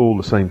all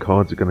the same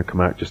cards are going to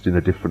come out just in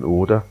a different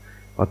order.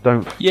 I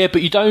don't. Yeah,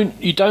 but you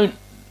don't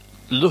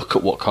look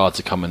at what cards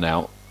are coming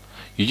out.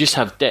 You just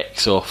have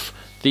decks off.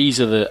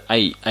 These are the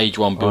 8 Age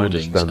 1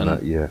 buildings. I understand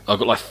that, yeah. I've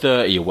got like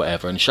 30 or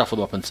whatever, and shuffle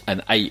them up,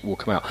 and 8 will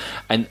come out.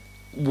 And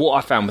what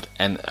I found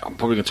and I'm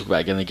probably going to talk about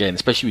it again and again,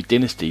 especially with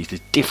Dynasties,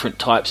 there's different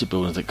types of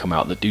buildings that come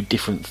out that do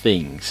different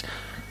things,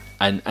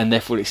 and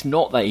therefore it's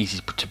not that easy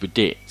to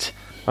predict.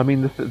 I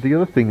mean, the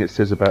other thing it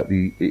says about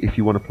if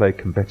you want to play a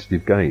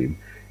competitive game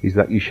is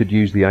that you should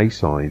use the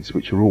A-sides,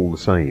 which are all the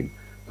same.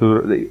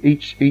 So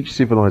each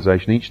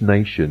civilization, each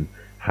nation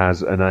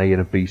has an A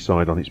and a B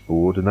side on its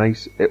board, and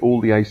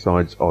all the A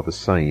sides are the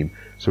same,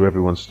 so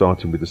everyone's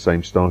starting with the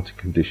same starting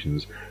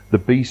conditions. The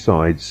B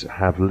sides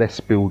have less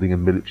building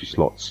and military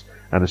slots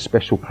and a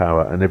special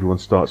power, and everyone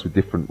starts with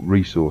different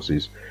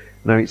resources.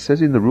 Now it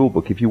says in the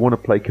rulebook if you want to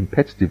play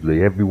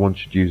competitively, everyone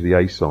should use the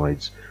A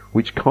sides,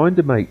 which kind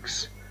of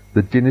makes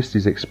the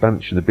Dynasties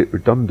expansion a bit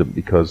redundant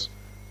because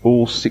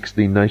all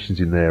 16 nations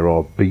in there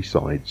are B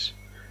sides.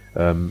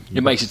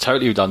 It makes it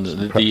totally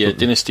redundant. The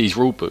Dynasties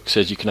rulebook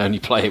says you can only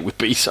play it with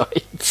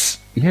B-sides.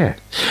 Yeah.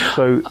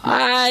 So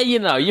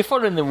you're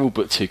following the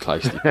rulebook too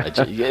closely,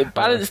 Paget.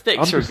 Balanced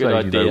decks are a good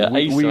idea.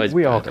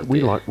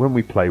 We like when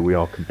we play, we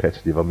are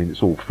competitive. I mean,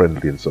 it's all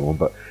friendly and so on,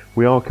 but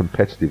we are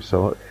competitive.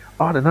 So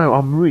I don't know.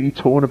 I'm really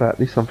torn about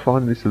this. I'm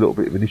finding this a little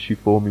bit of an issue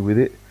for me with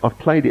it. I've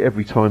played it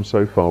every time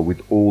so far with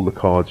all the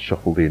cards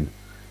shuffled in,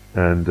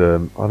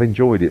 and I've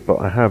enjoyed it. But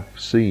I have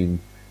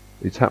seen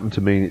it's happened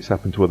to me, and it's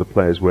happened to other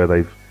players where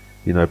they've,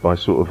 by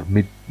sort of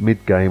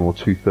mid game or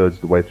 2/3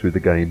 of the way through the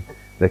game,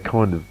 they're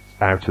kind of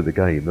out of the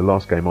game. The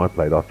last game I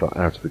played, I felt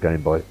out of the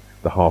game by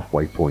the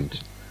halfway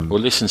point. Well,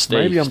 listen, Steve.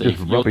 Maybe I'm just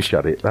rubbish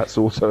at it. That's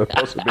also a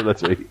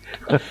possibility.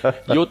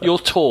 You're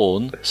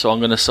torn, so I'm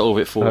going to solve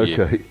it for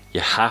you. Okay. You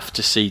have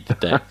to seed the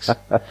decks.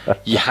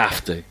 You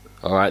have to.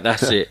 All right,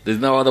 that's it. There's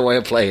no other way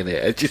of playing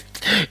it.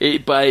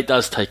 But it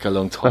does take a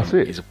long time. That's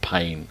it. It's a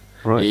pain.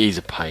 Right. It is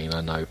a pain,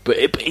 I know. But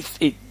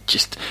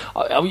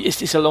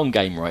it's a long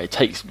game, right? It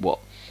takes,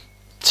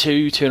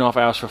 2.5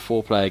 hours for a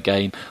 4-player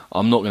game.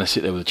 I'm not going to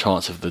sit there with a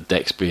chance of the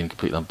decks being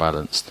completely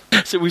unbalanced.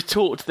 So we've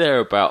talked there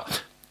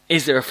about,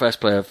 is there a first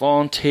player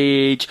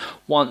advantage?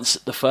 Once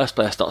the first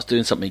player starts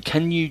doing something,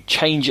 can you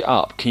change it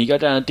up? Can you go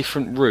down a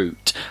different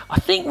route? I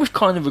think we've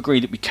kind of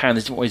agreed that we can.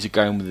 There's different ways of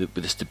going with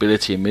the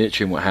stability and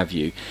military and what have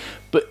you.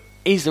 But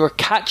is there a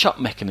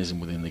catch-up mechanism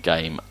within the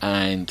game?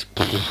 And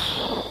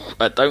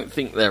I don't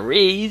think there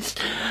is.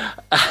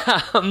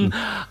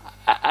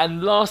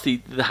 And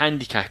lastly, the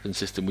handicapping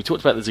system. We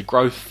talked about there's a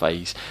growth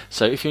phase.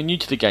 So if you're new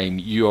to the game,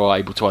 you are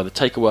able to either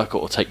take a worker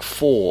or take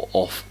 4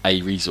 off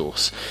a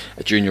resource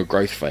during your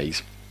growth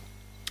phase.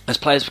 As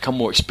players become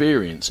more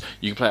experienced,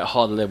 you can play at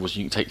harder levels.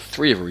 You can take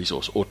 3 of a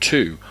resource, or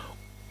 2,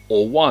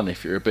 or 1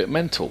 if you're a bit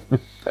mental.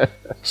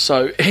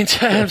 So in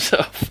terms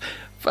of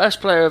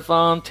first player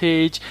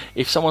advantage,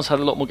 if someone's had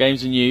a lot more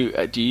games than you,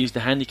 do you use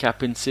the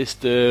handicapping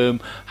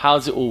system? How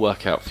does it all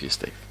work out for you,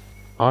 Steve?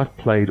 I've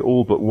played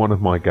all but one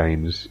of my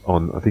games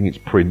on, I think it's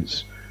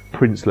Prince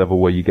level,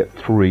 where you get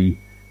 3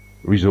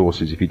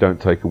 resources. If you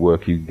don't take a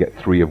work, you get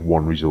 3 of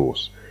 1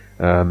 resource.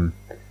 And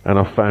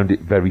I found it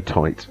very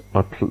tight.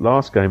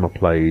 Last game I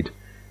played,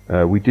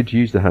 we did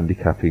use the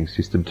handicapping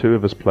system. 2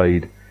 of us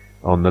played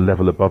on the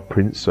level above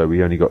Prince, so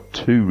we only got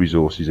 2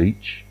 resources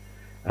each,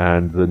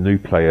 and the new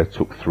player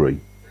took 3.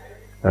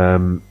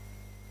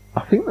 I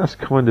think that's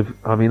kind of,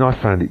 I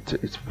found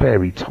it's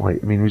very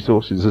tight.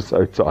 Resources are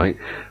so tight.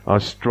 I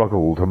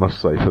struggled, I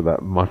must say, for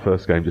that, my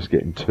first game, just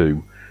getting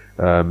 2.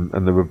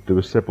 And there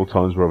were several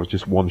times where I was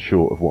just 1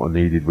 short of what I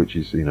needed, which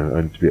is,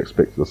 only to be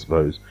expected, I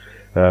suppose.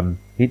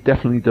 It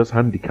definitely does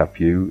handicap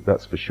you,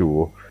 that's for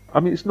sure.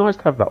 It's nice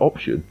to have that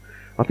option.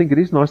 I think it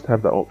is nice to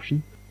have that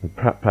option.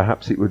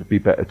 Perhaps it would be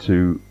better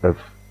to have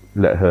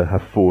let her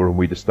have 4 and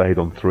we'd have stayed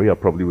on 3. I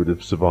probably would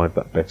have survived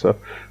that better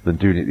than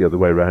doing it the other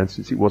way around,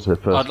 since it was her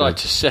first I'd game. like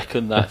to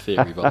second that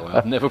theory, by the way.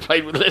 I've never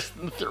played with less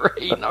than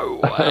 3. No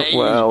way.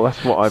 Well,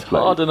 that's what I've played.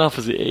 It's hard enough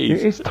as it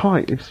is. It is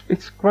tight.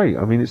 It's great.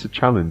 It's a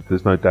challenge.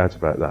 There's no doubt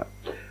about that.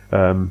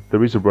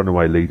 There is a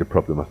runaway leader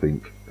problem, I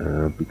think,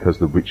 because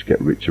the rich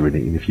get richer in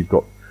it. And if you've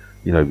got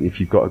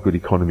a good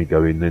economy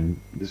going, then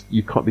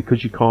you can't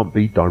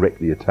be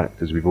directly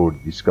attacked, as we've already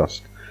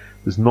discussed.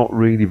 There's not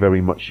really very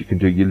much you can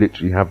do. You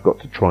literally have got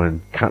to try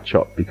and catch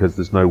up, because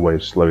there's no way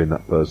of slowing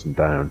that person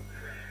down.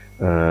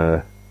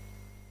 And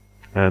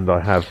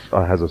as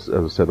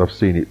I said, I've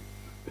seen it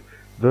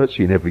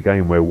virtually in every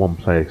game where one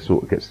player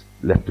sort of gets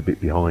left a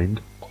bit behind.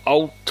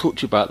 I'll talk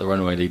to you about the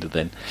runaway leader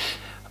then.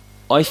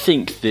 I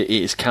think that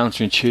it is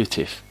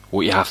counterintuitive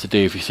what you have to do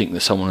if you think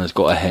that someone has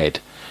got ahead.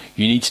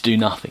 You need to do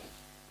nothing.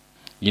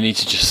 You need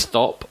to just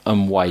stop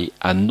and wait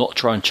and not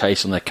try and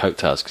chase on their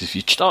coattails. Because if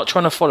you start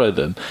trying to follow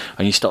them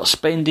and you start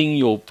spending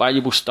your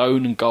valuable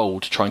stone and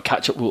gold to try and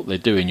catch up with what they're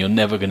doing, you're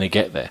never going to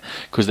get there,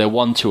 because they're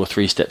 1, 2 or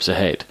 3 steps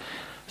ahead.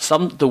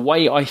 The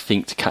way I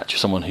think to catch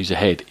someone who's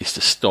ahead is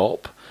to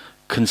stop,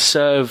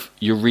 conserve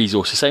your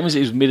resources. Same as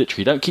it is with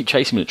military. Don't keep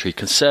chasing military.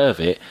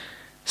 Conserve it.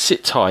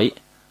 Sit tight.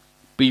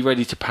 Be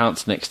ready to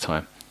pounce next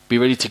time. Be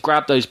ready to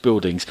grab those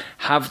buildings.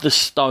 Have the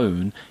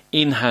stone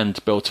in hand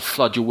to be able to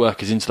flood your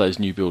workers into those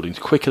new buildings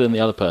quicker than the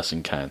other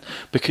person can.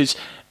 Because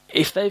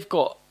if they've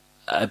got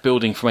a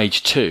building from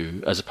age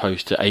 2 as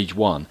opposed to age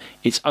 1,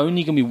 it's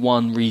only going to be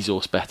 1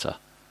 resource better.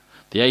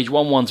 The age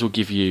 1 ones will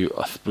give you,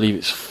 I believe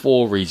it's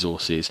 4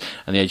 resources,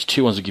 and the age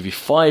 2 ones will give you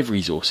 5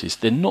 resources.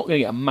 They're not going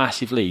to get a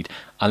massive lead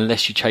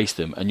unless you chase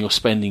them and you're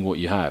spending what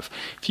you have.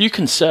 If you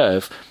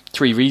conserve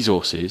 3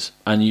 resources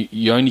and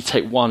you only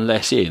take 1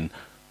 less in,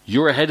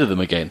 you're ahead of them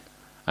again.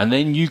 And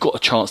then you got a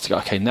chance to go,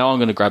 okay, now I'm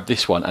going to grab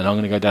this one and I'm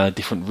going to go down a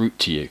different route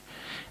to you.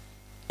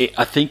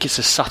 I think it's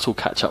a subtle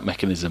catch-up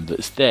mechanism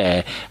that's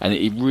there, and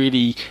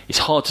it's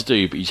hard to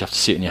do, but you just have to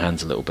sit in your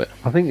hands a little bit.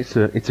 I think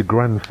it's a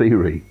grand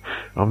theory.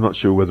 I'm not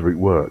sure whether it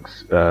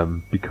works,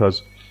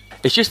 because...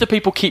 It's just that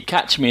people keep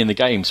catching me in the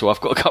game, so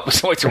I've got a couple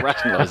of ways to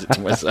rationalise it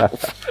to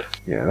myself.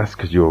 Yeah, that's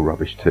because you're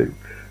rubbish too.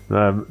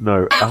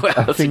 No,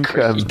 I think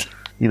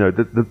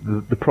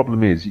the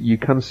problem is you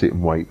can sit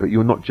and wait, but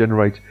you're not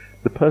generating...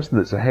 The person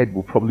that's ahead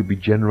will probably be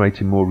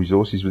generating more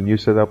resources than you,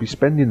 so they'll be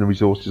spending the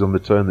resources on the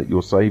turn that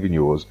you're saving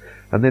yours,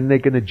 and then they're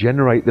going to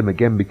generate them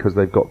again because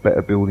they've got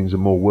better buildings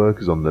and more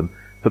workers on them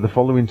for the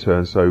following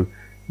turn. So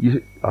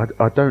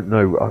I don't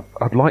know.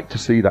 I'd like to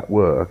see that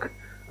work.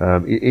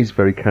 It is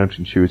very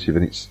counterintuitive,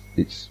 and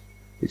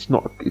it's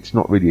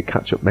not really a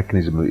catch-up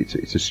mechanism.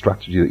 It's a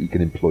strategy that you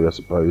can employ, I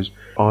suppose.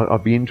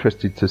 I'd be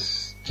interested to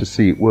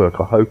see it work.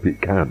 I hope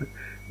it can.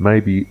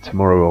 Maybe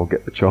tomorrow I'll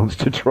get the chance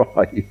to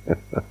try.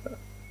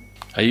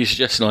 Are you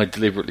suggesting I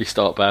deliberately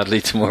start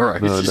badly tomorrow?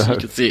 No. You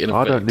can see it in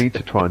I effect. don't need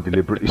to try and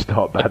deliberately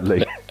start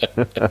badly.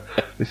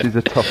 This is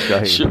a tough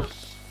game.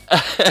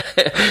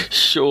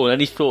 Sure.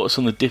 Any thoughts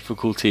on the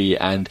difficulty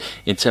and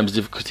in terms of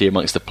difficulty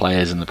amongst the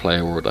players and the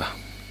player order?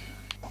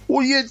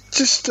 Well, yeah,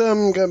 just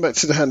going back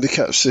to the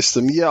handicap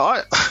system,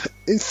 yeah,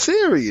 in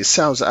theory it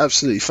sounds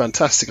absolutely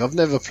fantastic. I've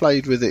never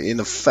played with it in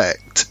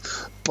effect,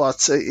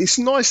 but it's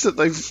nice that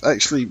they've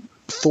actually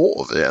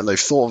thought of it, and they've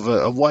thought of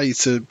a way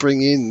to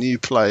bring in new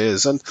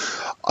players. And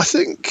I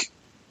think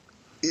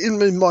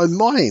in my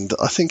mind,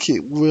 I think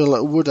it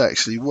would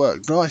actually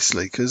work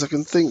nicely, because I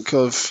can think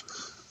of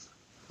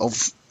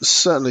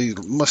certainly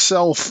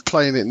myself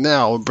playing it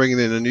now and bringing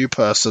in a new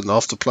person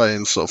after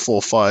playing sort of 4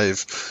 or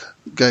 5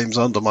 games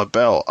under my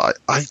belt.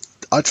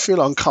 I'd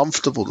feel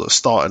uncomfortable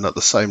starting at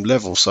the same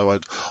level, so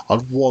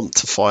I'd want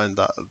to find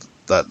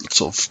that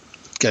sort of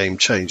game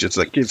changers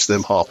that gives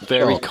them half.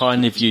 Very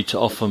kind of you to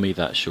offer me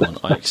that, Sean.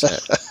 I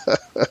accept.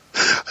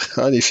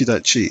 Only if you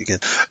don't cheat again.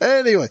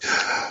 Anyway,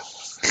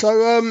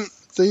 so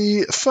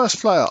the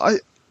first player,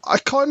 I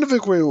kind of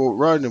agree with what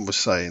Ronan was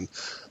saying,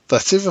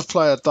 that if a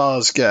player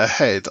does get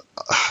ahead,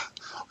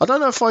 I don't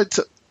know if I'd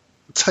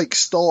take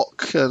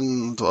stock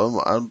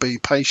and be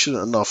patient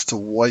enough to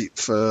wait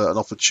for an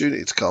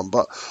opportunity to come,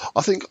 but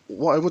I think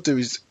what I would do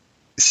is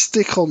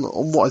stick on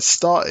what I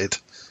started.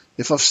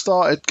 If I've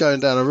started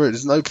going down a route,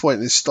 there's no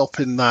point in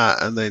stopping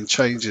that and then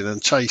changing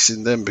and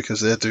chasing them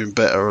because they're doing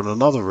better on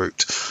another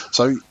route.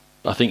 So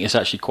I think it's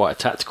actually quite a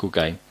tactical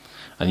game,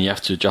 and you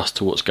have to adjust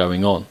to what's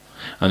going on,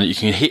 and that you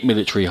can hit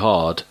military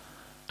hard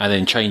and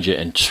then change it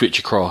and switch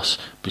across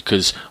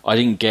because I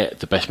didn't get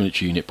the best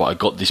military unit, but I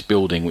got this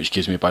building which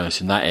gives me a bonus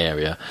in that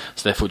area.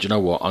 So therefore, do you know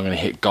what? I'm going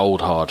to hit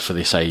gold hard for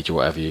this age or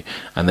whatever.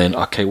 And then,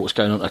 okay, what's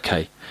going on?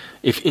 Okay,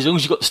 as long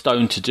as you've got the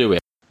stone to do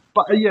it.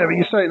 But yeah, but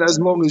you're saying as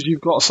long as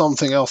you've got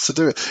something else to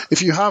do it.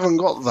 If you haven't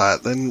got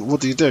that, then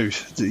what do you do?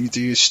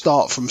 Do you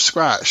start from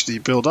scratch? Do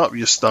you build up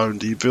your stone?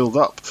 Do you build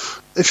up?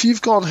 If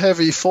you've gone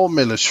heavy for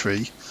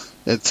military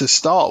to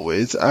start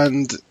with,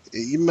 and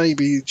you may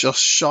be just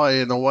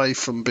shying away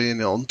from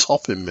being on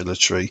top in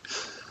military,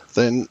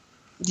 then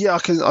yeah, I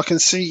can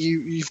see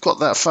you've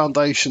got that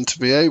foundation to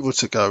be able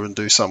to go and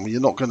do something.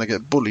 You're not going to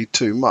get bullied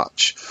too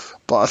much.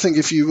 But I think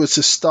if you were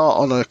to start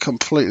on a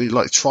completely,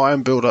 try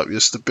and build up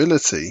your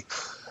stability,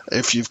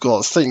 if you've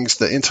got things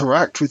that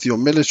interact with your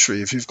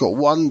military, if you've got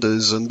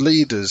wonders and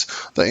leaders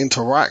that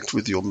interact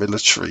with your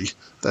military,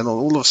 then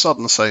all of a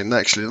sudden saying,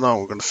 actually,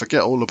 no, I'm going to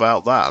forget all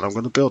about that and I'm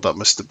going to build up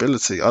my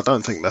stability. I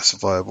don't think that's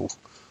viable.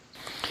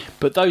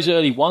 But those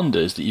early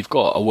wonders that you've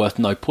got are worth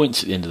no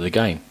points at the end of the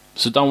game,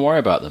 so don't worry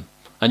about them.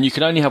 And you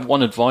can only have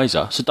one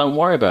advisor, so don't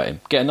worry about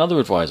him. Get another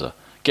advisor.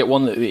 Get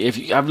one that, if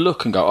you have a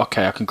look and go,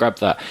 okay, I can grab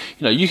that.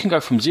 You can go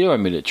from 0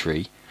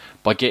 military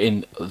by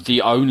getting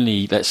the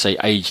only, let's say,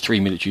 age 3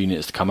 military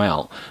units to come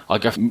out. I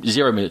go from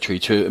 0 military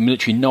to a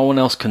military no one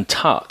else can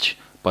touch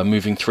by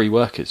moving 3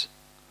 workers.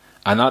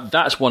 And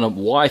that's one of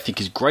what I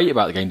think is great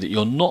about the game, that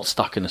you're not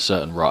stuck in a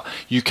certain rut.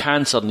 You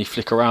can suddenly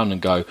flick around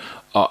and go,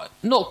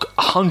 not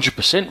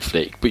 100%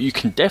 flick, but you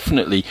can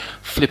definitely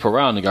flip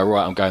around and go,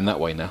 right, I'm going that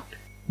way now.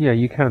 Yeah,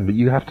 you can, but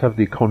you have to have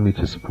the economy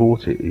to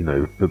support it,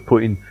 But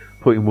putting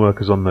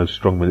workers on those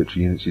strong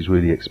military units is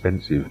really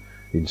expensive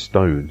in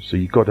stone, so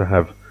you've got to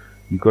have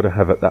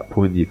at that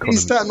point the economy.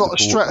 Is that not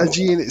a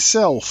strategy in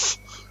itself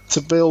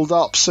to build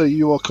up so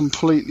you are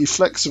completely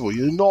flexible?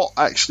 You're not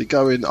actually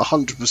going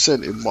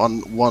 100%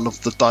 in one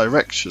of the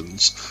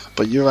directions,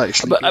 but you're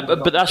actually.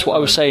 But that's what I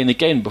was saying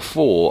again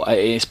before.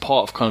 It's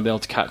part of kind of being able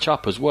to catch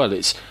up as well.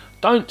 It's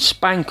don't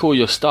spank all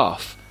your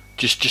stuff.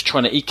 Just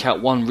trying to eke out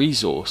one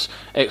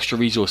extra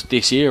resource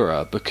this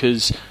era,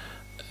 because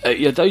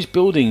those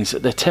buildings,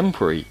 they're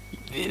temporary.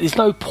 There's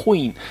no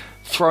point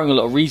throwing a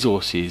lot of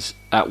resources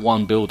at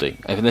one building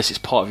unless it's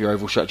part of your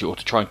overall strategy or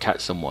to try and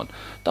catch someone.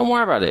 Don't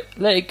worry about it.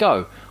 Let it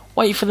go.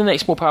 Wait for the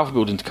next more powerful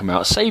building to come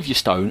out, save your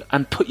stone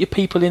and put your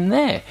people in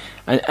there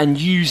and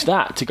use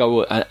that to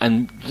go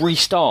and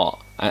restart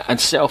and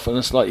set off on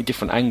a slightly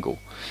different angle.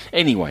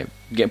 Anyway,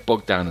 I'm getting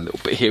bogged down a little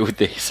bit here with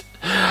this.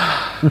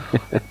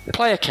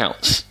 Player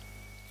counts.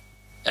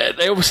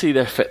 They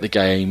affect the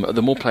game.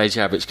 The more players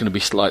you have, it's going to be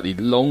slightly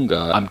longer.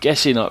 I'm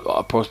guessing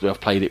I've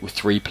played it with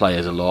 3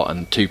 players a lot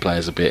and 2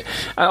 players a bit.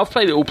 I've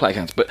played it all player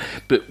counts, but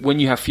when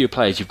you have fewer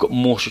players, you've got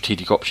more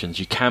strategic options.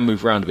 You can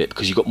move around a bit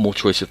because you've got more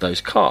choice of those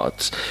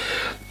cards.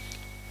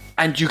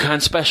 And you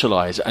can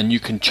specialise, and you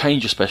can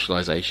change your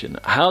specialisation.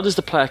 How does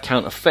the player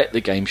count affect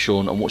the game,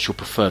 Sean, and what's your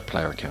preferred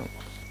player account?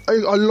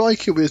 I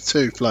like it with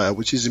 2-player,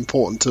 which is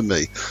important to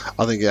me.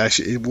 I think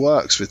it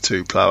works with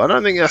 2-player. I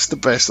don't think that's the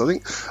best. I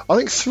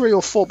think 3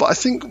 or 4, but I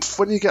think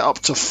when you get up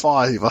to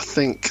 5, I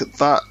think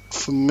that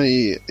for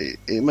me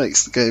it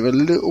makes the game a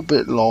little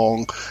bit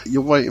long.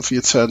 You're waiting for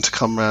your turn to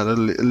come around a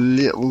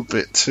little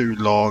bit too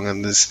long,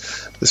 and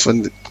that's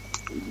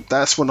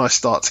when I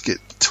start to get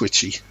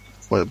twitchy.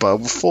 But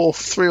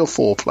 3 or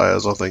 4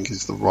 players, I think,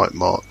 is the right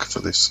mark for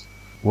this.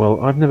 Well,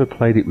 I've never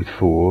played it with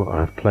 4.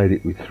 I've played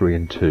it with 3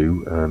 and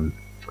 2.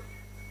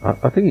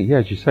 I think,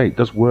 as you say, it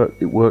does work.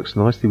 It works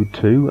nicely with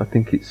 2. I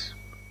think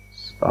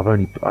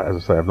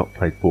I've not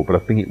played 4, but I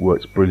think it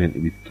works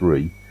brilliantly with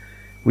 3.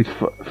 With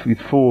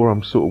 4,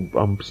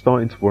 I'm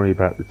starting to worry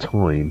about the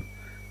time,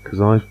 because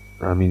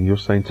you're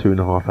saying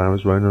 2.5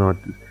 hours,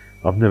 Ronan.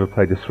 I've never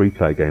played a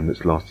 3-player game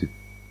that's lasted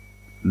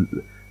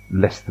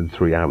less than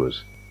 3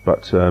 hours.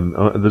 But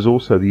there's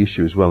also the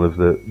issue as well of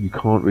you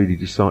can't really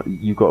decide.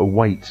 You've got to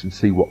wait and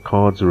see what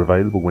cards are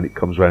available when it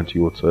comes round to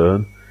your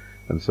turn.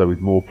 And so with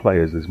more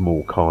players, there's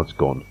more cards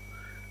gone.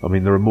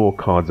 There are more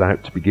cards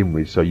out to begin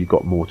with, so you've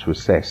got more to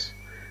assess.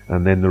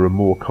 And then there are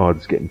more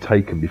cards getting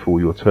taken before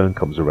your turn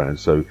comes around,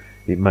 so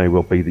it may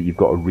well be that you've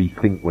got to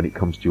rethink when it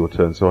comes to your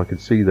turn. So I can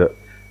see that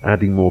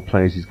adding more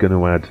players is going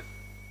to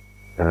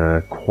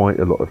add quite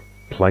a lot of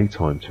play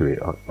time to it.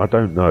 I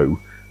don't know,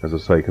 as I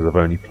say, because I've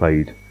only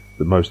played,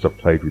 the most I've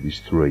played with is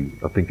 3.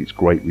 I think it's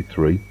great with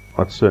 3.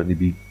 I'd certainly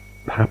be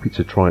happy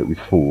to try it with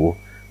 4.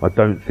 I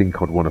don't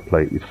think I'd want to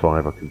play it with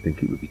 5. I can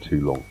think it would be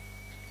too long.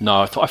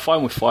 No, I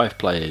find with 5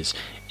 players,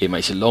 it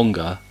makes it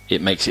longer,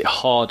 it makes it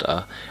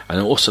harder, and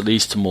it also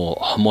leads to more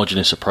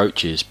homogenous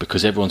approaches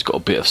because everyone's got a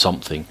bit of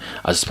something,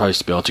 as opposed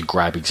to be able to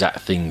grab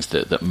exact things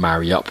that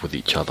marry up with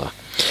each other.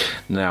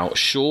 Now,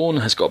 Sean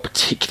has got a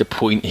particular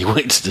point he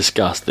wanted to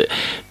discuss. That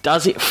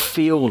does it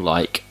feel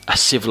like a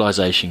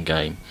Civilization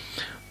game?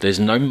 There's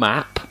no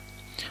map.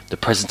 The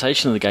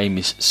presentation of the game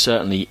is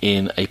certainly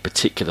in a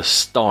particular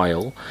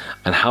style,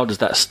 and how does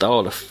that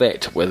style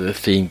affect whether the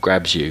theme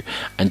grabs you?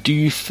 And do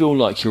you feel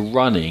like you're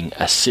running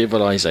a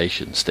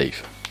Civilization,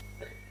 Steve?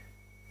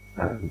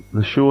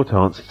 The short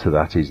answer to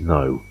that is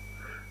no.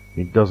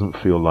 It doesn't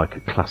feel like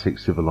a classic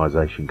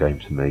Civilization game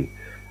to me.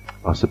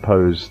 I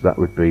suppose that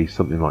would be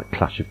something like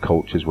Clash of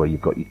Cultures, where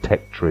you've got your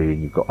tech tree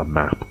and you've got a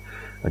map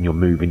and you're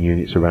moving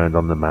units around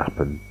on the map,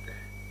 and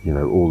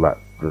all that.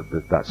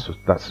 That's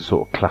a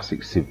sort of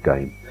classic Civ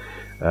game.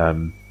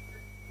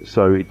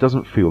 So it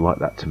doesn't feel like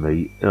that to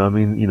me. I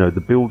mean,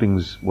 the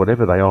buildings,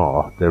 whatever they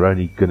are, they're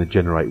only going to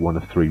generate one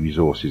of three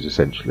resources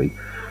essentially.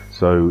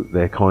 So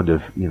they're kind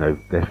of,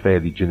 they're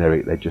fairly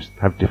generic. They just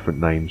have different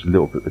names, a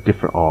little bit of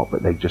different art,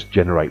 but they just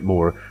generate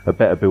more. A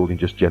better building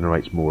just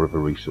generates more of a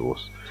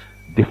resource.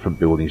 Different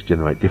buildings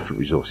generate different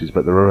resources,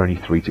 but there are only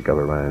three to go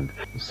around.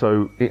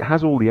 So it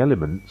has all the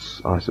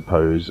elements, I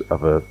suppose,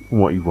 of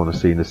what you want to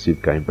see in a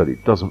Civ game, but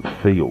it doesn't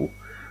feel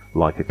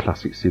like a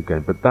classic Civ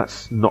game. But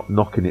that's not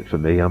knocking it for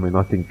me. I mean,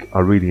 I think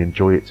I really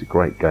enjoy it. It's a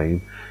great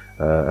game.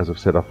 As I've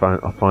said, I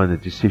find the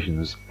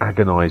decisions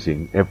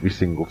agonising every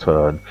single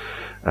turn,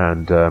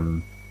 and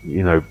I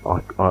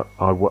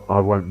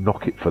won't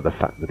knock it for the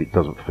fact that it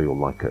doesn't feel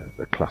like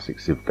a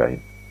classic Civ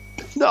game.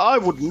 No, I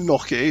wouldn't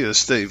knock it either,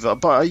 Steve.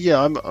 But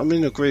yeah, I'm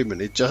in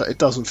agreement. It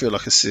doesn't feel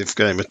like a Civ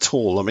game at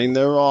all. I mean,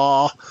 there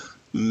are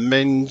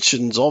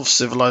mentions of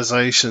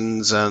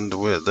civilizations, and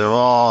there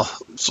are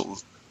sort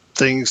of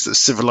things that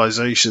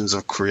civilizations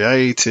have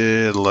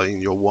created, like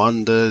in your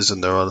wonders,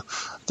 and there are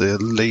the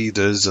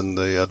leaders and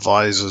the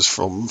advisors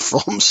from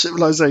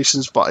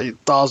civilizations. But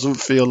it doesn't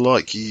feel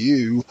like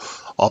you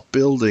are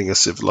building a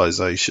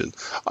civilization.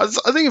 I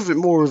think of it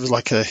more of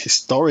like a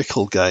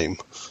historical game,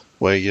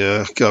 where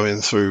you're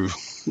going through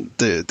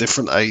the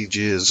different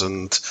ages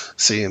and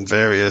seeing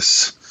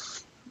various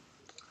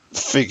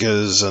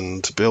figures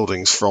and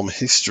buildings from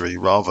history,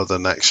 rather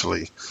than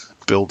actually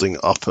building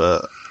up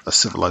a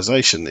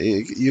civilization.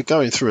 You're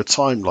going through a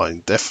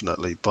timeline,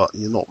 definitely, but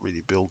you're not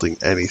really building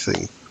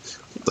anything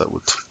that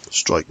would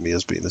strike me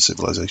as being a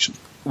civilization.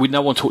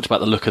 No one talked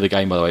about the look of the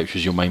game, by the way, which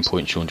was your main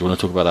point, Sean. Do you want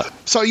to talk about that?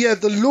 So yeah,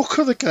 the look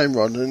of the game,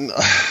 Ron, and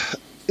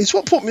it's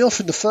what put me off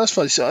in the first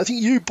place. I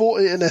think you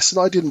bought it in Essen,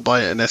 I didn't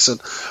buy it in Essen,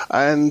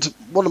 and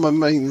one of my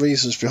main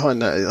reasons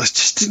behind that is I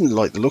just didn't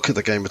like the look of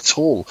the game at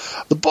all.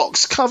 The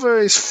box cover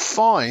is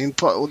fine,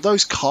 but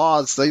those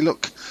cards, they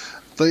look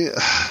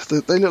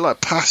like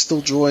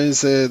pastel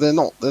drawings. They're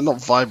not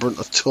vibrant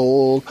at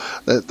all.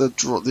 The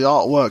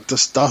artwork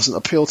just doesn't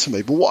appeal to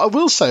me. But what I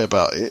will say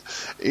about it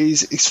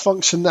is its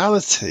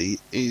functionality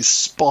is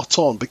spot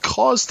on,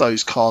 because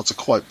those cards are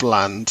quite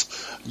bland.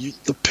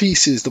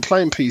 The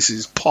playing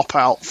pieces pop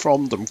out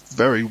from them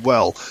very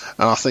well,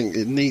 and I think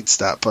it needs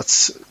that.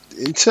 But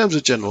in terms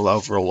of general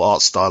overall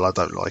art style, I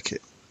don't like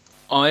it.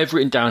 I've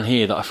written down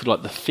here that I feel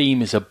like the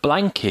theme is a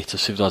blanket of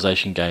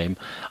Civilization game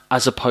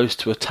as opposed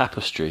to a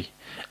tapestry.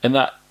 And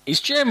that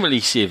is generally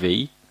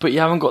Civ-y, but you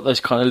haven't got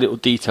those kind of little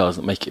details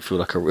that make it feel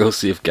like a real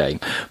Civ game.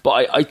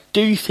 But I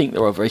do think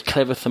there are very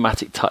clever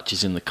thematic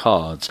touches in the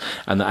cards,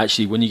 and that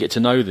actually when you get to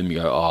know them, you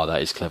go, oh,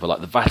 that is clever. Like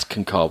the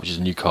Vatican card, which is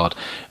a new card,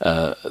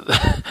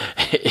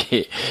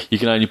 you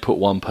can only put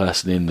one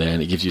person in there,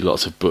 and it gives you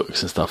lots of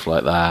books and stuff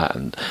like that.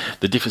 And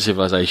the different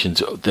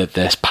civilizations,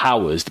 their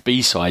powers, the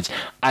B-sides,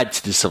 add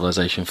to the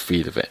civilization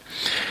feel of it.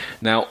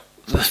 Now,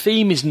 the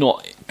theme is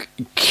not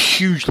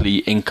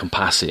hugely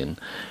encompassing,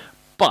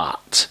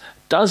 but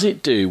does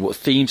it do what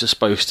themes are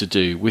supposed to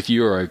do with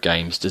Euro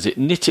games? Does it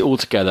knit it all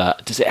together?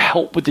 Does it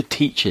help with the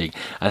teaching?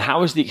 And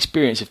how is the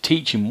experience of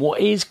teaching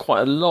what is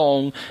quite a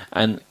long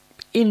and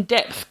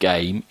in-depth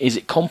game? Is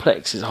it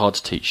complex? Is it hard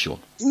to teach, Sean?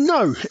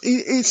 No,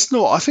 it's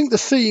not. I think the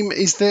theme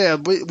is there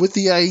with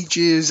the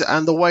ages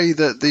and the way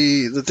that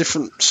the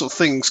different sort of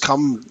things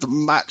come to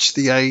match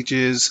the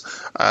ages.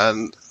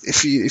 And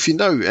if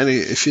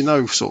you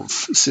know sort of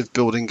Civ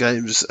building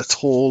games at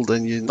all,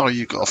 then you know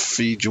you've got to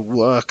feed your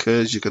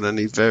workers. You're going to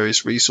need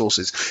various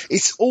resources.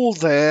 It's all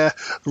there.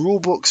 The rule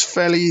book's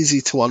fairly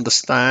easy to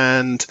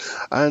understand,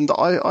 and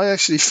I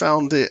actually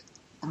found it,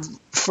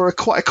 for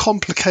quite a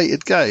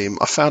complicated game,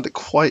 I found it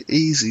quite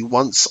easy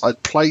once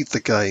I'd played the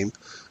game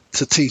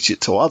to teach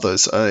it to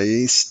others.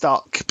 He's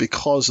stuck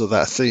because of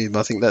that theme.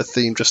 I think that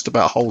theme just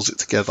about holds it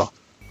together.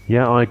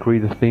 Yeah, I agree.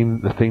 The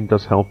theme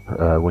does help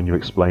when you're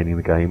explaining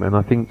the game, and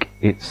I think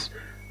it's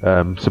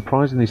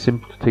surprisingly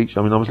simple to teach.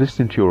 I mean, I was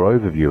listening to your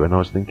overview, and I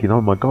was thinking,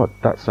 oh my god,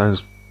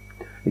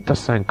 it does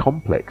sound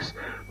complex.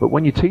 But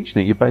when you're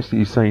teaching it, you're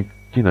basically saying,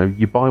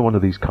 you buy one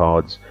of these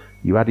cards,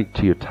 you add it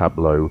to your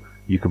tableau,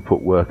 you can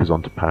put workers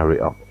on to power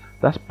it up.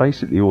 That's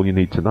basically all you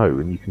need to know,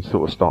 and you can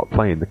sort of start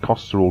playing. The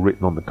costs are all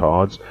written on the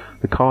cards.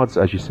 The cards,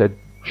 as you said,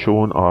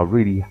 Sean, are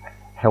really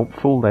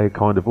helpful. They're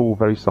kind of all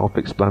very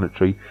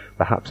self-explanatory.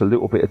 Perhaps a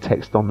little bit of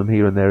text on them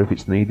here and there if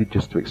it's needed,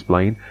 just to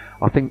explain.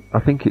 I think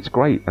it's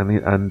great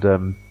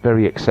and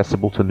very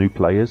accessible to new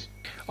players.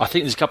 I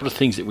think there's a couple of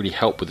things that really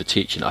help with the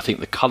teaching. I think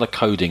the colour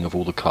coding of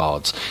all the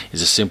cards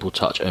is a simple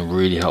touch and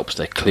really helps.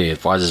 They're clear.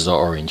 Advisors are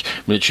orange.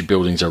 Military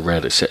buildings are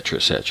red, etc.,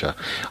 etc.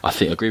 I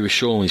agree with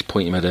Sean. His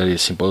point he made earlier,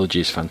 symbology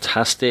is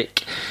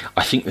fantastic.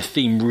 I think the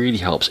theme really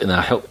helps, and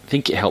I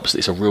think it helps that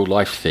it's a real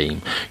life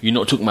theme. You're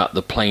not talking about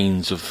the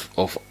planes of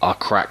our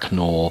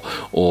Kraknor,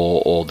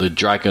 or the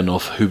Dragon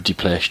of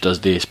Hoobdiplesh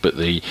does this, but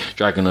the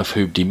Dragon of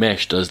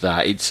Hoobdimesh does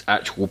that. It's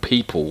actual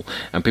people,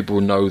 and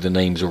people know the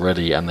names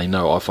already, and they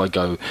know if I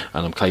go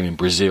and I'm claiming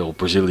Brazil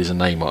is a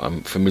name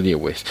I'm familiar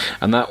with,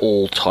 and that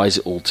all ties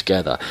it all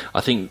together.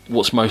 I think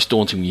what's most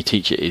daunting when you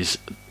teach it is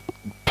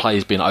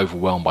players being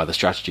overwhelmed by the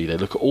strategy. They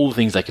look at all the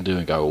things they can do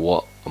and go, well,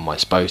 what am I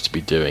supposed to be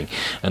doing?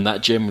 And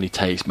that generally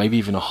takes maybe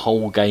even a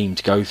whole game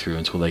to go through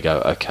until they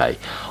go, okay,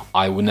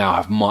 I will now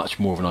have much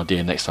more of an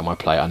idea next time I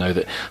play. I know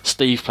that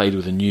Steve played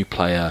with a new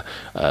player,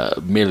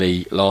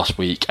 Millie, last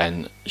week,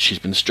 and she's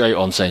been straight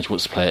on saying she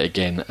wants to play it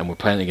again, and we're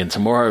playing it again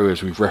tomorrow,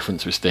 as we've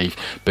referenced with Steve,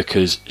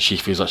 because she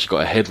feels like she's got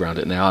her head around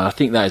it now. And I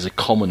think that is a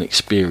common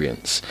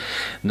experience.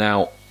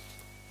 Now,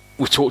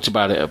 we talked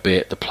about it a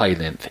bit, the play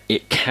length.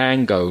 It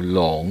can go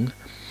long.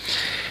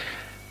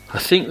 I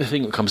think the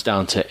thing that comes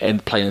down to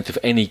play length of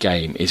any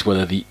game is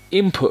whether the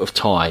input of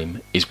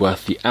time is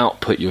worth the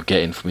output you're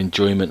getting from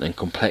enjoyment and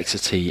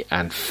complexity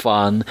and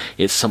fun.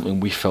 It's something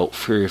we felt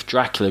Fury of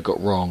Dracula got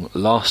wrong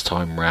last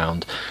time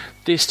round.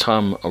 This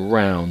time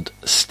around,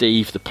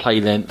 Steve, the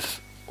play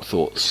length,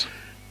 thoughts?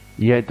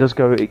 Yeah,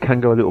 it can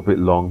go a little bit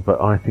long,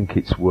 but I think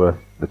it's worth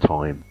the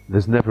time.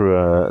 There's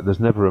never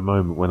a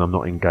moment when I'm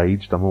not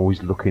engaged. I'm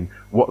always looking,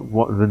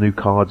 what are the new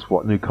cards?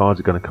 What new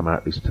cards are going to come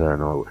out this turn?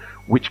 Or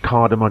which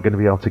card am I going to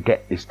be able to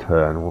get this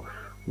turn? Or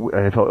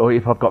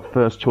if I've got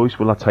first choice,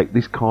 will I take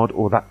this card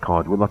or that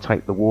card? Will I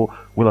take the war?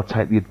 Will I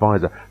take the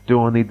advisor?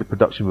 Do I need the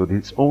production building?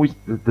 It's always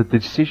the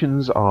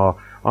decisions are.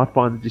 I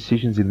find the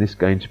decisions in this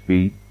game to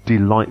be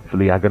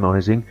delightfully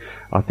agonising.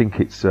 I think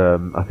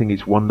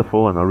it's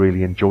wonderful, and I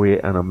really enjoy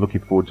it, and I'm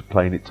looking forward to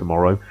playing it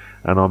tomorrow.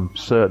 And I'm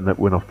certain that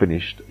when I've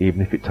finished,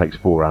 even if it takes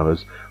 4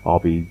 hours, I'll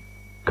be,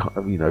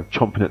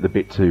 chomping at the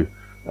bit to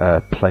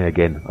play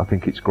again. I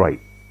think it's great.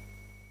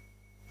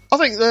 I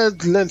think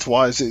that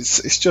lengthwise,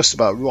 it's just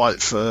about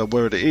right for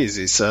where it is.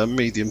 It's a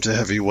medium to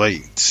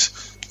heavyweight,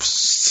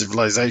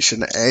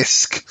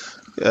 Civilization-esque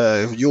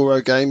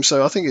Euro game,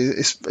 so I think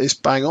it's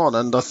bang on,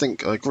 and I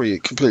think I agree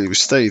completely with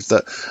Steve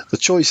that the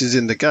choices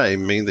in the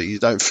game mean that you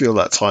don't feel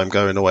that time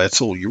going away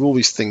at all. You're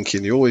always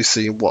thinking, you're always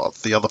seeing what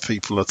the other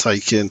people are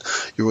taking,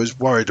 you're always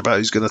worried about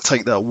who's going to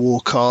take that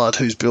war card,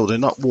 who's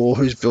building up war,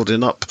 who's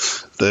building up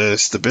the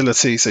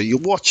stability, so you're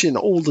watching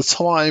all the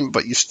time,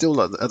 but you're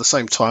still at the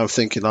same time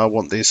thinking, I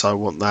want this, I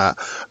want that,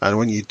 and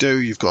when you do,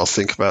 you've got to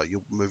think about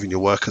you're moving your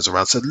workers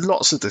around, so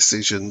lots of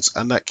decisions,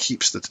 and that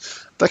keeps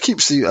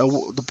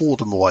the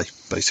boredom away,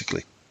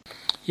 basically.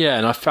 Yeah,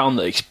 and I found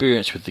that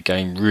experience with the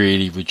game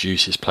really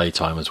reduces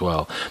playtime as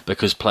well,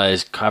 because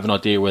players have an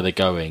idea where they're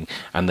going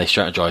and they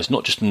strategise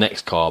not just the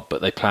next card,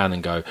 but they plan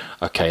and go,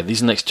 okay,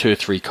 these are the next 2 or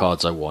 3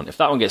 cards I want. If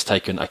that one gets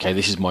taken, okay,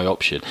 this is my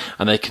option.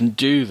 And they can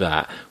do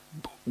that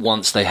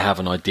once they have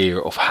an idea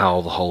of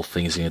how the whole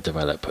thing is going to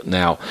develop.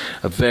 Now,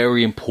 a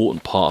very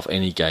important part of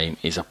any game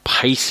is a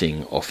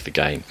pacing of the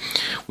game.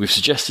 We've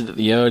suggested that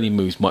the early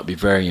moves might be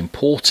very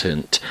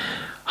important.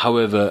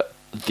 However,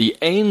 the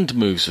end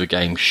moves of a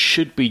game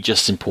should be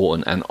just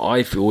important, and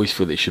I always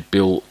feel it should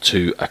build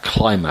to a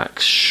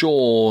climax.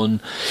 Sean,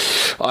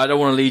 I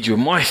don't want to lead you in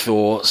my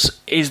thoughts.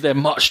 Is there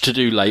much to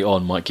do late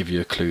on? Might give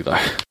you a clue,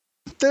 though.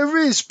 There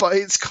is, but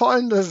it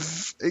kind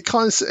of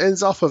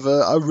ends up of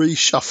a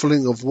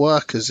reshuffling of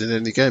workers in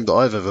any game that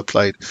I've ever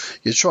played.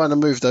 You're trying to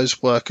move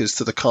those workers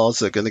to the cards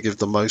that are going to give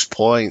the most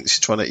points.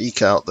 You're trying to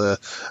eke out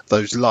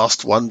those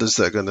last wonders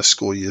that are going to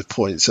score you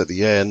points at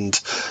the end.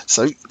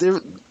 So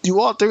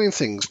you are doing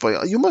things,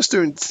 but you're almost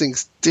doing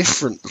things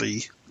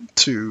differently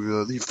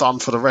to you've done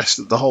for the rest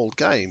of the whole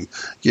game.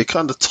 You're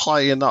kind of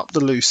tying up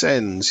the loose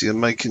ends. You're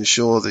making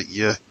sure that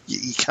you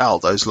eke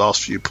out those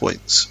last few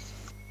points.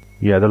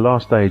 Yeah, the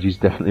last stage is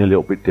definitely a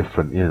little bit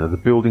different. The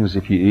buildings,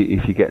 if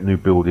you get a new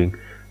building,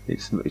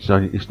 it's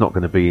not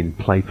going to be in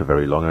play for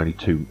very long, only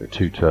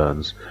two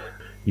turns.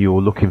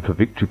 You're looking for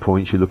victory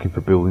points. You're looking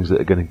for buildings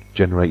that are going to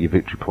generate your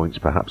victory points.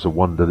 Perhaps a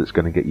wonder that's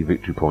going to get you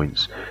victory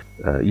points.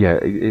 Yeah,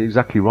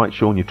 exactly right,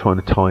 Sean. You're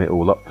trying to tie it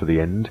all up for the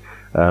end.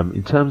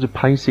 In terms of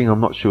pacing, I'm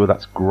not sure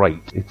that's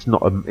great. It's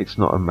not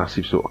a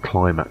massive sort of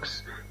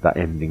climax, that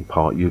ending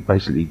part. You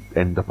basically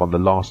end up on the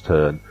last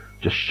turn,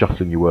 just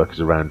shuffling your workers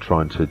around,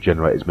 trying to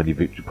generate as many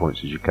victory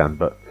points as you can.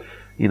 But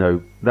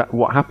that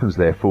what happens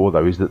therefore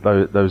though is that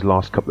those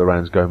last couple of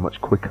rounds go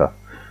much quicker.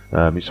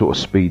 It sort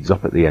of speeds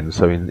up at the end.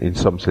 So in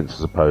some sense, I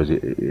suppose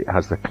it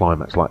has the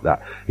climax like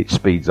that. It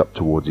speeds up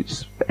towards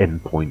its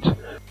end point.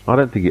 I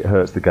don't think it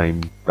hurts the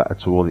game that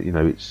at all.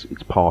 It's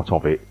part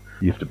of it.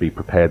 You have to be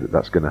prepared that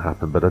that's going to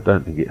happen, but I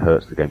don't think it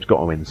hurts the game. It's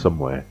got to end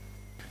somewhere.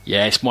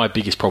 Yeah, it's my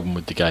biggest problem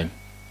with the game.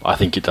 I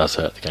think it does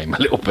hurt the game a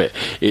little bit.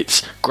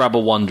 It's grab a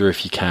wonder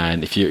if you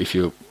can, if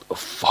you're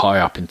high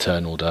up in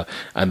turn order,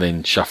 and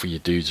then shuffle your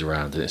dudes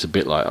around. And it's a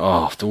bit like,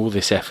 after all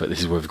this effort, this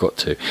is where we've got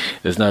to.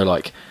 There's no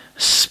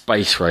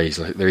space rays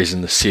like there is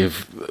in the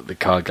Civ, the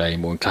card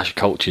game, or in Clash of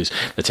Cultures.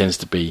 There tends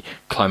to be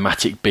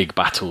climatic big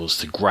battles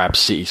to grab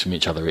cities from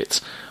each other.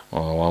 It's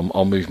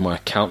I'll move my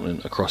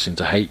accountant across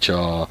into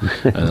HR,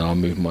 and I'll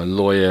move my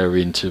lawyer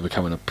into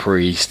becoming a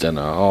priest, and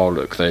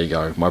look, there you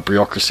go. My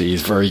bureaucracy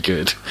is very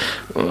good.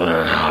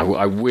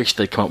 I wish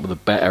they'd come up with a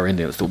better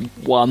ending. That's the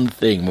one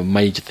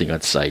major thing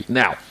I'd say.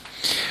 Now,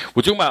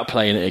 we're talking about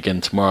playing it again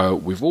tomorrow.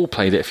 We've all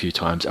played it a few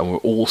times, and we're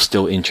all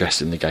still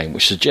interested in the game,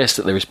 which suggests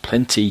that there is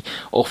plenty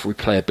of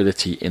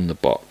replayability in the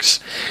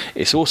box.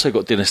 It's also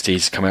got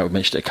Dynasties come out. We've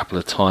mentioned it a couple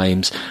of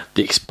times.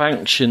 The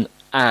expansion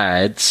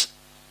adds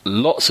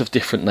lots of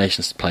different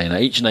nations to play. Now,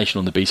 each nation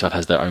on the B-side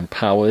has their own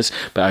powers,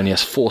 but only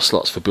has 4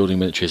 slots for building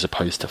military as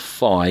opposed to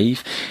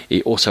 5.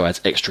 It also adds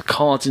extra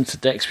cards into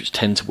decks, which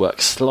tend to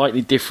work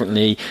slightly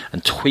differently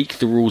and tweak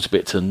the rules a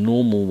bit to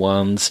normal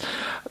ones.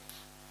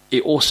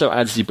 It also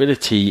adds the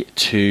ability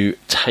to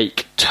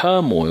take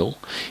turmoil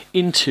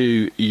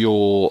into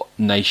your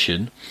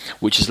nation,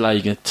 which is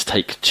allowing you to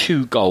take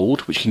 2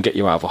 gold, which can get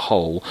you out of a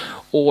hole,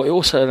 or it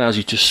also allows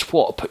you to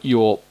swap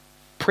your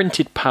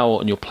printed power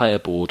on your player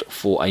board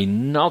for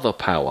another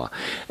power.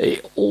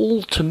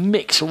 All to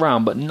mix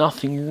around, but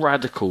nothing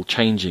radical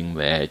changing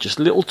there. Just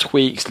little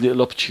tweaks,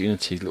 little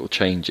opportunities, little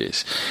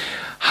changes.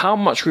 How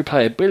much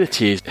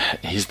replayability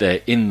is there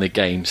in the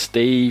game,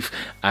 Steve?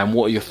 And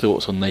what are your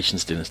thoughts on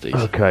Nations Dynasties?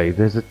 Okay,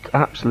 there's an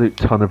absolute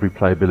ton of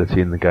replayability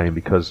in the game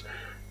because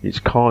it's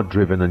card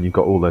driven and you've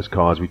got all those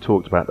cards. We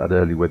talked about that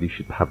earlier, whether you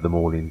should have them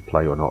all in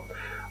play or not.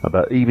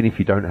 But even if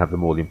you don't have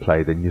them all in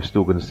play, then you're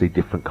still going to see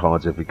different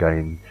cards every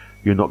game.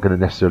 You're not going to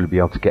necessarily be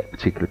able to get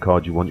particular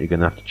cards you want. You're going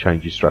to have to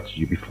change your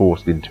strategy, be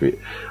forced into it.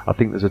 I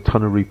think there's a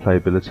ton of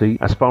replayability.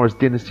 As far as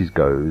Dynasties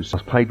goes,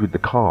 I've played with the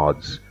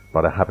cards,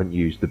 but I haven't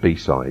used the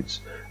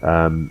B-sides.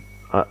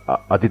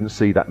 I didn't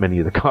see that many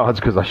of the cards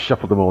because I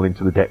shuffled them all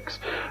into the decks,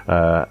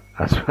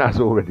 as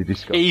already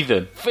discussed.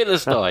 Heathen,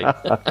 Philistine.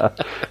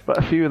 But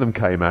a few of them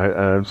came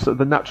out. So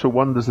the Natural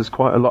Wonders, there's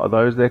quite a lot of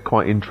those. They're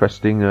quite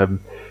interesting.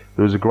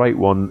 There was a great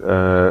one,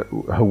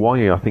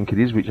 Hawaii, I think it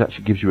is, which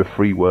actually gives you a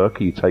free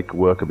worker. You take a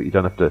worker, but you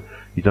don't have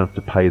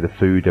to pay the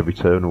food every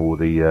turn or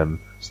the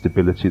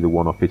stability, the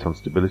one-off hit on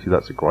stability.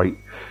 That's a great.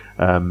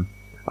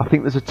 I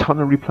think there's a ton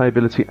of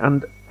replayability,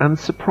 and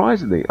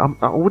surprisingly,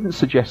 I wouldn't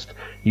suggest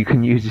you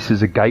can use this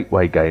as a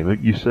gateway game.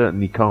 You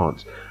certainly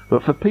can't.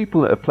 But for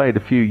people that have played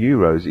a few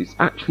Euros, it's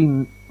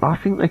actually, I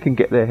think they can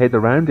get their head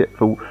around it.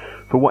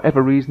 For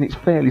whatever reason, it's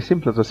fairly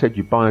simple. As I said,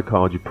 you buy a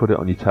card, you put it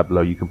on your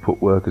tableau, you can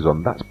put workers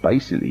on. That's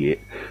basically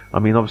it. I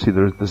mean, obviously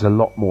there's a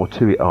lot more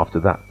to it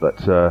after that,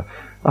 but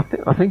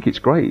I think it's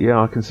great.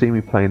 Yeah, I can see me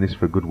playing this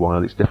for a good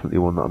while. It's definitely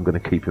one that I'm going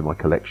to keep in my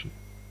collection.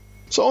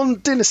 So on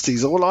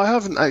Dynasties, well, I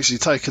haven't actually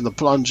taken the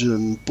plunge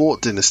and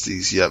bought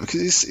Dynasties yet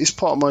because it's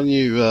part of my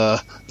new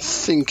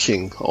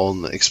thinking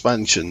on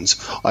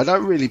expansions. I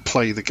don't really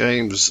play the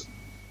games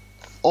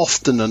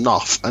often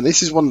enough, and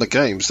this is one of the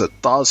games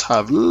that does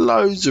have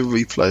loads of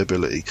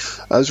replayability.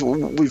 As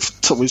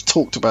we've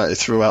talked about it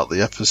throughout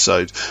the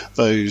episode,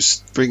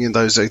 bringing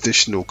those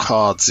additional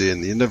cards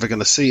in. You're never going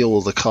to see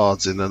all the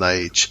cards in an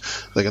age.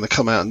 They're going to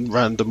come out in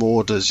random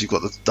orders. You've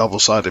got the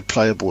double-sided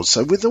player board.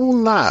 So with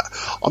all that,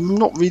 I'm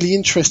not really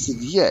interested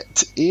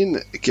yet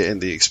in getting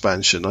the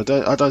expansion. I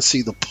don't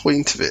see the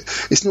point of it.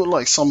 It's not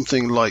like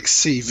something like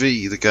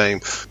CV, the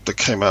game that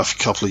came out a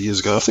couple of years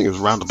ago. I think it was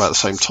around about the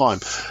same time.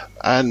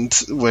 And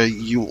where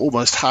you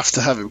almost have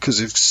to have it because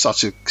of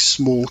such a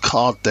small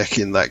card deck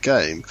in that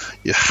game,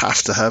 you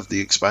have to have the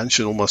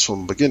expansion almost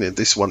from the beginning.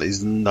 This one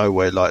is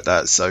nowhere like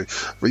that, so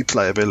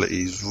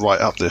replayability is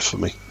right up there for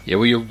me. Yeah,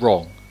 well, you're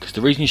wrong, because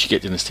the reason you should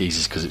get Dynasties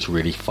is because it's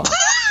really fun.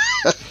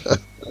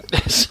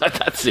 So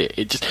that's it.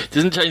 It just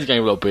doesn't change the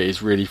game a lot, but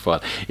it's really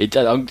fun.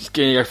 I'm just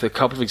going to go through a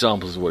couple of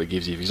examples of what it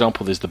gives you. For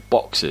example, there's the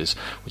Boxers,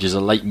 which is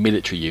a late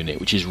military unit,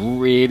 which is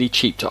really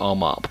cheap to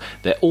arm up.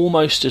 They're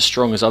almost as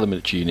strong as other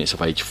military units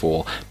of Age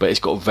 4, but it's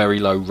got very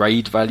low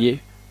raid value.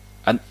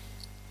 And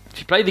if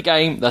you play the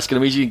game, that's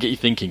going to immediately get you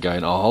thinking,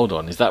 going, oh, hold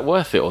on, is that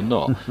worth it or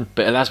not?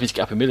 But it allows me to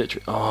get up in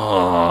military.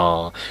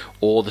 Oh.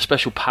 Or the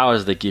special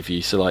powers they give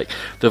you. So, like,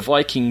 the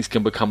Vikings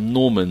can become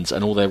Normans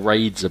and all their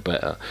raids are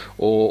better.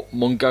 Or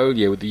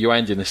Mongolia with the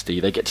Yuan dynasty,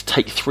 they get to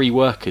take 3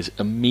 workers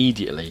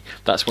immediately.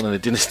 That's one of the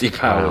dynasty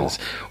powers.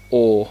 Wow.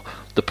 Or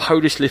the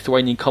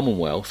Polish-Lithuanian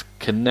Commonwealth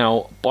can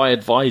now buy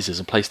advisors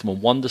and place them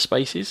on wonder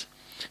spaces.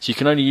 So you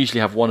can only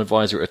usually have one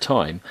advisor at a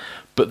time.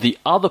 But the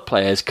other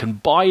players can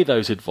buy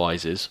those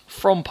advisors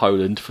from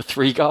Poland for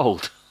 3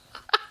 gold.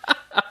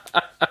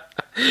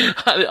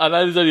 I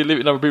know there's only a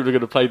limited number of people who are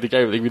going to play the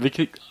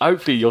game.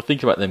 Hopefully you'll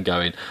think about them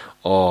going,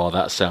 oh,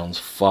 that sounds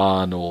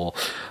fun. Or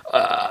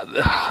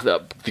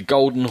the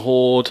Golden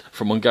Horde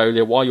from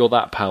Mongolia, while you're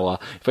that power,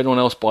 if anyone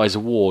else buys a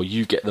war,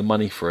 you get the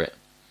money for it.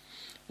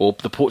 or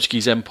the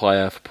Portuguese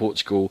Empire for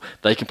Portugal,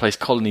 they can place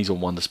colonies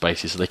on wonder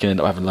spaces, so they can end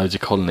up having loads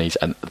of colonies,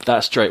 and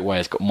that straight away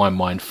has got my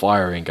mind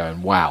firing,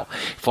 going, wow,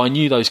 if I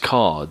knew those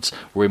cards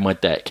were in my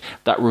deck,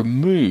 that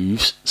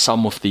removes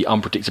some of the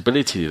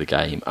unpredictability of the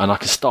game, and I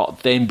can start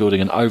then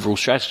building an overall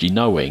strategy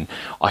knowing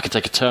I can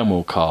take a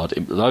turmoil card,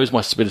 it lowers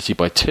my stability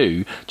by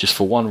 2 just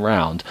for one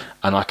round,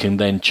 and I can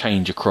then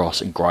change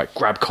across and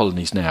grab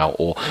colonies now,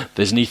 or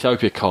there's an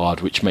Ethiopia card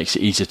which makes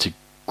it easier to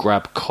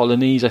grab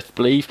colonies, I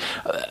believe,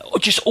 or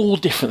just all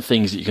different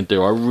things that you can do.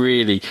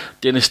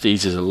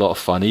 Dynasties is a lot of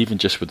fun, even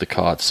just with the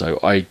cards, so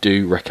I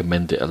do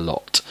recommend it a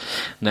lot.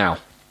 Now,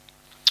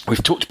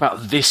 we've talked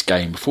about this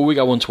game. Before we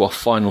go on to our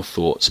final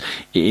thoughts,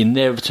 it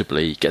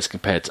inevitably gets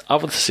compared to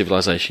other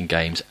Civilization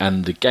games,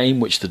 and the game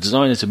which the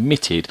designers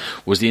admitted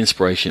was the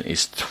inspiration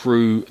is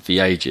Through the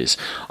Ages.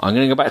 I'm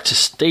going to go back to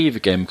Steve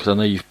again, because I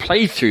know you've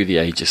played Through the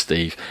Ages,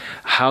 Steve.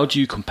 How do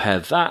you compare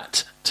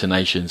that to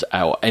Nations,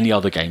 or any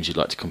other games you'd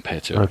like to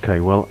compare to? Okay,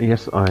 well,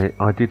 yes,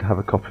 I did have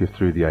a copy of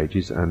Through the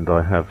Ages, and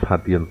I have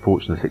had the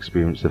unfortunate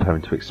experience of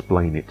having to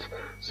explain it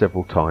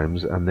several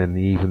times, and then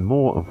the even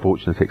more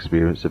unfortunate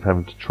experience of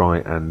having to try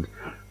and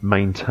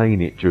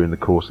maintain it during the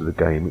course of the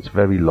game. It's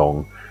very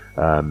long.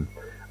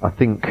 I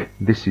think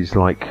this is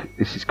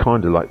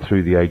kind of like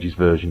Through the Ages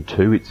version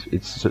 2.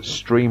 It's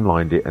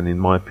streamlined it, and in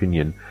my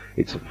opinion,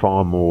 it's a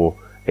far more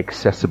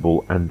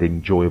accessible and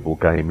enjoyable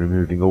game,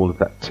 removing all of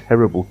that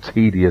terrible,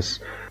 tedious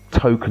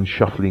token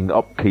shuffling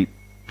upkeep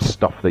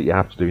stuff that you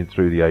have to do in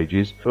Through the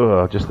Ages.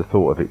 Just the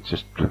thought of it,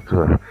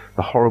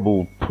 the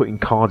horrible putting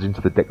cards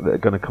into the deck that are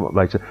going to come up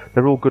later.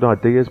 They're all good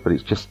ideas, but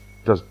it just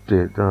does.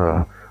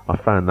 I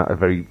found that a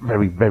very,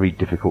 very, very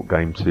difficult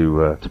game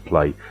to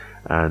play,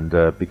 and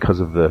because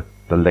of the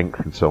length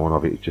and so on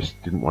of it, just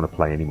didn't want to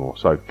play anymore.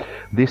 So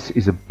this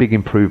is a big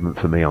improvement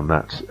for me on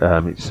that.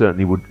 It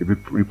certainly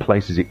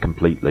replaces it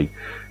completely,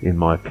 in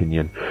my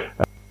opinion.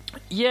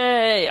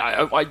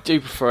 I do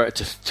prefer it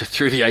to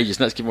Through the Ages,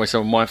 and let's give away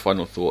some of my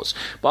final thoughts.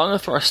 But I'm going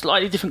to throw a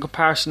slightly different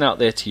comparison out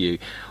there to you.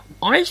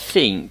 I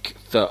think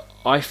that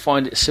I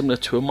find it similar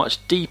to a much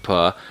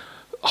deeper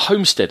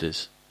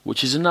Homesteaders,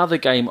 which is another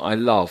game I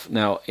love.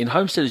 Now, in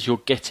Homesteaders, you're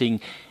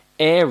getting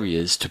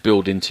areas to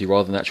build into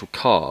rather than actual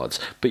cards,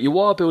 but you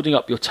are building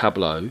up your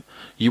tableau.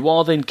 You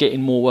are then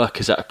getting more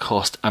workers at a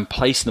cost and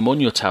placing them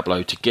on your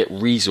tableau to get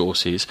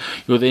resources.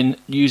 You're then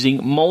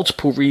using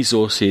multiple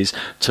resources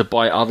to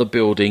buy other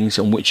buildings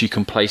on which you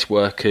can place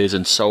workers,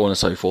 and so on and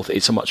so forth.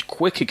 It's a much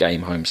quicker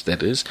game,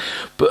 Homesteaders,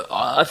 but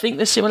I think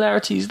there's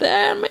similarities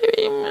there.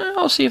 Maybe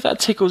I'll see if that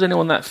tickles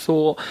anyone that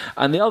thought.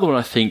 And the other one,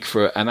 I think,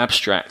 for an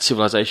abstract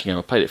Civilization game,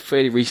 I played it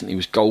fairly recently,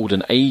 was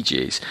Golden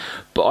Ages.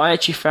 But I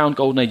actually found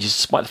Golden Ages,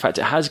 despite the fact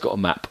it has got a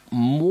map,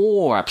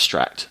 more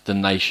abstract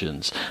than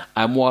Nations.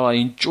 And while I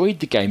enjoyed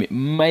the game, it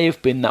may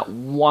have been that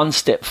one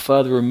step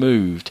further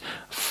removed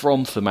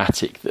from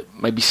thematic that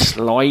maybe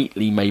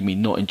slightly made me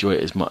not enjoy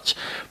it as much.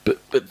 But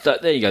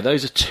there you go.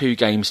 Those are two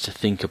games to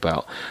think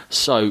about.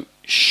 So,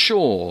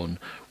 Sean,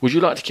 would you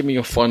like to give me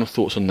your final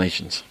thoughts on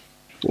Nations?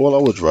 Well, I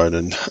would,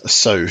 Ronan.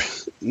 So,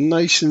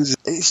 Nations,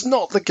 it's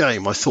not the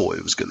game I thought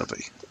it was going to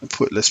be.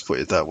 Let's put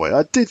it that way.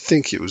 I did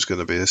think it was going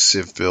to be a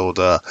Civ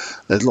builder.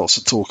 There's lots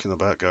of talking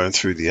about going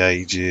through the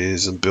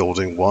ages and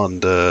building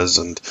wonders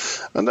and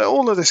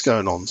all of this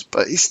going on.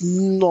 But it's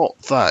not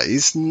that.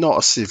 It's not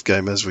a Civ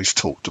game as we've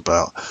talked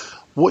about.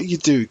 What you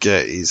do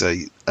get is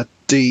a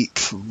deep,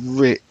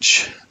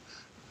 rich,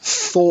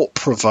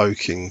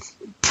 thought-provoking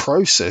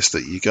process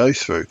that you go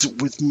through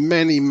with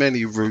many,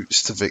 many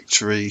routes to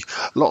victory,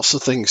 lots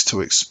of things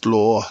to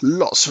explore,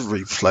 lots of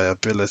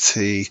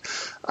replayability,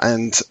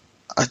 and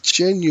a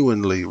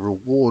genuinely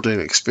rewarding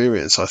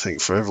experience, I think,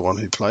 for everyone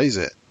who plays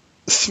it.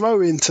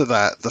 Throw into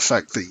that the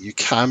fact that you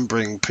can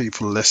bring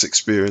people less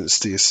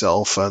experienced to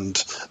yourself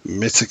and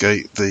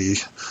mitigate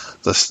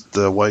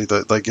the way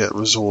that they get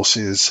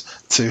resources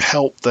to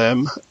help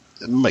them.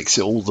 It makes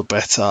it all the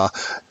better.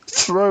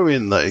 Throw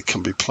in that it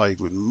can be played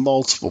with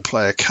multiple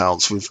player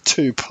counts, with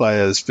 2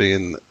 players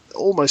being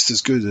almost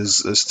as good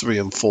as 3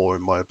 and 4,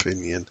 in my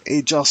opinion.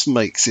 It just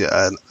makes it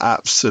an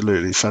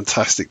absolutely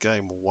fantastic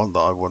game, one that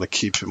I want to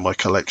keep in my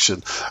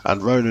collection.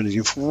 And Ronan,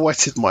 you've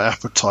whetted my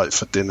appetite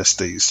for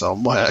Dynasties, so I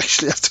might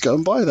actually have to go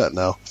and buy that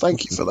now.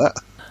 Thank you for that.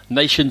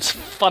 Nations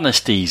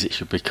Funesties, it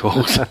should be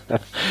called.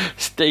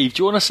 Steve,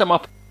 do you want to sum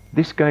up?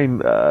 This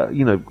game,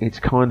 it's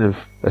kind of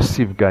a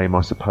Civ game,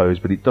 I suppose,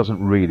 but it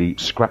doesn't really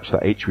scratch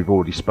that itch. We've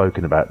already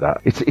spoken about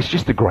that. It's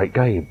just a great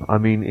game. I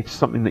mean, it's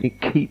something that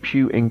it keeps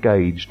you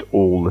engaged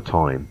all the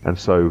time. And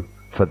so,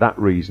 for that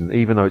reason,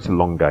 even though it's a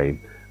long game,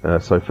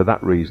 for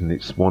that reason,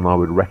 it's one I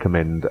would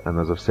recommend, and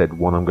as I've said,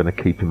 one I'm going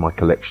to keep in my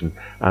collection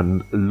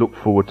and look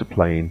forward to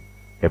playing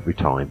every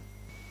time.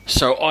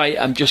 So I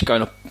am just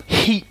going to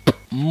heap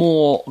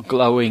more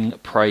glowing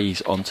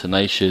praise onto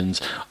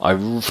Nations. I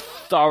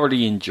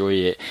thoroughly enjoy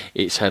it.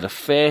 It's had a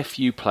fair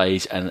few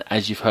plays, and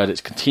as you've heard,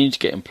 it's continued to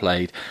get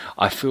played.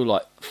 I feel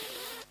like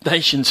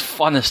Nations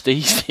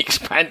Funesties, the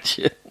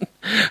expansion,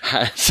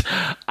 has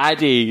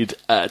added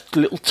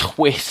little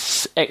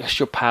twists,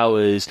 extra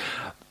powers,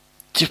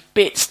 just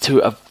bits to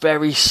a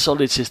very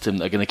solid system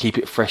that are going to keep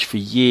it fresh for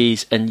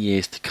years and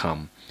years to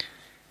come.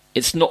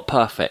 It's not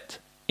perfect.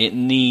 It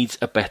needs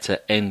a better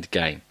end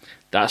game.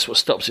 That's what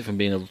stops it from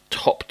being a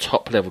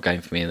top level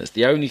game for me, and it's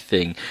the only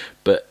thing.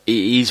 But it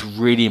is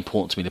really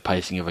important to me, the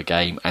pacing of a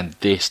game, and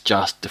this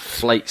just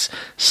deflates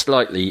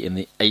slightly in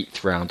the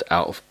 8th round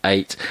out of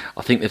 8.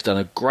 I think they've done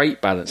a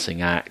great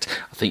balancing act.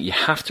 I think you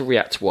have to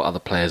react to what other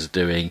players are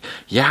doing.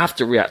 You have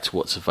to react to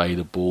what's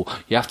available.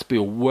 You have to be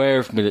aware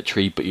of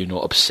military, but you're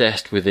not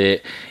obsessed with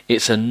it.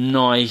 It's a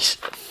nice,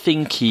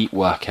 thinky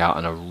workout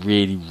and a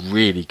really,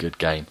 really good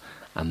game.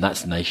 And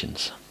that's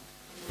Nations.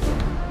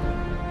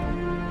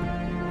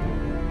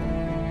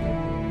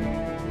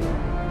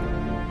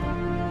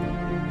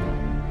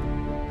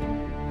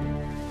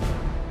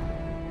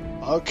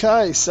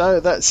 Okay, so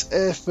that's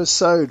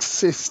episode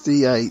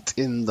 58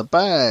 in the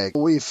bag.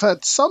 We've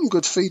had some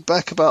good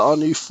feedback about our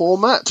new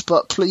format,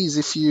 but please,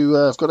 if you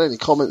have got any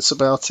comments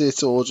about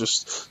it or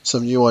just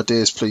some new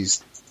ideas,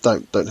 please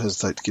don't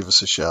hesitate to give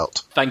us a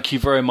shout. Thank you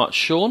very much,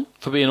 Sean,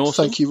 for being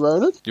awesome. Thank you,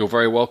 Ronan. You're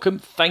very welcome.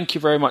 Thank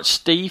you very much,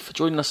 Steve, for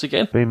joining us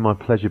again. Been my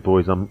pleasure,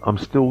 boys. I'm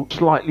still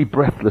slightly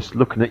breathless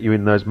looking at you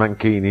in those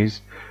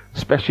mankinis,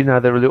 especially now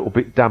they're a little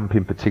bit damp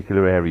in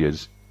particular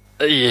areas.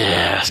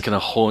 Yeah, it's going to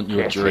haunt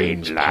your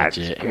dreams,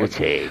 Paget.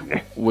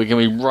 We're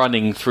going to be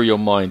running through your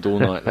mind all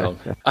night long.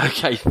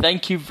 Okay,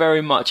 thank you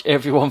very much,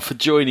 everyone, for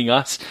joining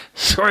us.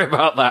 Sorry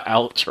about that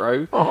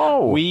outro.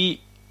 Oh.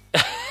 We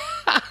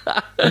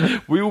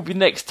will be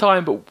next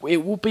time, but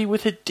it will be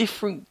with a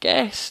different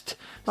guest.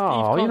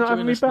 Oh, you're not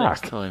having me back?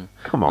 Next time.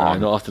 Come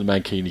on. No, not after the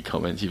Mankini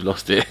comments. You've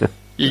lost it.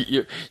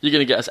 You're going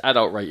to get us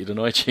adult rated on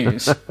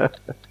iTunes.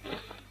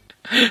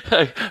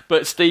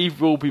 But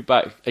Steve will be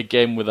back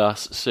again with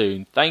us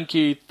soon. Thank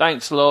you.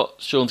 Thanks a lot.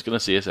 Sean's going to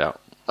see us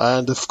out.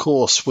 And of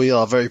course, we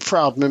are very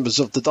proud members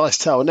of the Dice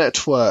Tower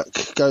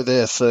Network. Go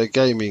there for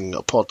gaming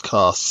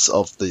podcasts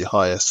of the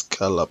highest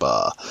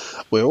caliber.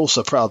 We're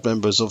also proud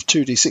members of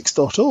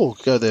 2d6.org.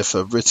 Go there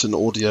for written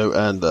audio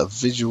and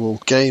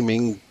visual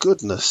gaming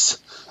goodness.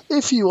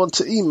 If you want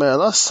to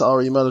email us,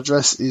 our email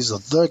address is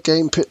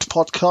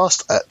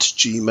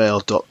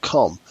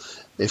thegamepitpodcast@gmail.com.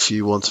 If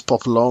you want to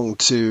pop along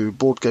to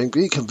Board Game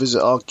Geek and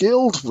visit our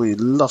guild, we'd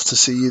love to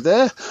see you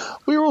there.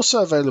 We're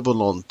also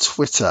available on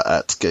Twitter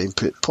at Game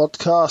Pit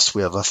Podcast.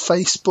 We have a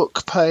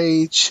Facebook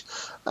page,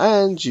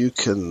 and you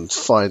can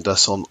find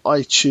us on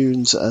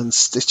iTunes and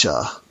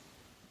Stitcher.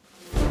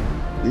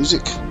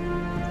 Music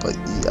by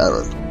E.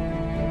 Aaron.